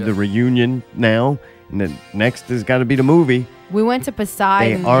performance. They had the reunion now. And the next has got to be the movie. We went to Poseidon.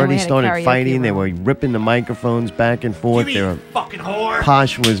 They and already we had a started karaoke fighting. They room. were ripping the microphones back and forth. They were, fucking whore.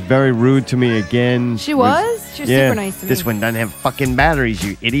 Posh was very rude to me again. She was? She was super nice to me. This one doesn't have fucking batteries,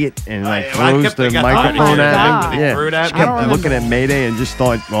 you idiot. And like yeah, well, I throws kept- the I got microphone tired. at Oh him. my Yeah. Threw it at She me. I don't kept looking at Mayday and just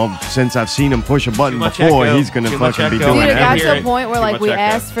thought, well, since I've seen him push a button much before, echo. he's going to Too much fucking be echo. doing Dude, it got that. to a point where Too like much we echo.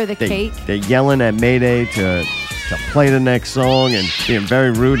 asked for the cake. They're yelling at Mayday to play the next song and being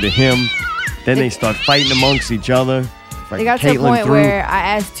very rude to him. Then they start fighting amongst each other. Like It got to a Caitlin point threw- where I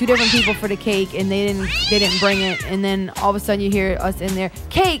asked two different people for the cake and they didn't bring it. And then all of a sudden you hear us in there,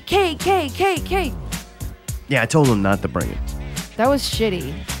 cake, cake, cake, cake, cake. Yeah, I told him not to bring it. That was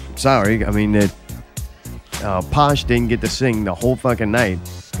shitty. Sorry, I mean Posh didn't get to sing the whole fucking night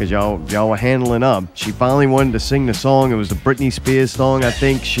because y'all were handling up. She finally wanted to sing the song. It was the Britney Spears song. I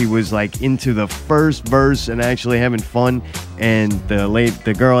think she was like into the first verse and actually having fun. And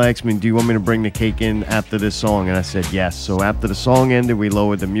the girl asked me, "Do you want me to bring the cake in after this song?" And I said yes. So after the song ended, we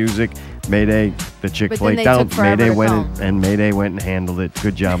lowered the music. Mayday, the chick But then flaked they out. took forever Mayday to went come. and Mayday went and handled it.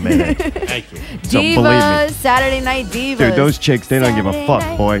 Good job, Mayday. Thank you. So believe me. Divas, Saturday Night Divas. Dude, those chicks, they don't give a Saturday fuck,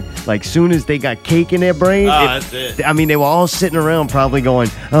 night. boy. Like, soon as they got cake in their brain, That's it. I mean, they were all sitting around probably going,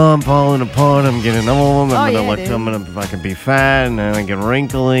 "Oh, I'm falling apart. I'm getting old. Oh, I'm yeah, gonna dude. I'm gonna fucking be fat, and then I get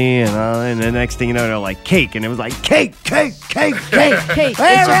wrinkly, and the next thing you know, they're like cake, and it was like cake. Cake, cake. It's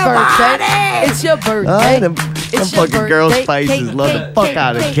your birthday. It's your birthday. Them It's your fucking Girl birthday. Spices Cake, love the cake, fuck cake,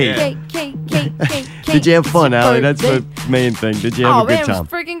 out of cake, cake. cake, cake, cake, cake, Did you have cake. fun, It's Allie? your That's the birthday. main thing. Did you have Oh a good man, it time? was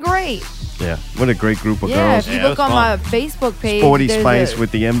freaking great. Yeah. What a great group of Yeah, girls. if you Yeah, it look was on fun. my Facebook page, Sporty there's Spice a,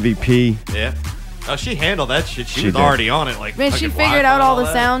 with the MVP. Yeah. Oh, she handled that shit. She She was did. already on it. Like Man, she fucking figured Wi-Fi out all and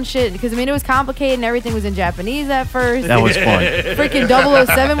the that. sound shit because I mean it was complicated and everything was in Japanese at first. That was fun. Freaking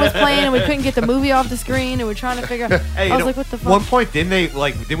 007 was playing and we couldn't get the movie off the screen and we're trying to figure out. Hey, you I was know, like, what the fuck? One point, didn't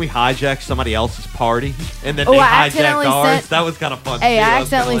we hijack somebody else's party and then Oh, they I hijacked accidentally ours? sent- That was kind of fun. Hey, too. I was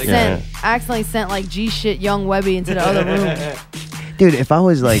kinda accidentally like- sent I accidentally sent like G shit Young Webby into the other room. Dude, if I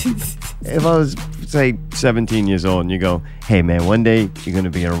was like, say 17 years old and you go, "Hey man, one day you're gonna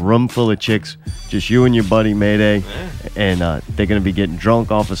be in a room full of chicks, just you and your buddy Mayday, and they're gonna be getting drunk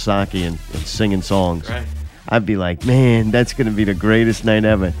off of sake and singing songs." Right. I'd be like, "Man, that's gonna be the greatest night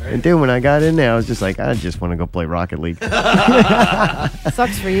ever." And dude, when I got in there, I was just like, I just want to go play Rocket League.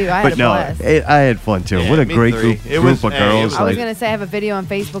 Sucks for you. I had But a no, blast. I had fun too. Yeah, What a me great three. group It was- of hey, it girls. was I was Like, gonna say I have a video on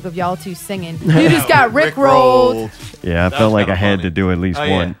Facebook of y'all two singing. You just got Rick rolled. yeah, I That felt was like I kinda had funny. to do at least Oh,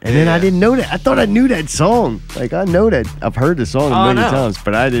 yeah. one. And then I didn't know that. I thought I knew that song. Like I know that. I've heard the song a Oh, million no. times,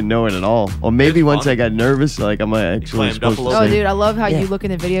 but I didn't know it at all. Or maybe It's once fun. I got nervous, like I'm actually clammed up supposed a to little Oh, sing. dude, I love how Yeah. you look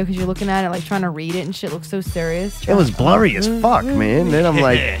in the video because you're looking at it like trying to read it and shit looks so serious. It was blurry as fuck, man. Then I'm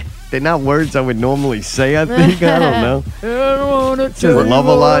like, they're not words I would normally say. I think I don't know. I don't wanna It says tell love a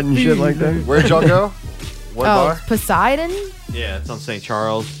you lot what and I shit feel. like that. Where'd y'all go? What Oh, bar? Poseidon. Yeah, it's on St.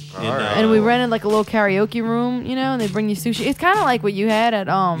 Charles. And we rented like a little karaoke room, you know, and they bring you sushi. It's kind of like what you had at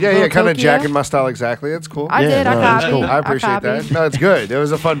Yeah, Little kind of Tokyo. jacking my style exactly. It's cool. I did. I copied. I appreciate that. copied. No, it's good. It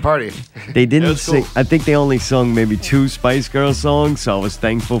was a fun party. They didn't was sing. cool. I think they only sung maybe 2 Spice Girls songs, so I was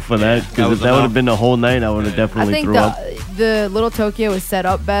thankful for that. Because was if that would enough. have been the whole night, I would have I definitely think threw up. the Little Tokyo was set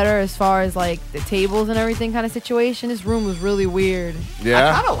up better as far as like the tables and everything kind of situation. This room was really weird. I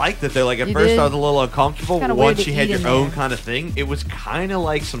kind of liked it though. Like at You first did? I was a little uncomfortable. Kinda Once weird to you had eat your in own there. kind of thing, it was kind of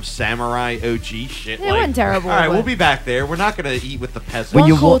like some samurai OG shit. Yeah, it wasn't terrible, All right, but- we'll be back there. We're not gonna eat with the peasants. When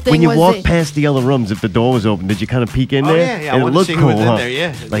you cool walk, when thing you was walk it- past the other rooms, if the door was open, did you kind of peek in Oh, there? yeah, yeah, I And it wanted to looked see who cool, was in huh? there,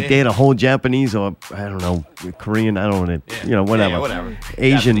 yeah, Like yeah. they had a whole Japanese or I don't know Korean. I don't know, whatever. Yeah, whatever.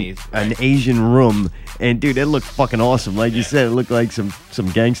 Asian, Japanese, an Asian room, and dude, it looked fucking awesome. Like you said, it looked like some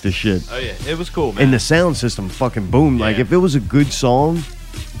gangster shit. Oh yeah, it was cool, man. And the sound system fucking boomed. Like if it was a good song,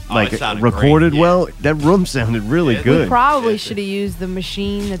 like it sounded recorded great, yeah. well, that room sounded really We good. probably should have used the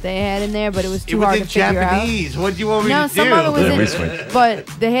machine that they had in there, but it was It too was hard in to figure Japanese. out. What do you want me No, to some do? of it was Yeah, we in, switched. but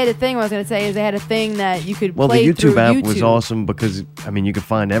they had a thing. I was gonna say is they had a thing that you could Well, the play YouTube through app YouTube. was awesome because I mean you could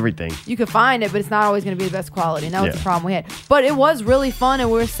find everything. You could find it, but it's not always going to be the best quality. And that was Yeah. the problem we had. But it was really fun, and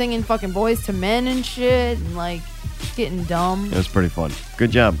we were singing fucking Boys to Men and shit, and like getting dumb. It was pretty fun.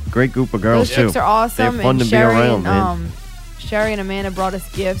 Good job. Great group of girls Those too. chicks are awesome. They're fun and to be Sherry around, and, man. Sherry and Amanda brought us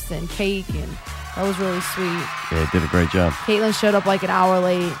gifts and cake, and that was really sweet. Yeah, did a great job. Caitlin showed up like an hour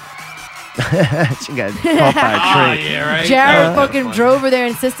late. She got caught by a train. yeah, right. Jared fucking drove her there,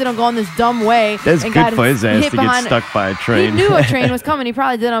 insisted on going this dumb way. That's and good got for his ass hit to get behind- stuck by a train. He knew a train was coming. He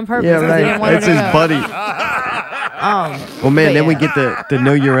probably did it on purpose. Yeah, 'cause he didn't right. want her That's to his go. buddy. Oh Well, man, then we get the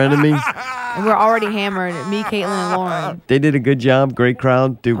Know Your Enemy. And we're already hammered. Me, Caitlin, and Lauren. They did a good job. Great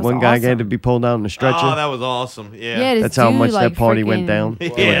crowd. Dude, was one guy awesome. had to be pulled out in a stretcher. Oh, that was awesome. Yeah. Yeah, this That's how dude, much like, that party went freaking- down.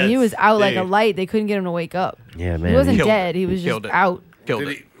 Yeah, He was out like a dude. light. They couldn't get him to wake up. Yeah, man. He wasn't he- dead. He was Killed just it. out. Did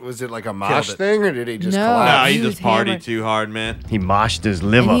he, was it like a mosh thing, or did he just No. No, collapse? he He just was partied hammered. too hard, man. He moshed his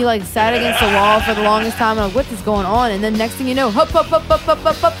liver. And he like sat against the wall for the longest time. And I'm like, what is going on? And then next thing you know, hup, hup, hup, hup, hup,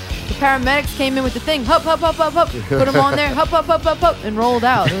 hup, hup. The paramedics came in with the thing, hup, hup, hup, hup, hup. Put him on there, hup, hup, hup, hup, hup, and rolled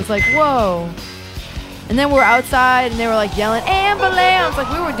out. It was like, whoa. And then we're outside, and they were like yelling, ambulance!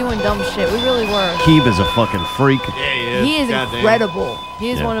 Like we were doing dumb shit. We really were. Keeba's a fucking freak. Yeah, He is Goddamn. incredible.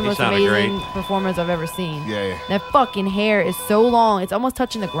 He is Yeah. one of the He most sounded amazing great. performers I've ever seen. Yeah, yeah. That fucking hair is so long. It's almost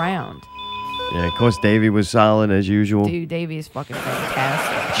touching the ground. Yeah, of course, Davey was solid as usual. Dude, Davey is fucking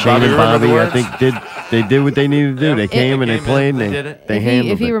fantastic. Shane Bobby and remembered the Bobby, I words? think, they did what they needed to do. They came and they came in, played and they they, did it. they If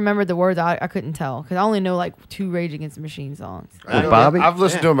handled he it. remembered the words, I couldn't tell. Because I only know like 2 Rage Against the Machine songs. With Bobby? I've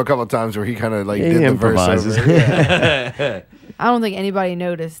listened to him a couple of times where he kind of like Yeah, did he the verse improvises. over. Yeah. I don't think anybody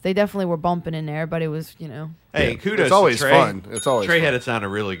noticed. They definitely were bumping in there. Everybody was, you know. Hey, kudos It's always to Trey. fun. It's always Trey fun. had it sounded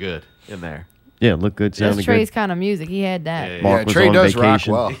really good in there. Yeah, looked good, That's sounded Trey's good. kind of music. He had that. Yeah, Mark Yeah, was Trey on does rock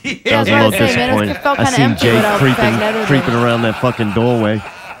vacation. well. I was Yeah, a that's little what I was saying, man. disappointed. It felt I kinda seen empty Jay without creeping, Fagneto creeping there. around that fucking doorway.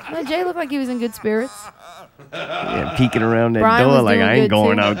 Well, Jay looked like he was in good spirits. Yeah, peeking around that Brian door was like doing I ain't good,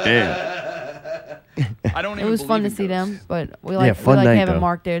 going too. out there. It was fun to see them, but we Yeah, like, fun we like night, having though.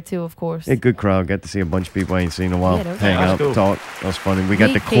 Mark there too, of course. Yeah, good crowd. Got to see a bunch of people I ain't seen in a while. Yeah, that was Hang awesome. out, Cool. talk. That was funny. We got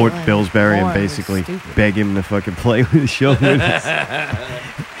Me, to court Caitlin, Pillsbury and Lauren was basically stupid. beg him to fucking play with the show with us.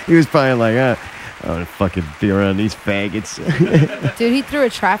 He was probably like, I want to fucking be around these faggots. Dude, he threw a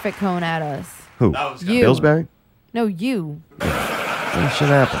traffic cone at us. Who? That was You. Pillsbury? No, you. What should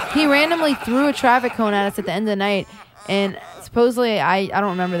happen? He randomly threw a traffic cone at us at the end of the night, and supposedly I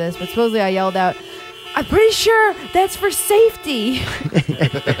don't remember this, but supposedly I yelled out, "I'm pretty sure that's for safety."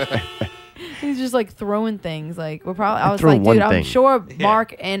 He's just like throwing things. Like we're probably. I was throw like, one dude, I'm thing. sure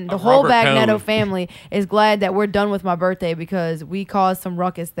Mark and the whole rubber Bagnetto cone. family is glad that we're done with my birthday because we caused some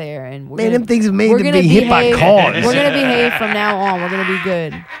ruckus there, and we're Man, gonna, them things are made we're to gonna be hit by behave- cars. We're gonna behave from now on. We're gonna be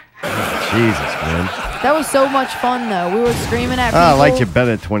good. Jesus, man. That was so much fun though. We were screaming at people. I liked you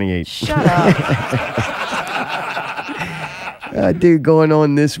better at 28. Shut up. Dude, going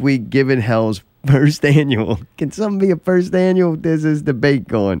on this week, Given Hell's first annual. Can something be a first annual? There's this debate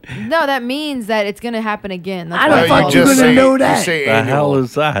going. No, that means that it's gonna happen again. That's I what don't it's fuck called. you gonna know that. You say The annual. hell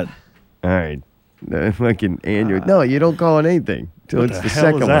is that? All right. The fucking annual. No, you don't call it anything till it's the the hell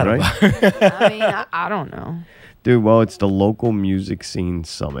second is one, that right? I mean, I don't know. Dude, well, it's the Local Music Scene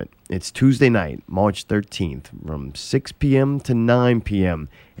Summit. It's Tuesday night, March 13th, from 6 p.m. to 9 p.m.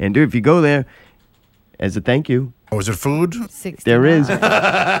 And, dude, if you go there, as a thank you, Oh, is it food? there is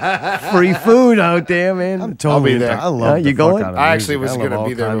free food out there, man. I'm totally I'll be there. I love you the going? fuck out of I actually music. was I love gonna all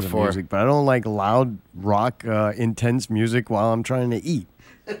be there kinds of before. music, but I don't like loud rock, intense music while I'm trying to eat.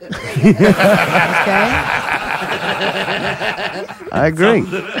 Okay. I agree.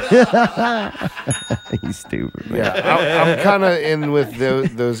 He's stupid. Man. Yeah, I'm kind of in with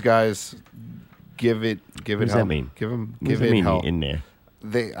those guys. Give it. What does that mean? Give them. What Give does it that mean help. in there?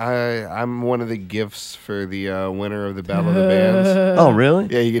 I'm one of the gifts for the winner of the Battle of the Bands. Oh, really?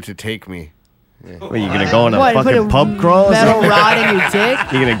 Yeah, you get to take me. Yeah. What, you gonna go on a What, put fucking a pub crawl? or metal something? rod in your dick?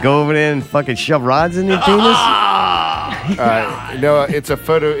 You gonna go over there and fucking shove rods in your penis? No, it's a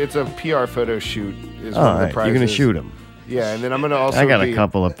photo. It's a PR photo shoot. Is All one of the right, prizes. you're gonna shoot him. Yeah, and then I'm gonna also. I got a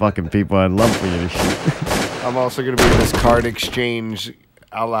couple of fucking people I'd love for you to shoot. I'm also gonna be in this card exchange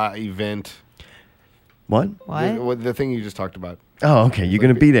a la event. What? The thing you just talked about. Oh, okay. You're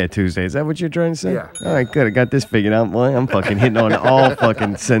gonna be there Tuesday. Is that what you're trying to say? Yeah. All right, good. I got this figured out. Boy, I'm fucking hitting on all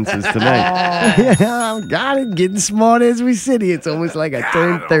fucking senses tonight. I got it. Getting smart as we sit here. It's almost like I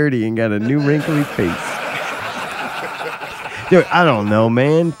turned 30 and got a new wrinkly face. Dude, I don't know,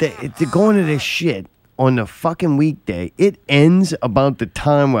 man. They're going to this shit on the fucking weekday. It ends about the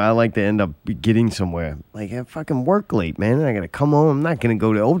time where I like to end up getting somewhere. Like, I fucking work late, man. I gotta come home. I'm not gonna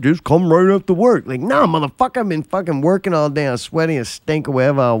go to, just come right after work. Like, nah, motherfucker, I've been fucking working all day. I'm sweating a stink or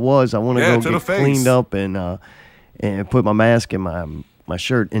wherever I was. I want to go get cleaned up and put my mask and my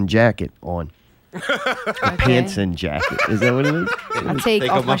shirt and jacket on. Pants and jacket. Is that what it is? I take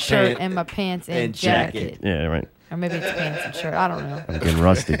off my shirt and my pants and jacket. Yeah, right. Or maybe it's pants and shirt. I don't know. I'm getting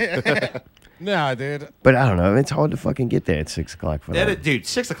rusty. Nah, dude. But I don't know. It's hard to fucking get there at 6 o'clock for that. Dude,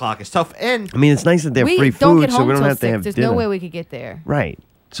 6 o'clock is tough. And I mean, it's nice that they're we free don't food, get so home we don't till have to 6. have There's dinner. no way we could get there. Right.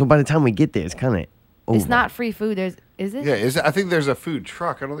 So by the time we get there, it's kind of over. It's not free food. Is it? Yeah, I think there's a food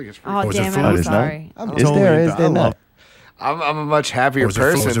truck. I don't think it's free. Oh, food. damn it. I'm sorry. Is there or is there not? I'm a much happier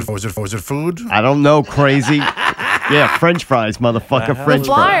person. Was it food? I don't know, crazy. Yeah, French fries, motherfucker. The French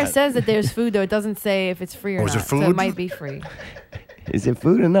flyer fries. says that there's food, though. It doesn't say if it's free or Was not. it So it food? might be free. Is it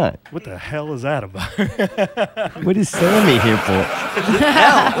food or not? What the hell is that about? What is Sammy here for?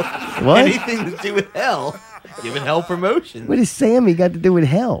 hell. What? Anything to do with hell. Giving hell promotion. What does Sammy got to do with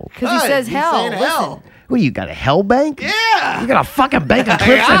hell? Because he says hell. saying Listen. hell. What, you got a hell bank? Yeah. You got a fucking bank of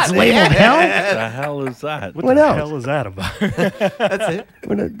clips that's labeled hell? The hell is that? What the else? hell is that about? That's it.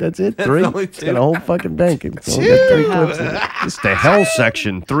 That's it? That's 3? only It's 2. got a whole fucking bank. It's only got 3 clips in it. It's the hell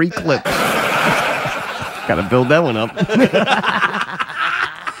section. 3 clips. Got to build that one up.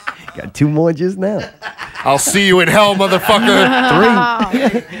 Got 2 more just now. I'll see you in hell, motherfucker.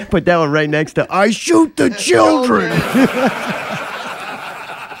 3. Put that one right next to I shoot the children.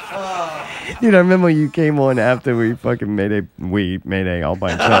 Dude, I remember you came on after we fucking made a all by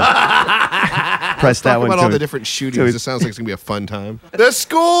himself. Press that Talk one about to all the it. different to shootings. it. It sounds like it's gonna be a fun time. The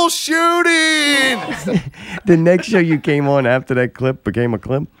school shooting. The next show you came on after that clip became a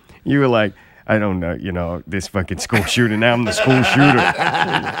clip, you were like, I don't know, this fucking school shooting. Now I'm the school shooter.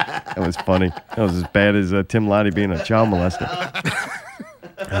 That was funny. That was as bad as Tim Lottie being a child molester.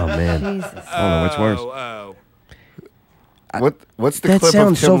 Oh, man. Jesus. I don't know what's worse. What's the That clip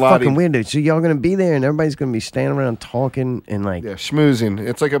sounds of Tim so Lottie? fucking weird. So y'all going to be there and everybody's going to be standing around talking and like... Yeah, schmoozing.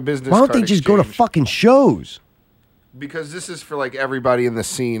 It's like a business. Why don't they card just go to exchange. fucking shows? Because this is for like everybody in the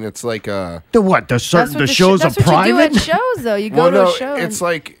scene. It's like The what? The That's what the shows that's are what you do private? at shows, though. You go well, to no, a show. it's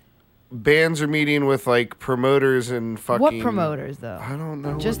like bands are meeting with like promoters and fucking. What promoters, though? I don't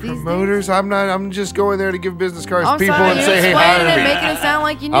know. Just what these promoters. I'm just going there to give business cards to I'm people sorry, and you're say, hey, explaining hire it, me. making it sound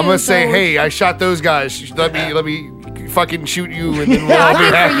like you knew. I'm gonna say, so- hey, I shot those guys. Let me fucking shoot you, and then we'll Yeah, all I be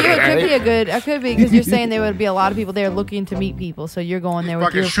think happy. for you it could right? be a good. It could be because you're saying there would be a lot of people there looking to meet people, so you're going there with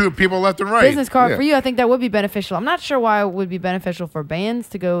Fucking your shoot people left and right. business card. Yeah. For you, I think that would be beneficial. I'm not sure why it would be beneficial for bands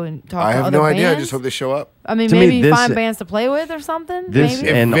to go and talk I to have other no bands. idea. I just hope they show up. I mean, To me, maybe this- find bands to play with or something. this maybe.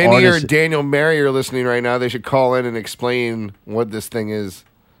 If And Vinny or artists- Daniel Mary are listening right now, they should call in and explain what this thing is.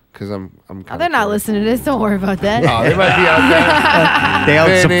 Because I'm Oh, they're not listening to this. Don't worry about that. Oh, they might be out there. They out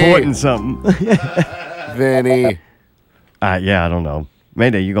Vinny. supporting something. Vinny. Yeah, I don't know.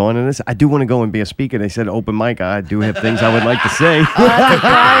 Mayday, you going to this? I do want to go and be a speaker. They said open mic. I do have things I would like to say. That's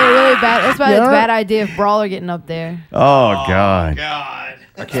probably really bad. That's why it's a Yeah. bad idea if Brawler getting up there, Oh, God. I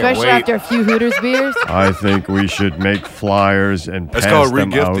can't especially wait. after a few Hooters beers. I think we should make flyers and That's pass called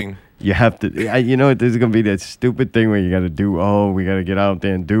them out. regifting. You have to, you know, there's going to be that stupid thing where you got to do, we got to get out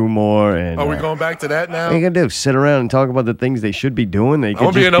there and do more. And Are we going back to that now? what you going to do? Sit around and talk about the things they should be doing? They I'm could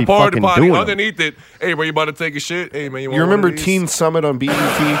gonna be just in a be party fucking party doing them. underneath it. Hey, bro, you about to take a shit? Hey, man, you want You remember one of these? Teen Summit on BET?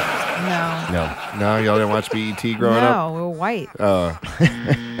 No. No, y'all didn't watch BET growing up? No, we're white.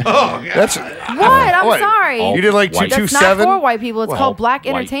 That's What? I'm What? sorry. You did like That's not 227? for white people. It's Well, called Black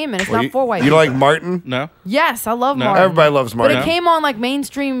white. Entertainment. It's Well, not for white You people. like Martin? No. Yes, I love No. Martin. Everybody loves But Martin. it came on like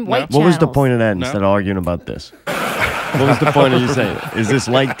mainstream white What was the channels. point of that instead of arguing about this? What was the point of you saying? Is this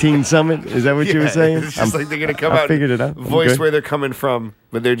like Teen Summit? Is that what you were saying? It's just like they're gonna come I out, figured it out. and I'm voice good. where they're coming from,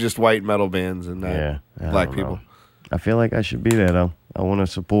 but they're just white metal bands and not I black don't people. know. I feel like I should be there though. I want to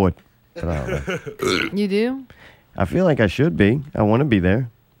support. But I don't know. You do? I feel like I should be. I want to be there.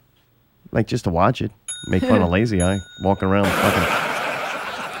 Like just to watch it. Make fun of Lazy Eye walking around fucking.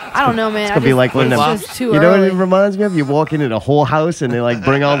 I don't know, man. It's gonna be like when it's them, just too you know what early. it reminds me of? You walk into the whole house and they like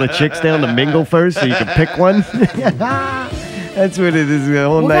bring all the chicks down to mingle first so you can pick one. That's what it is. The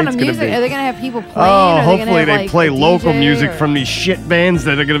whole What kind night's of gonna music? be. Are they gonna have people playing? Oh, or are they gonna hopefully have, they like, play a local DJ music or- from these shit bands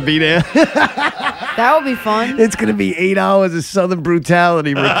that are gonna be there. That would be fun. It's gonna be 8 hours of Southern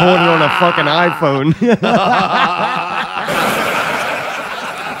Brutality recorded on a fucking iPhone.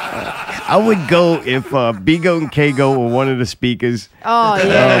 I would go if Bigo and Kago were one of the speakers. Oh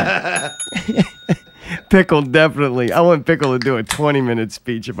yeah. Pickle, definitely. I want Pickle to do a 20-minute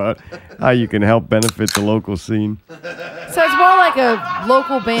speech about how you can help benefit the local scene. So it's more like a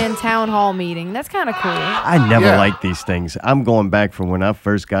local band town hall meeting. That's kind of cool. I never liked these things. I'm going back from when I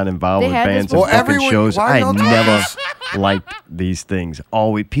first got involved They with had this bands and before. booking shows. why I y'all doing never this? liked these things.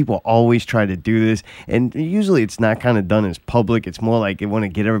 People always try to do this, and usually it's not kind of done as public. It's more like they want to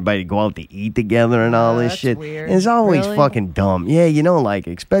get everybody to go out to eat together and all this that's shit. weird. And it's always Really? fucking dumb. Yeah, like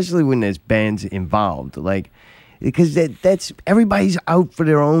especially when there's bands involved, like. Because that's everybody's out for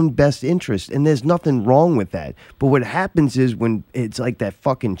their own best interest, and there's nothing wrong with that. But what happens is when it's like that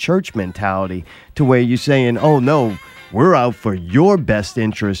fucking church mentality to where you're saying, oh, no, we're out for your best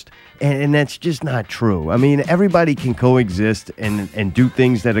interest, and that's just not true. I mean, everybody can coexist and do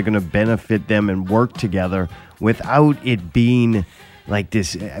things that are going to benefit them and work together without it being like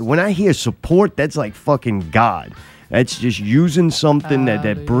this. When I hear support, that's like fucking God. That's just using something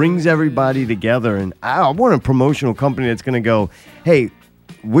that brings everybody together. And I want a promotional company that's going to go, hey,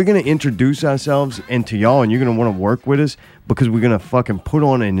 we're going to introduce ourselves into y'all, and you're going to want to work with us because we're going to fucking put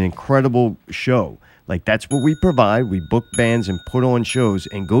on an incredible show. Like, that's what we provide. We book bands and put on shows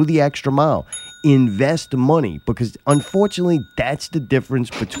and go the extra mile. Invest money, because unfortunately, that's the difference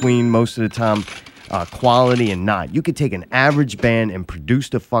between most of the time quality and not. You could take an average band and produce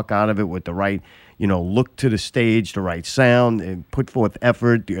the fuck out of it with the right, look to the stage, the right sound, and put forth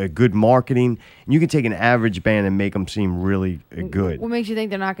effort, good marketing. And you can take an average band and make them seem really good. What makes you think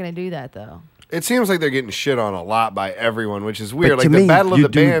they're not going to do that though? It seems like they're getting shit on a lot by everyone, which is weird. But Like to the me, Battle of you the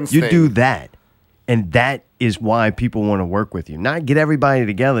do, Bands you thing. do that, and that is why people want to work with you. Not get everybody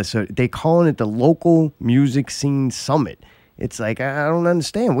together. So they calling it the Local Music Scene Summit. It's like, I don't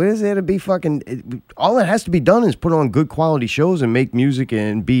understand. What is there to be fucking... all that has to be done is put on good quality shows and make music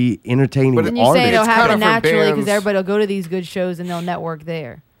and be entertaining But artists. you say it'll happen kinda for naturally because bands- everybody will go to these good shows and they'll network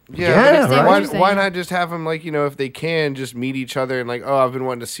there. Yeah, I but understand what you're why saying. not just have them like if they can just meet each other and like, oh, I've been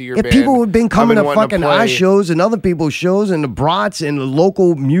wanting to see your If band. people had been coming I've to wanting fucking play. our shows and other people's shows and the brats and the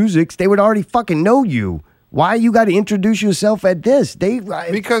local musics, they would already fucking know you. Why you got to introduce yourself at this?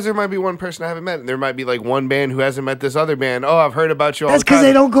 Because there might be one person I haven't met. And there might be like one band who hasn't met this other band. Oh, I've heard about you all That's the time. because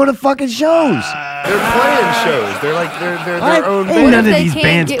they don't go to fucking shows. They're playing shows. They're like they're their own Ain't band. none of They these can't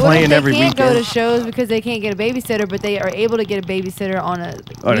bands get- playing what if they every can't go weekend. to shows because they can't get a babysitter, but they are able to get a babysitter on a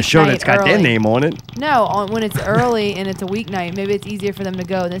On a show weeknight that's got their early. name on it. No, when it's early and it's a weeknight, maybe it's easier for them to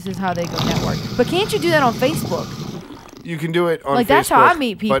go. This is how they go network. But can't you do that on Facebook? You can do it on Like Facebook. that's how I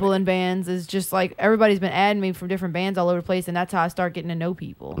meet but people in bands. Is just like everybody's been adding me from different bands all over the place, and that's how I start getting to know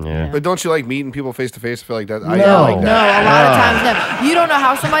people. Yeah. But don't you like meeting people face to face? I feel like that. No. I like No, that. a lot of times no. You don't know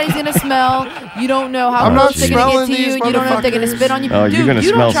how somebody's gonna smell. You don't know how I'm not close they're gonna get smelling to you. these And you don't know if they're gonna motherfuckers. spit on you. Oh, Dude, you're gonna you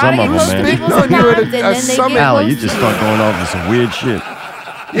smell don't try to some get of close them, to man. people Spitting on you at sometimes, a and then they summit. get Allie, close you just to start going off with some weird shit.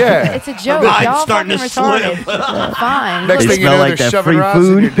 Yeah. It's a joke. I'm Y'all starting fucking to retarded. slip. Fine. Next They thing you smell know, like they're that shoving free rocks in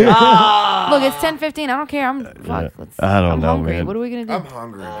food. your dick. Look, it's 10:15. I don't care. I'm fuck. I don't I'm know, hungry. man. What are we gonna do? I'm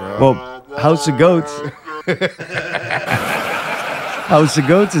hungry, bro. Well, House of Goats. House of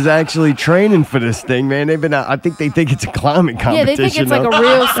Goats is actually training for this thing, man. They've been. I think they think it's a climbing competition. Yeah, they think it's like though. a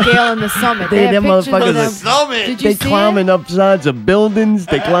real scale in the summit. They have Them pictures of motherfuckers them. are- Summit. Did you They see climbing it? up sides of buildings.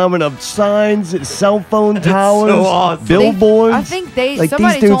 They climbing up signs, cell phone towers, awesome. billboards. I think they. like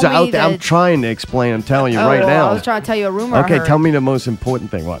somebody these dudes told are me out there. I'm that- trying to explain. I'm telling you Oh, right well, now. I was trying to tell you a rumor. I Okay, heard. tell me the most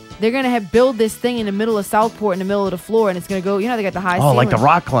important thing. What? They're gonna build this thing in the middle of Southport, in the middle of the floor, and it's gonna go. You know, they got the high. Oh, like the ceiling.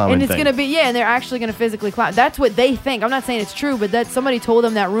 rock climbing And it's thing. gonna be and they're actually gonna physically climb. That's what they think. I'm not saying it's true, but that somebody told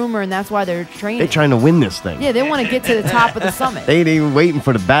them that rumor, and that's why they're training. They're trying to win this thing. Yeah, they want to get to the top of the summit. They ain't even waiting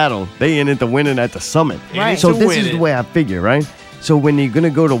for the battle. They in it to win it at the summit. Right. So to this win is it. the way I figure, right? So when you're going to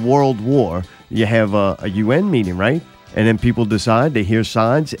go to World War, you have a UN meeting, right? And then people decide, they hear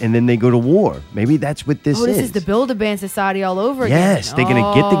sides, and then they go to war. Maybe that's what this Oh, is. this is the Build-A-Band Society all over again. Yes, they're going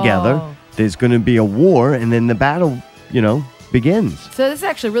to get together. Oh. There's going to be a war, and then the battle begins. So this is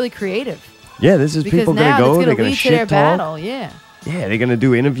actually really creative. Yeah, this is Because people now going to go. it's They're gonna going lead to to their shit talk. battle. Yeah. Yeah, they're going to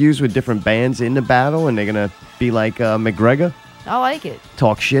do interviews with different bands in the battle, and they're going to be like McGregor. I like it.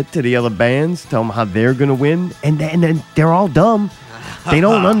 Talk shit to the other bands, tell them how they're going to win, and then they're all dumb. They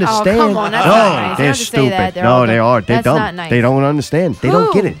don't understand. Oh, come on, that's no, not nice. You they're don't have to say stupid. that. They're No, all they dumb. are. They're That's dumb. not nice. They don't understand. They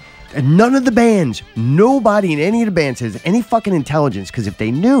don't get Who? it. And none of the bands, nobody in any of the bands has any fucking intelligence, because if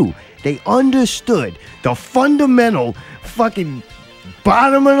they knew, they understood the fundamental fucking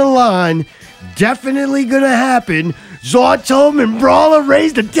bottom of the line, definitely gonna happen. Zortom and Brawler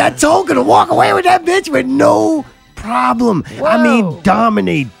raised the dead toll, gonna walk away with that bitch with no problem. I mean,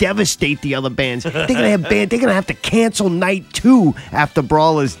 dominate, devastate the other bands. They're gonna have to cancel night 2 after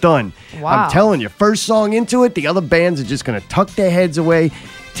Brawler's done. Wow. I'm telling you, first song into it, the other bands are just gonna tuck their heads away,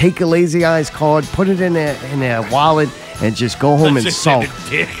 take a Lazy Eyes card, put it in their wallet, and just go home and sulk.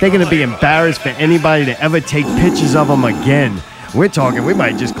 They're gonna be embarrassed for anybody to ever take pictures of them again. We're talking, we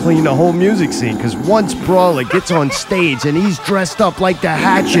might just clean the whole music scene, because once Brawler gets on stage and he's dressed up like the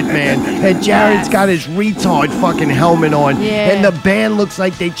Hatchet Man, and Jared's got his retard fucking helmet on, and the band looks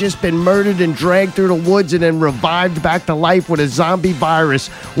like they've just been murdered and dragged through the woods and then revived back to life with a zombie virus.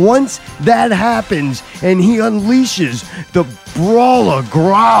 Once that happens and he unleashes the Brawler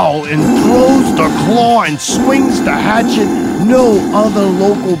growl and throws the claw and swings the hatchet, no other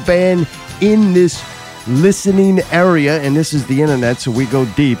local band in this listening area, and this is the internet, so we go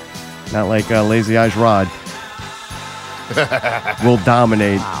deep, not like Lazy Eyes Rod, will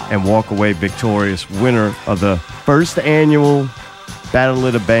dominate and walk away victorious, winner of the first annual Battle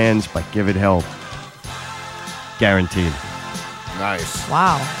of the Bands by Give It Hell. Guaranteed. Nice.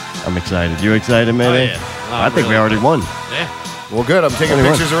 Wow. I'm excited. You excited, man? Oh, yeah. I think we already won. Yeah. Well, good. I'm taking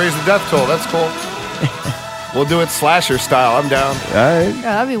 21. pictures of Raise the Death Toll. That's cool. We'll do it slasher style. I'm down. All right. Yeah,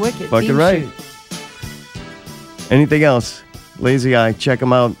 that'd be wicked. Fucking Theme right. shoot. Anything else? Lazy Eye, check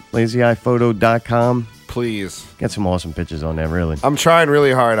them out. LazyEyePhoto.com. Please. Get some awesome pictures on there, really. I'm trying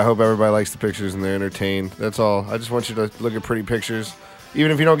really hard. I hope everybody likes the pictures and they're entertained. That's all. I just want you to look at pretty pictures.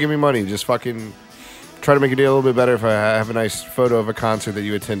 Even if you don't give me money, just fucking try to make it a little bit better if I have a nice photo of a concert that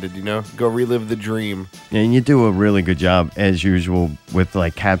you attended, Go relive the dream. Yeah, and you do a really good job, as usual, with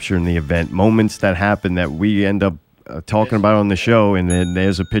like capturing the event. Moments that happen that we end up talking about on the show, and then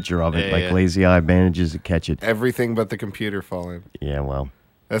there's a picture of it. Yeah, like yeah. Lazy Eye manages to catch it. Everything but the computer falling. Yeah, well.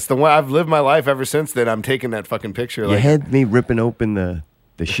 That's the one. I've lived my life ever since then. I'm taking that fucking picture. You had me ripping open the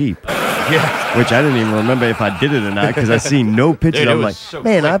sheep. Yeah. Which I didn't even remember if I did it or not, because I seen no picture. Dude, it I'm was like, so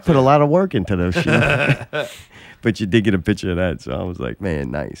man, quick, I put a lot of work into those sheep. But you did get a picture of that, so I was like,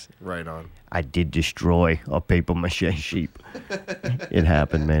 man, nice. Right on. I did destroy a paper mache sheep. It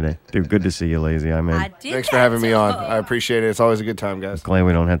happened, man. Dude, good to see you, Lazy Eye, man. Thanks for having me on. I appreciate it. It's always a good time, guys. Glad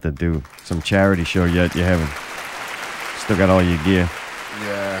we don't have to do some charity show yet. You haven't. Still got all your gear.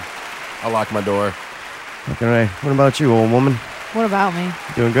 Yeah. I'll lock my door. Okay, right. What about you, old woman? What about me?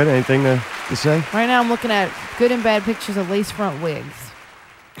 Doing good? Anything to say? Right now, I'm looking at good and bad pictures of lace front wigs.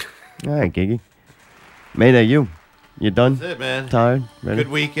 All right, Giggy. Mayday, you done? That's it, man. Tired? Ready?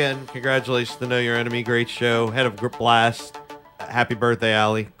 Good weekend. Congratulations to Know Your Enemy. Great show. Head of Grip Blast. Happy birthday,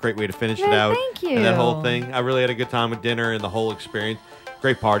 Allie. Great way to finish it out. thank you. And that whole thing. I really had a good time with dinner and the whole experience.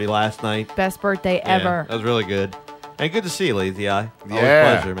 Great party last night. Best birthday Yeah, ever. that was really good. And good to see you, Lazy Eye. Always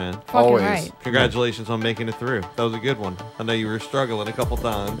Yeah. a pleasure, man. Fucking Always. right. Congratulations on making it through. That was a good one. I know you were struggling a couple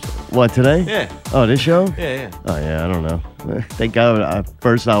times. What, today? Yeah. Oh, this show? Yeah, yeah. Oh, yeah, I don't know. Thank God,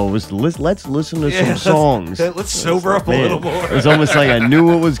 first hour was, let's listen to Yeah, some let's- songs. let's sober up a Man, little more. It was almost like I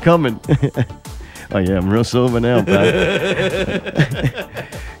knew it was coming. Oh, yeah, I'm real sober now, pal.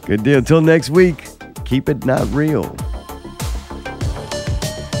 Good deal. Till next week, keep it not real.